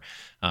for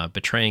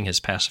betraying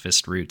his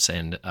pacifist roots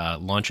and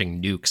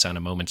launching nukes on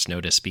a moment's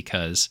notice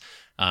because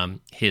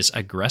his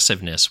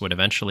aggressiveness would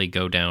eventually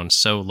go down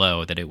so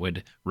low that it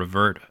would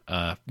revert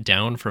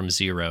down from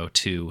 0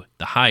 to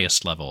the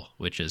highest level,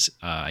 which is,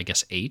 I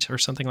guess, 8 or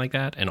something like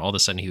that. And all of a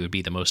sudden he would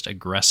be the most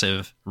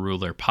aggressive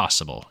ruler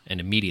possible and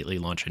immediately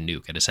launch a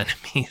nuke at his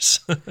enemies.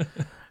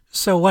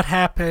 So what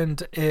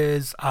happened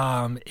is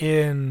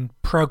in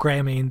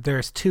programming,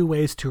 there's 2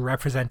 ways to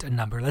represent a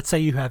number. Let's say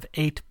you have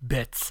 8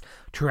 bits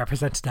to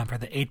represent a number,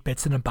 the 8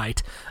 bits in a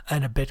byte,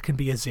 and a bit can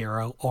be a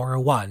 0 or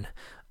a 1.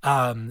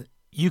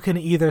 you can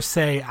either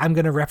say, I'm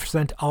going to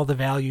represent all the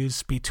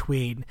values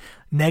between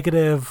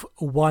negative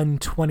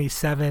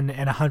 127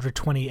 and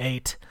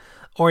 128,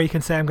 or you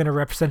can say, I'm going to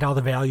represent all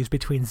the values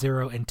between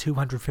 0 and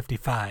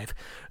 255.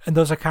 And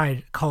those are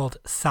called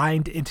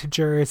signed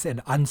integers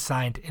and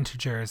unsigned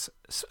integers,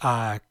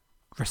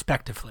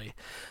 respectively.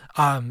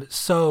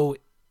 So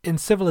in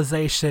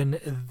Civilization,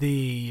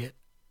 the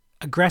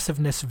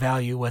aggressiveness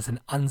value was an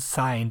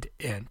unsigned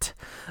int,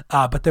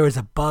 but there was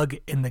a bug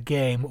in the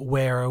game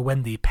where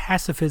when the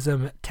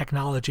pacifism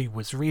technology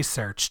was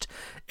researched,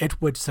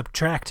 it would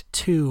subtract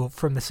 2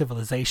 from the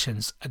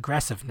civilization's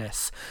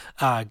aggressiveness.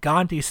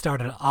 Gandhi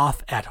started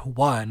off at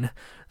 1,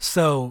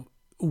 so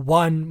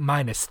 1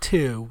 minus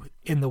 2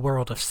 in the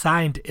world of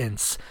signed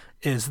ints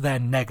is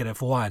then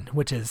negative 1,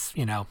 which is,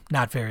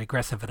 not very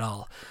aggressive at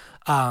all.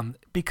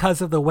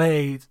 Because of the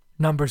way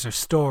numbers are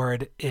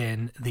stored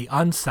in the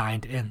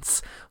unsigned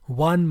ints,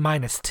 1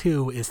 minus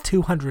 2 is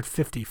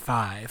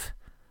 255,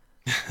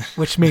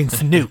 which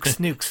means nukes,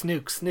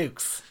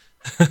 nukes.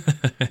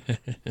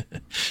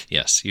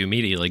 Yes, you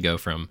immediately go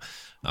from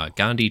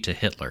Gandhi to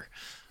Hitler.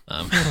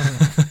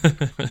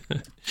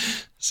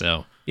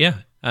 So, yeah,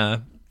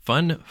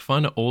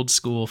 fun old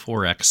school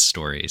 4X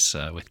stories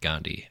with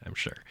Gandhi, I'm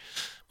sure.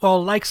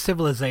 Well, like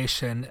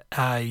Civilization,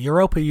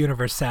 Europa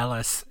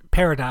Universalis,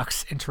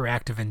 Paradox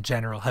Interactive in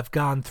general have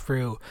gone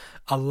through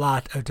a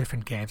lot of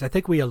different games. I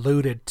think we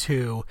alluded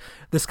to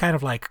this kind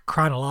of like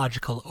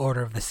chronological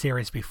order of the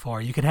series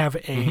before. You can have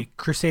a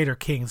Crusader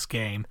Kings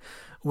game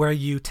where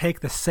you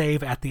take the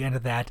save at the end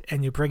of that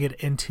and you bring it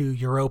into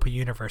Europa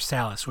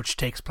Universalis, which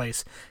takes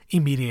place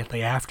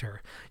immediately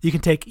after. You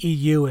can take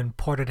EU and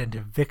port it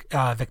into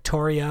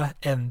Victoria,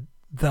 and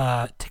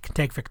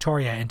take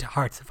Victoria into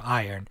Hearts of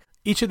Iron.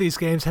 Each of these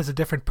games has a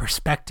different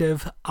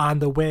perspective on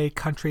the way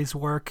countries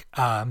work.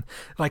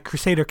 Like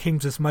Crusader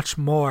Kings is much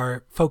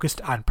more focused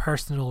on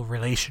personal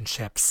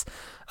relationships.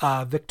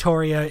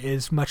 Victoria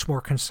is much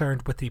more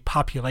concerned with the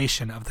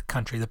population of the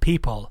country, the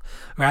people,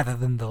 rather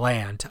than the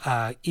land.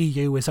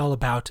 EU is all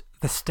about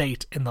the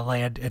state and the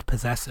land it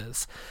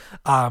possesses.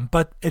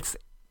 But it's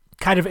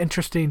kind of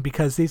interesting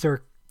because these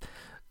are,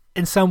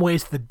 in some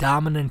ways, the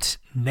dominant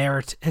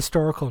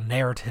historical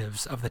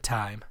narratives of the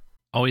time.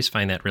 Always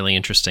find that really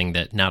interesting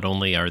that not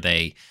only are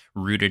they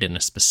rooted in a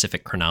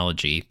specific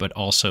chronology, but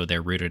also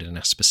they're rooted in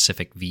a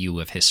specific view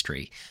of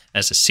history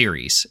as a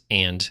series.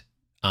 And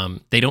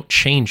they don't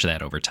change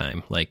that over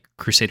time. Like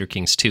Crusader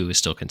Kings 2 is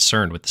still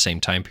concerned with the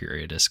same time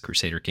period as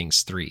Crusader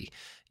Kings 3,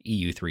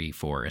 EU 3,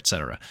 4,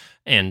 etc.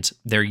 And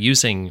they're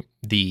using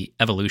the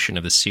evolution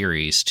of the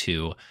series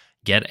to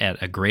get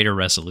at a greater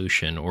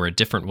resolution or a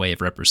different way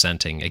of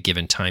representing a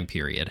given time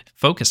period,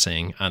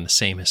 focusing on the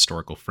same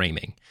historical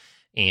framing.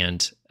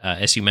 And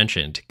as you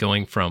mentioned,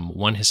 going from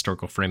one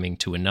historical framing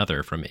to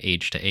another from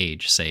age to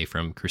age, say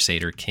from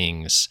Crusader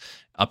Kings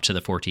up to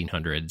the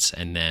 1400s,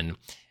 and then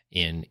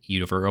in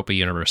Europa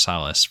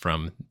Universalis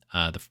from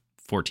the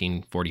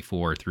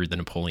 1444 through the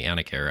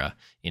Napoleonic era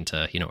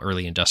into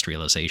early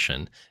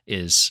industrialization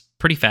is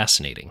pretty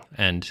fascinating.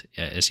 And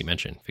as you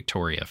mentioned,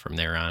 Victoria from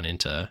there on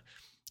into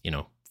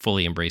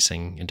fully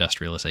embracing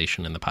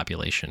industrialization and the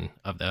population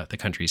of the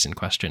countries in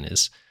question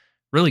is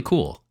really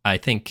cool. I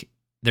think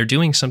they're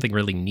doing something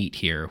really neat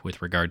here with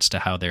regards to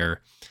how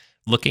they're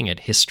looking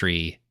at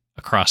history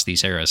across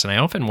these eras. And I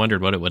often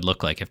wondered what it would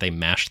look like if they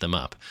mashed them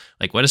up.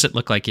 Like, what does it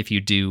look like if you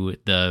do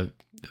the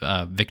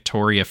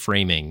Victoria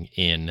framing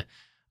in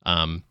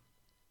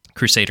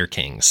Crusader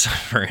Kings,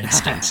 for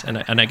instance?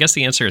 And I guess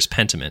the answer is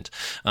Pentiment.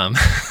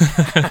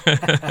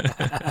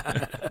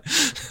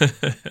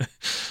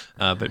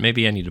 But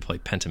maybe I need to play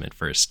Pentiment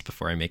first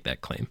before I make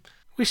that claim.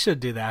 We should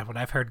do that one.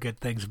 I've heard good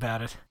things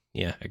about it.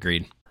 Yeah,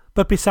 agreed.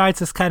 But besides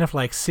this kind of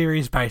like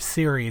series by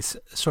series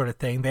sort of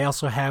thing, they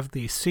also have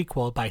the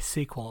sequel by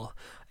sequel.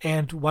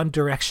 And one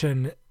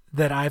direction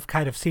that I've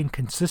kind of seen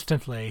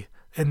consistently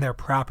in their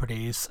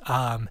properties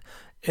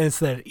is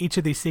that each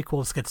of these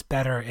sequels gets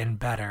better and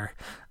better.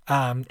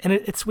 And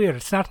it's weird.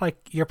 It's not like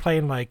you're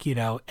playing like,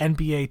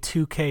 NBA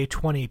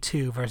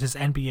 2K22 versus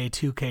NBA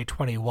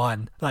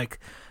 2K21. Like,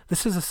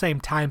 this is the same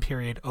time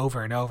period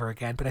over and over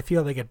again, but I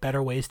feel they get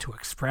better ways to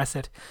express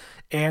it.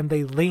 And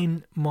they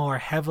lean more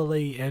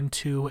heavily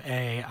into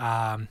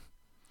a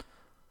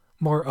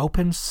more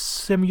open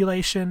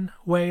simulation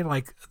way.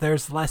 Like,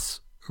 there's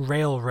less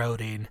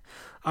railroading.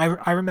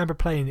 I remember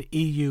playing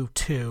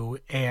EU2,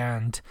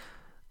 and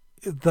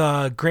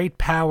the great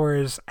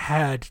powers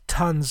had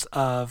tons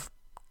of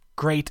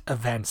great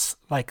events,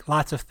 like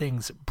lots of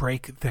things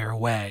break their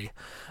way.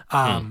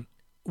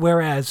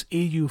 Whereas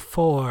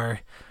EU4,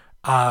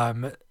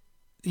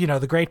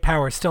 the great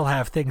powers still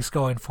have things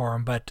going for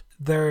them, but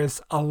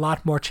there's a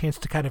lot more chance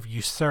to kind of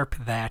usurp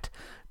that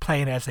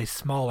playing as a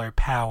smaller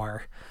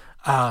power.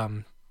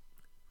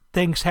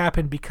 Things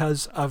happen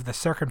because of the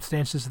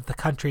circumstances that the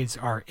countries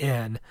are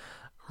in,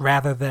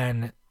 rather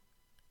than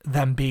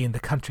them being the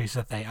countries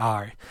that they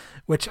are,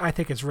 which I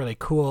think is really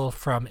cool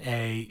from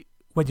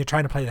when you're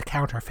trying to play the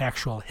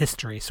counterfactual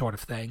history sort of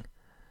thing.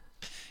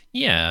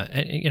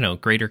 Yeah,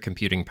 greater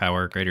computing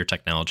power, greater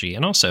technology,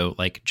 and also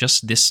like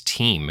just this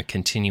team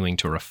continuing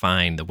to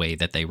refine the way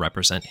that they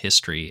represent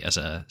history as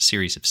a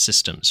series of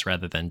systems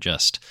rather than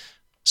just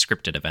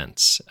scripted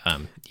events.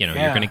 You're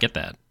going to get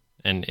that,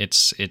 and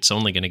it's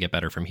only going to get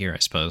better from here, I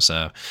suppose.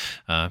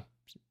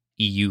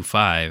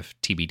 EU5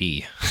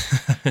 TBD.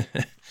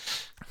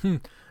 No,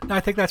 I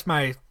think that's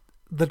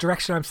the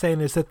direction I'm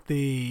saying is that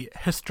the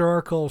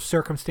historical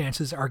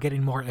circumstances are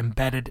getting more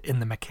embedded in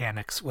the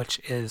mechanics, which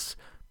is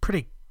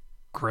pretty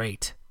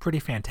great, pretty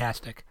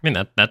fantastic. I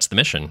mean, that's the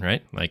mission,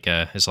 right? Like,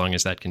 as long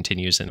as that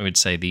continues, and I would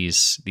say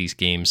these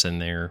games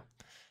and their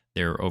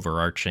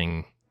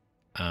overarching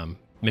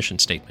mission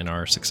statement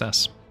are a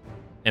success.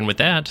 And with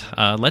that,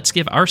 let's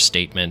give our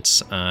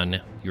statements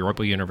on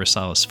Europa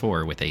Universalis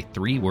IV with a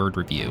 3-word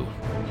review.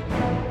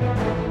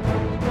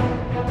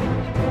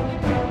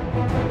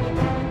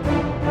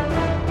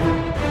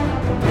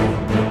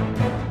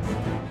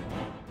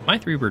 My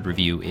 3-word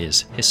review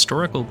is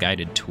Historical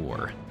Guided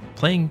Tour.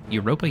 Playing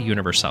Europa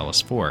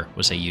Universalis IV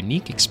was a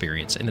unique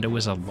experience in that it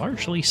was a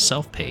largely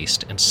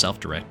self-paced and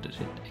self-directed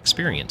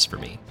experience for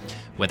me.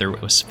 Whether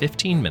it was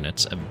 15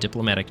 minutes of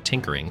diplomatic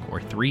tinkering or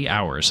 3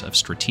 hours of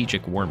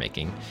strategic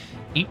war-making,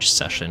 each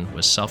session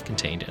was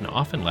self-contained and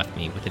often left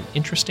me with an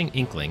interesting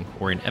inkling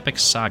or an epic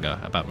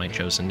saga about my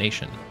chosen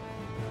nation.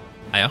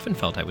 I often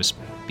felt I was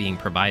being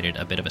provided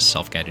a bit of a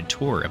self-guided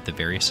tour of the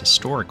various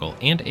historical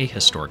and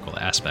ahistorical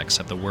aspects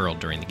of the world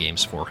during the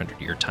game's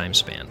 400-year time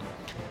span.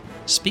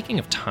 Speaking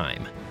of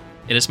time,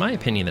 it is my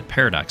opinion that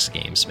Paradox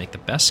games make the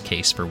best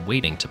case for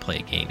waiting to play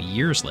a game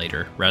years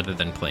later rather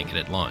than playing it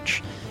at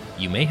launch.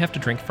 You may have to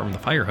drink from the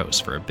fire hose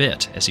for a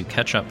bit as you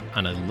catch up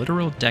on a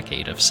literal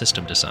decade of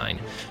system design,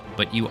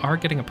 but you are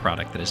getting a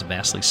product that is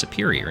vastly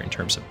superior in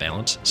terms of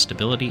balance,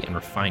 stability, and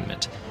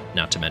refinement,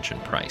 not to mention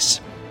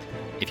price.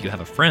 If you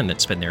have a friend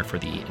that's been there for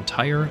the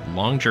entire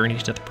long journey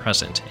to the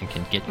present and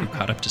can get you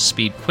caught up to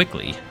speed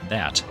quickly,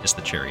 that is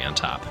the cherry on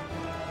top.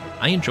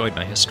 I enjoyed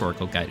my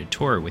historical guided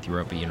tour with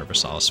Europa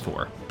Universalis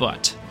IV,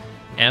 but,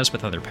 as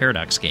with other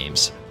Paradox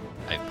games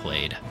I've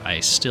played, I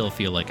still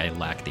feel like I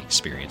lack the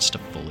experience to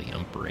fully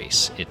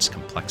embrace its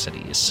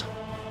complexities.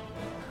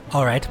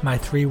 Alright, my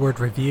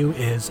 3-word review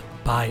is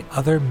By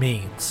Other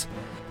Means.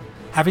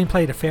 Having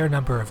played a fair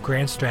number of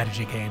grand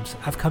strategy games,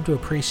 I've come to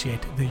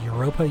appreciate the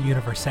Europa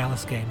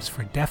Universalis games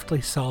for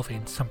deftly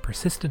solving some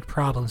persistent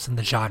problems in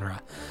the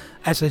genre.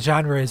 As the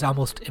genre is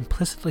almost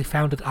implicitly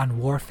founded on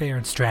warfare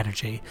and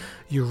strategy,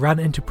 you run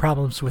into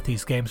problems with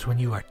these games when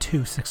you are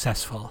too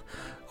successful.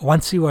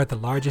 Once you are the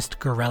largest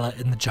gorilla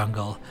in the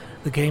jungle,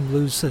 the game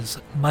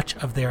loses much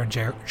of their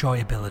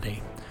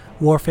enjoyability.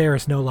 Warfare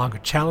is no longer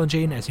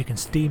challenging as you can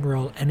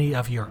steamroll any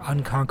of your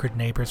unconquered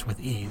neighbors with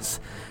ease,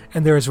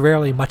 and there is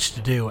rarely much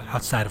to do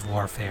outside of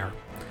warfare.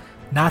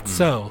 Not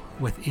so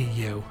with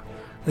EU.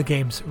 The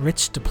game's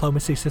rich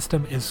diplomacy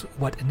system is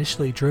what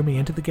initially drew me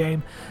into the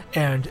game,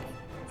 and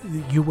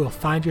you will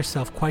find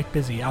yourself quite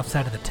busy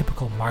outside of the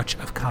typical march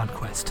of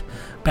conquest,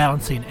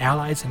 balancing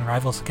allies and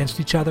rivals against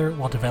each other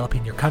while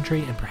developing your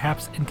country and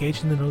perhaps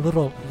engaging in a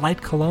little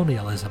light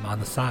colonialism on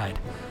the side.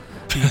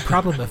 The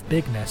problem of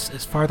bigness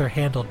is farther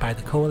handled by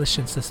the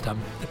coalition system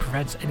that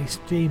prevents any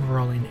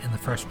steamrolling in the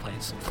first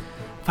place.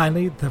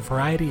 Finally, the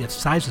variety of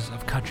sizes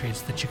of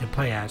countries that you can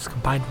play as,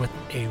 combined with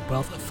a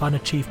wealth of fun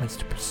achievements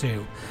to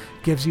pursue,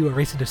 gives you a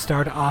reason to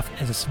start off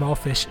as a small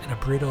fish in a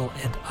brutal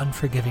and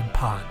unforgiving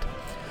pond.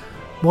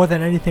 More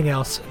than anything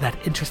else, that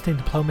interesting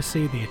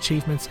diplomacy, the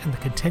achievements, and the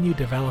continued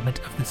development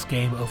of this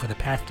game over the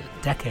past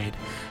decade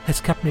has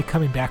kept me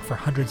coming back for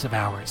hundreds of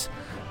hours.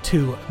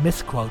 To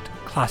misquote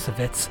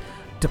Clausewitz,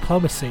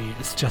 diplomacy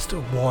is just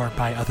war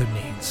by other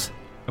means.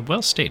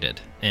 Well stated.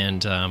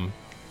 And,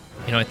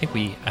 I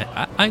think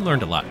I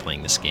learned a lot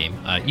playing this game.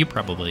 You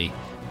probably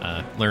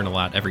learn a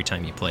lot every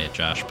time you play it,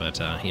 Josh, but,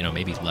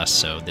 maybe less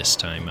so this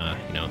time,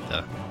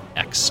 the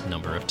X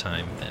number of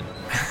time than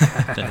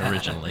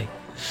originally.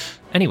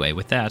 Anyway,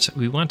 with that,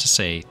 we want to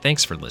say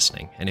thanks for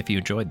listening, and if you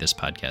enjoyed this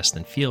podcast,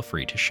 then feel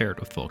free to share it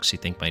with folks you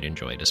think might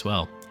enjoy it as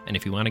well. And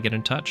if you want to get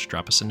in touch,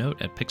 drop us a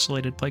note at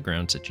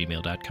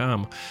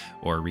pixelatedplaygrounds@gmail.com,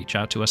 or reach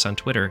out to us on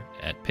Twitter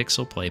at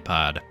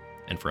pixelplaypod.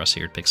 And for us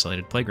here at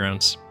Pixelated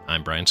Playgrounds,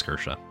 I'm Brian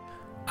Skirsha.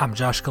 I'm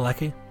Josh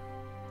Galecki.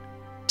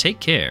 Take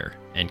care,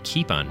 and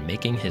keep on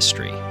making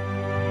history.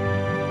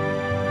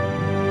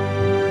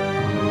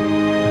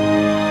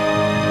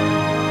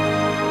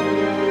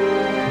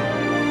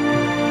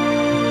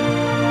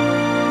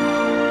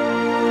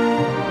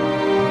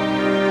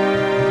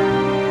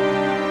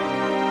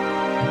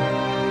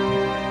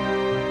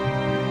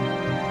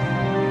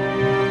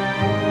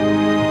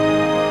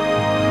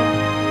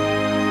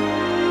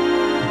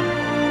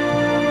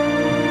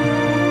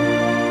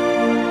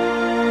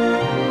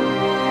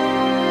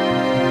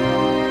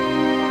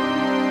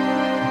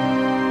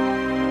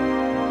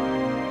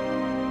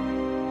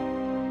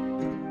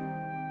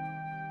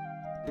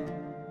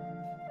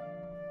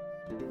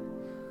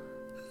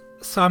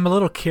 So I'm a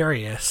little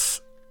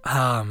curious.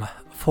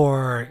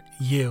 for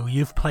you.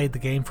 You've played the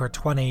game for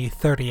 20,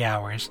 30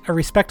 hours, a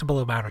respectable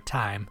amount of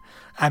time.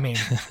 I mean,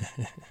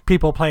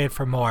 people play it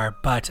for more,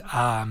 but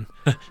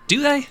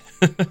do they?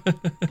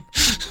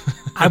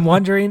 I'm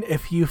wondering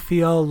if you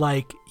feel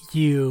like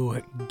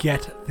you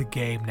get the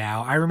game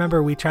now. I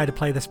remember we tried to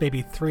play this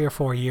maybe 3 or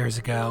 4 years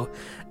ago,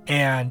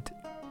 and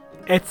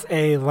it's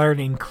a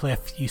learning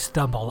cliff you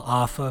stumble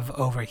off of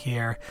over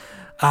here.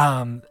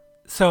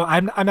 So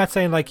I'm not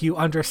saying like you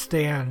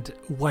understand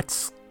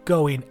what's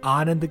going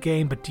on in the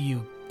game, but do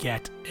you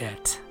get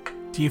it?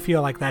 Do you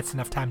feel like that's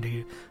enough time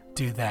to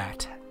do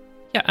that?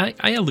 Yeah,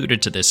 I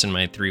alluded to this in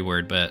my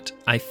 3-word, but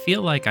I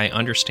feel like I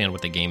understand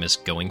what the game is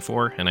going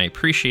for, and I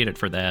appreciate it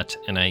for that,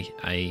 and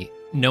I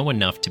know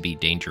enough to be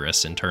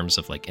dangerous in terms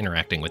of like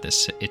interacting with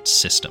its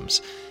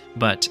systems.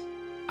 But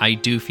I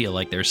do feel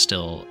like there's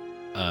still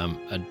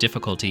a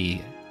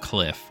difficulty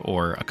cliff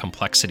or a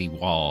complexity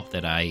wall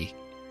that I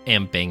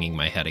am banging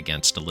my head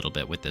against a little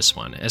bit with this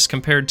one, as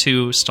compared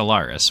to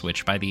Stellaris,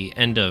 which by the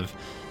end of,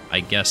 I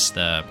guess,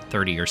 the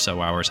 30 or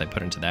so hours I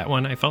put into that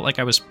one, I felt like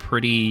I was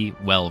pretty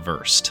well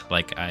versed.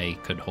 Like I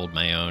could hold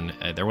my own.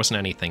 There wasn't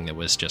anything that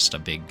was just a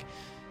big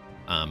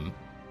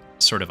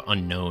sort of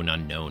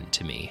unknown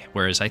to me.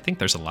 Whereas I think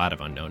there's a lot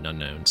of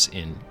unknowns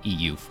in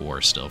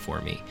EU4 still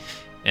for me.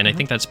 And I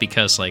think that's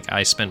because like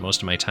I spent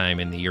most of my time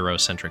in the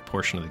Eurocentric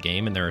portion of the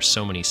game, and there are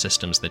so many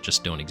systems that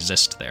just don't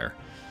exist there.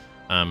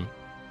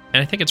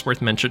 And I think it's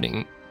worth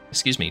mentioning,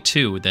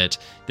 too, that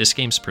this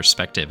game's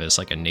perspective as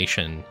like a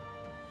nation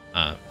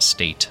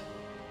state,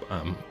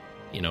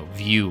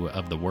 view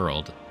of the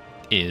world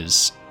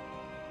is,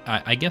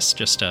 I guess,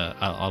 just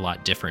a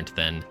lot different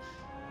than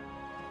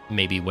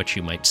maybe what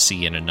you might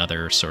see in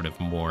another sort of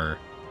more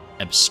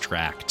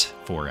abstract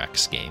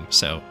 4X game.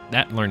 So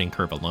that learning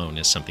curve alone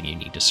is something you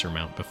need to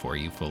surmount before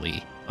you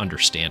fully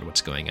understand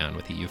what's going on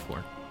with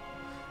EU4.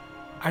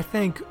 I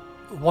think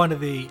one of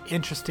the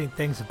interesting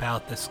things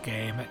about this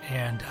game,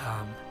 and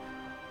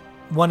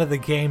one of the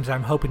games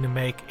I'm hoping to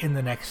make in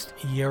the next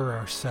year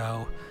or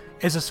so,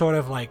 is a sort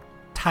of like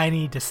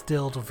tiny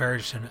distilled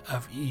version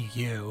of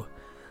EU.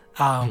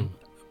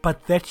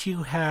 But that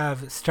you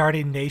have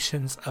starting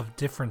nations of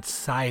different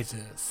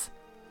sizes.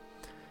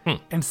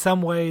 In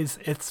some ways,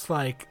 it's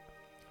like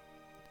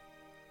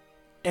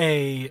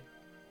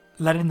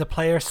letting the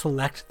player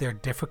select their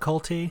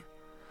difficulty.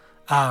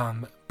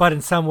 But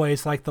in some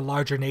ways, like, the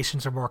larger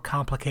nations are more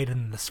complicated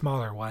than the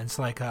smaller ones.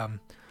 Like,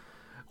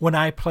 when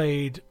I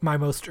played my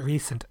most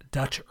recent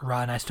Dutch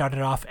run, I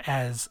started off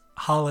as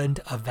Holland,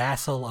 a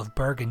vassal of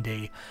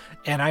Burgundy,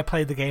 and I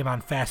played the game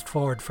on fast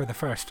forward for the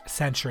first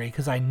century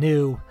because I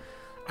knew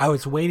I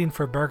was waiting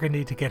for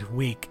Burgundy to get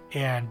weak,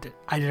 and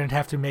I didn't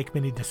have to make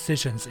many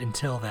decisions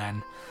until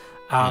then.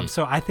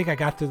 So I think I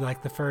got through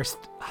like the first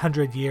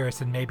 100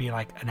 years in maybe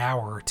like an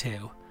hour or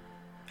two.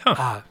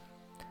 Huh.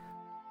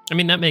 I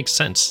mean, that makes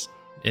sense.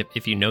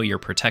 If you know you're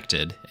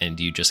protected and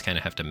you just kind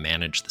of have to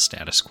manage the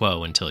status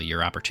quo until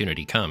your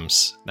opportunity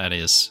comes, that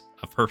is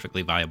a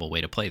perfectly viable way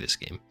to play this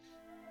game.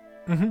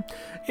 Mm-hmm.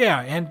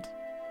 Yeah, and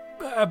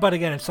but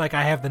again, it's like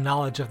I have the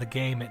knowledge of the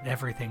game and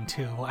everything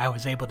too. I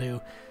was able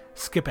to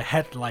skip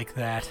ahead like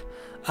that.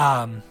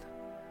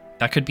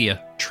 That could be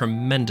a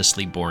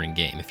tremendously boring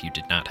game if you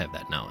did not have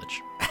that knowledge.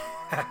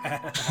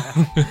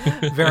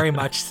 Very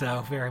much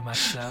so.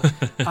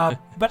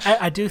 But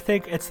I do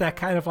think it's that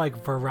kind of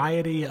like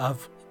variety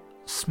of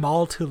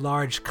small to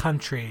large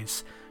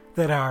countries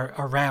that are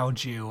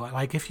around you.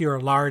 Like if you're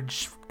a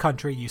large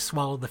country, you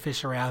swallow the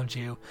fish around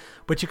you,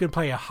 but you can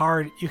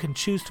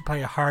choose to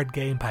play a hard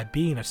game by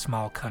being a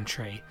small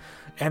country,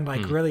 and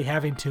like really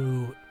having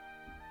to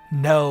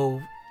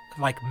know,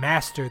 like,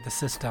 master the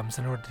systems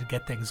in order to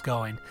get things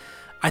going.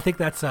 I think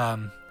that's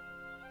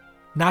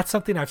not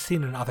something I've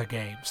seen in other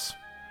games.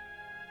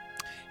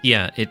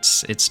 Yeah,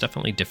 it's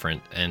definitely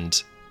different,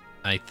 and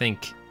I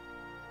think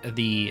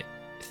the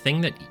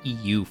thing that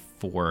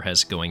EU4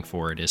 has going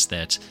for it is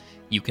that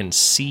you can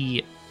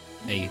see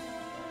a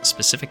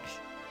specific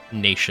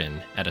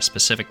nation at a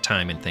specific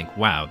time and think,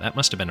 wow, that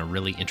must have been a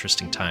really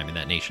interesting time in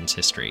that nation's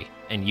history.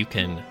 And you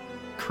can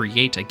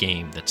create a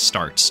game that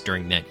starts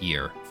during that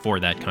year for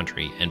that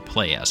country and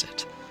play as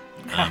it.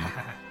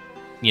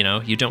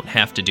 You don't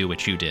have to do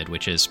what you did,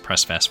 which is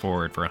press fast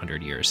forward for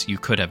 100 years. You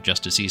could have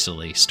just as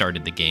easily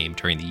started the game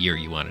during the year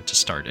you wanted to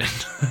start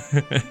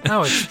it.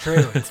 No, it's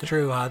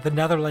true. The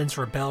Netherlands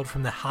rebelled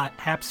from the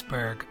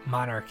Habsburg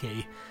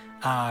monarchy.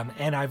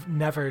 And I've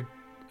never,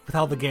 with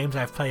all the games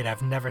I've played,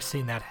 I've never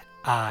seen that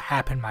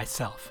happen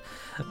myself.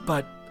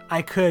 But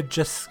I could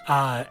just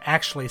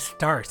actually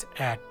start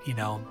at,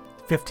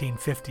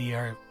 1550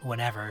 or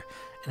whatever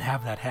and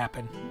have that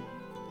happen.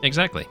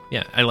 Exactly.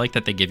 Yeah, I like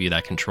that they give you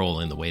that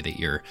control in the way that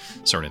you're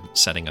sort of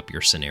setting up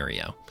your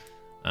scenario.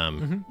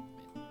 And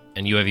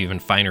you have even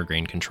finer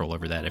grained control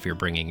over that if you're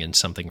bringing in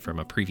something from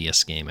a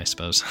previous game, I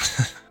suppose.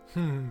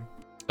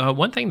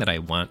 One thing that I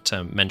want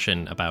to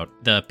mention about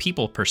the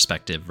people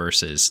perspective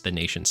versus the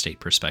nation state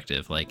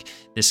perspective, like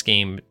this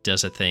game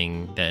does a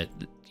thing that,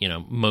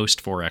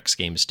 most 4X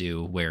games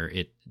do, where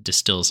it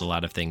distills a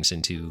lot of things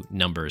into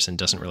numbers and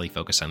doesn't really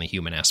focus on the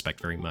human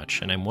aspect very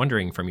much. And I'm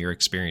wondering, from your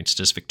experience,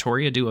 does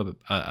Victoria do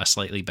a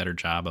slightly better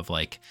job of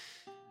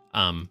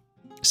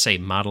say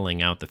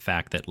modeling out the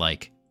fact that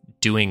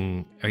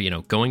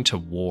going to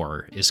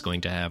war is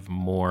going to have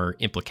more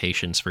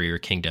implications for your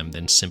kingdom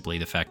than simply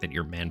the fact that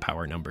your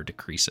manpower number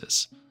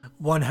decreases?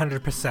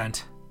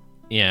 100%.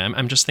 Yeah,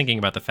 I'm just thinking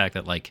about the fact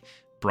that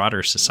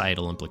broader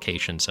societal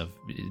implications of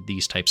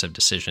these types of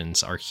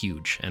decisions are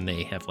huge, and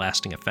they have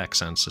lasting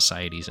effects on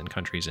societies and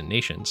countries and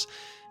nations.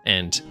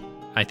 And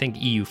I think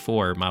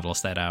EU4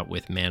 models that out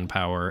with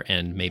manpower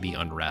and maybe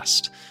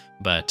unrest.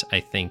 But I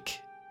think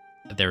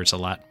there's a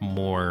lot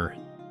more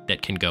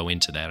that can go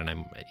into that,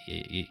 and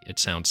it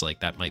sounds like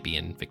that might be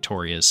in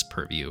Victoria's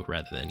purview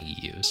rather than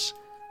EU's.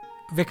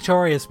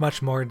 Victoria is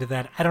much more into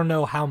that. I don't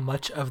know how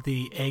much of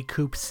the A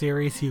Coop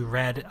series you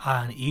read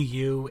on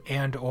EU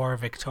and or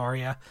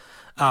Victoria.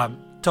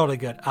 Totally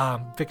good.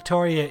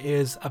 Victoria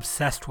is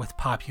obsessed with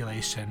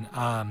population.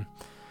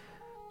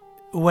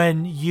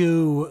 When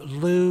you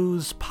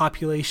lose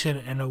population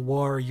in a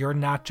war, you're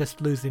not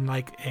just losing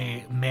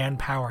a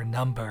manpower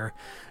number.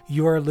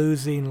 You're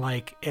losing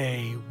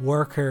a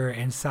worker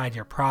inside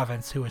your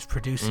province who is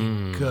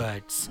producing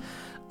goods.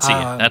 See,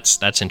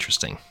 that's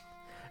interesting.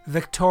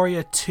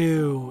 Victoria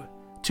 2,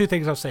 two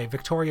things I'll say.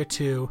 Victoria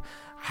 2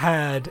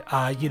 had,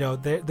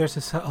 there's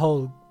this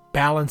whole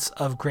balance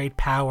of great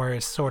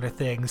powers sort of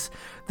things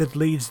that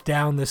leads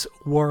down this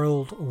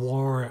World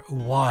War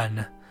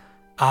I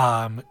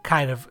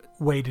kind of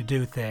way to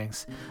do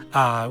things,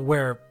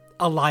 where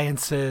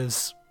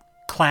alliances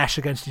clash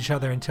against each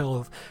other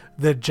until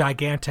the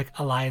gigantic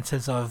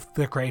alliances of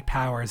the great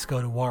powers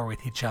go to war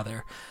with each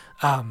other.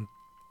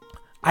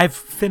 I've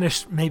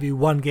finished maybe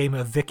one game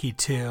of Vicky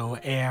 2,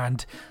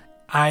 and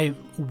I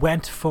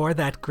went for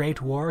that Great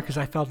War because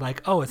I felt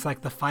it's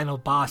like the final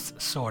boss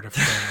sort of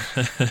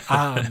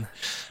thing.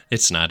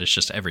 It's not. It's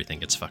just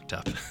everything gets fucked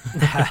up.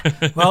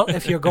 Well,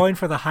 if you're going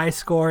for the high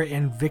score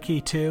in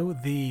Vicky 2,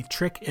 the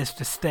trick is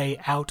to stay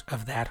out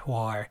of that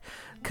war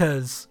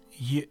because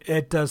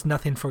it does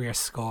nothing for your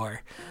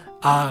score.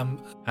 I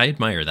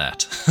admire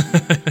that.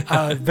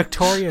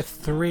 Victoria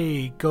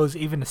 3 goes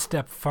even a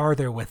step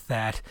farther with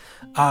that.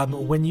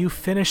 When you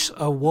finish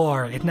a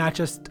war, it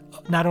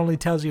not only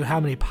tells you how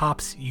many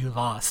pops you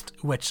lost,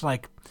 which a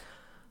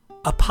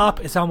pop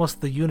is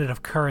almost the unit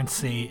of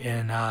currency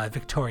in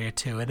Victoria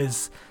 2. It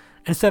is,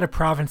 instead of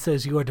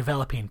provinces, you are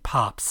developing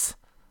pops.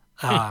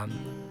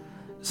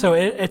 So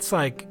it's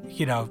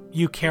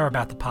you care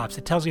about the pops.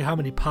 It tells you how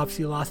many pops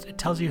you lost. It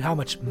tells you how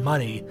much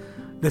money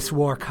this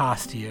war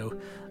cost you.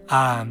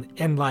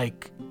 And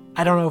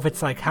I don't know if it's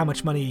how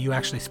much money you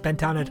actually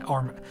spent on it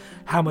or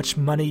how much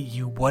money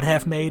you would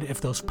have made if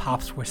those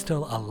pops were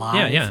still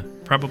alive. Yeah.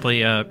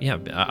 Probably,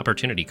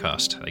 opportunity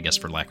cost, I guess,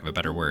 for lack of a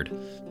better word.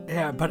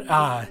 Yeah, but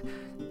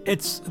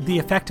it's the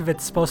effect of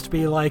it's supposed to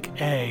be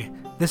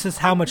this is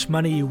how much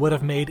money you would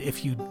have made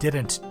if you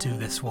didn't do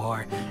this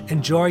war.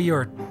 Enjoy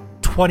your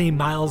 20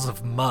 miles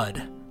of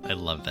mud. I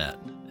love that.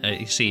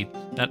 You see,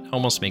 that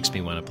almost makes me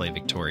want to play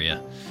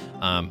Victoria.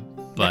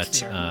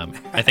 But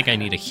I think I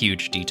need a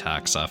huge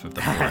detox off of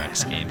the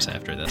 4X games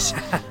after this.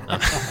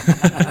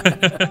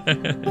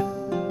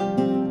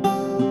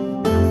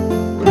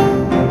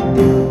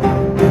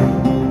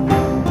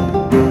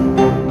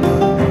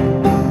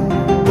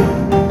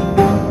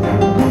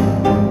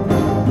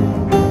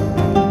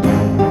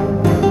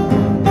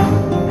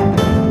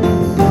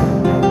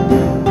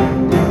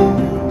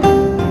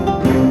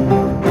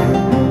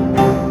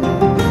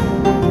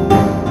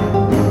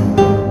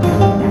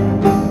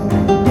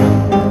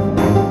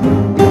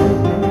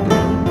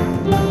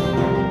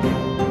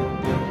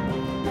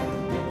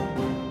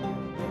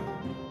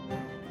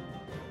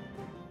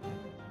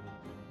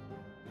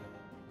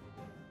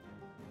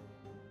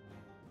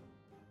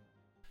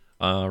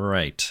 All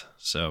right,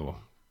 so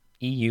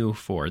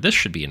EU4. This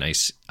should be a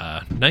nice,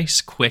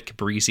 quick,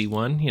 breezy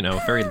one.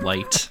 Very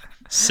light,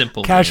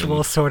 simple, casual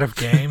game. Sort of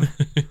game.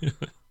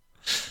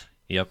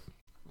 Yep.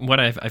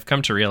 What I've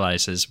come to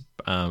realize is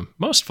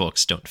most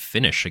folks don't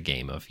finish a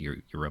game of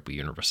Europa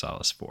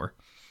Universalis IV.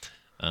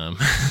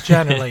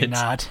 Generally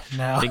not.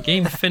 No. The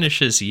game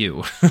finishes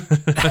you.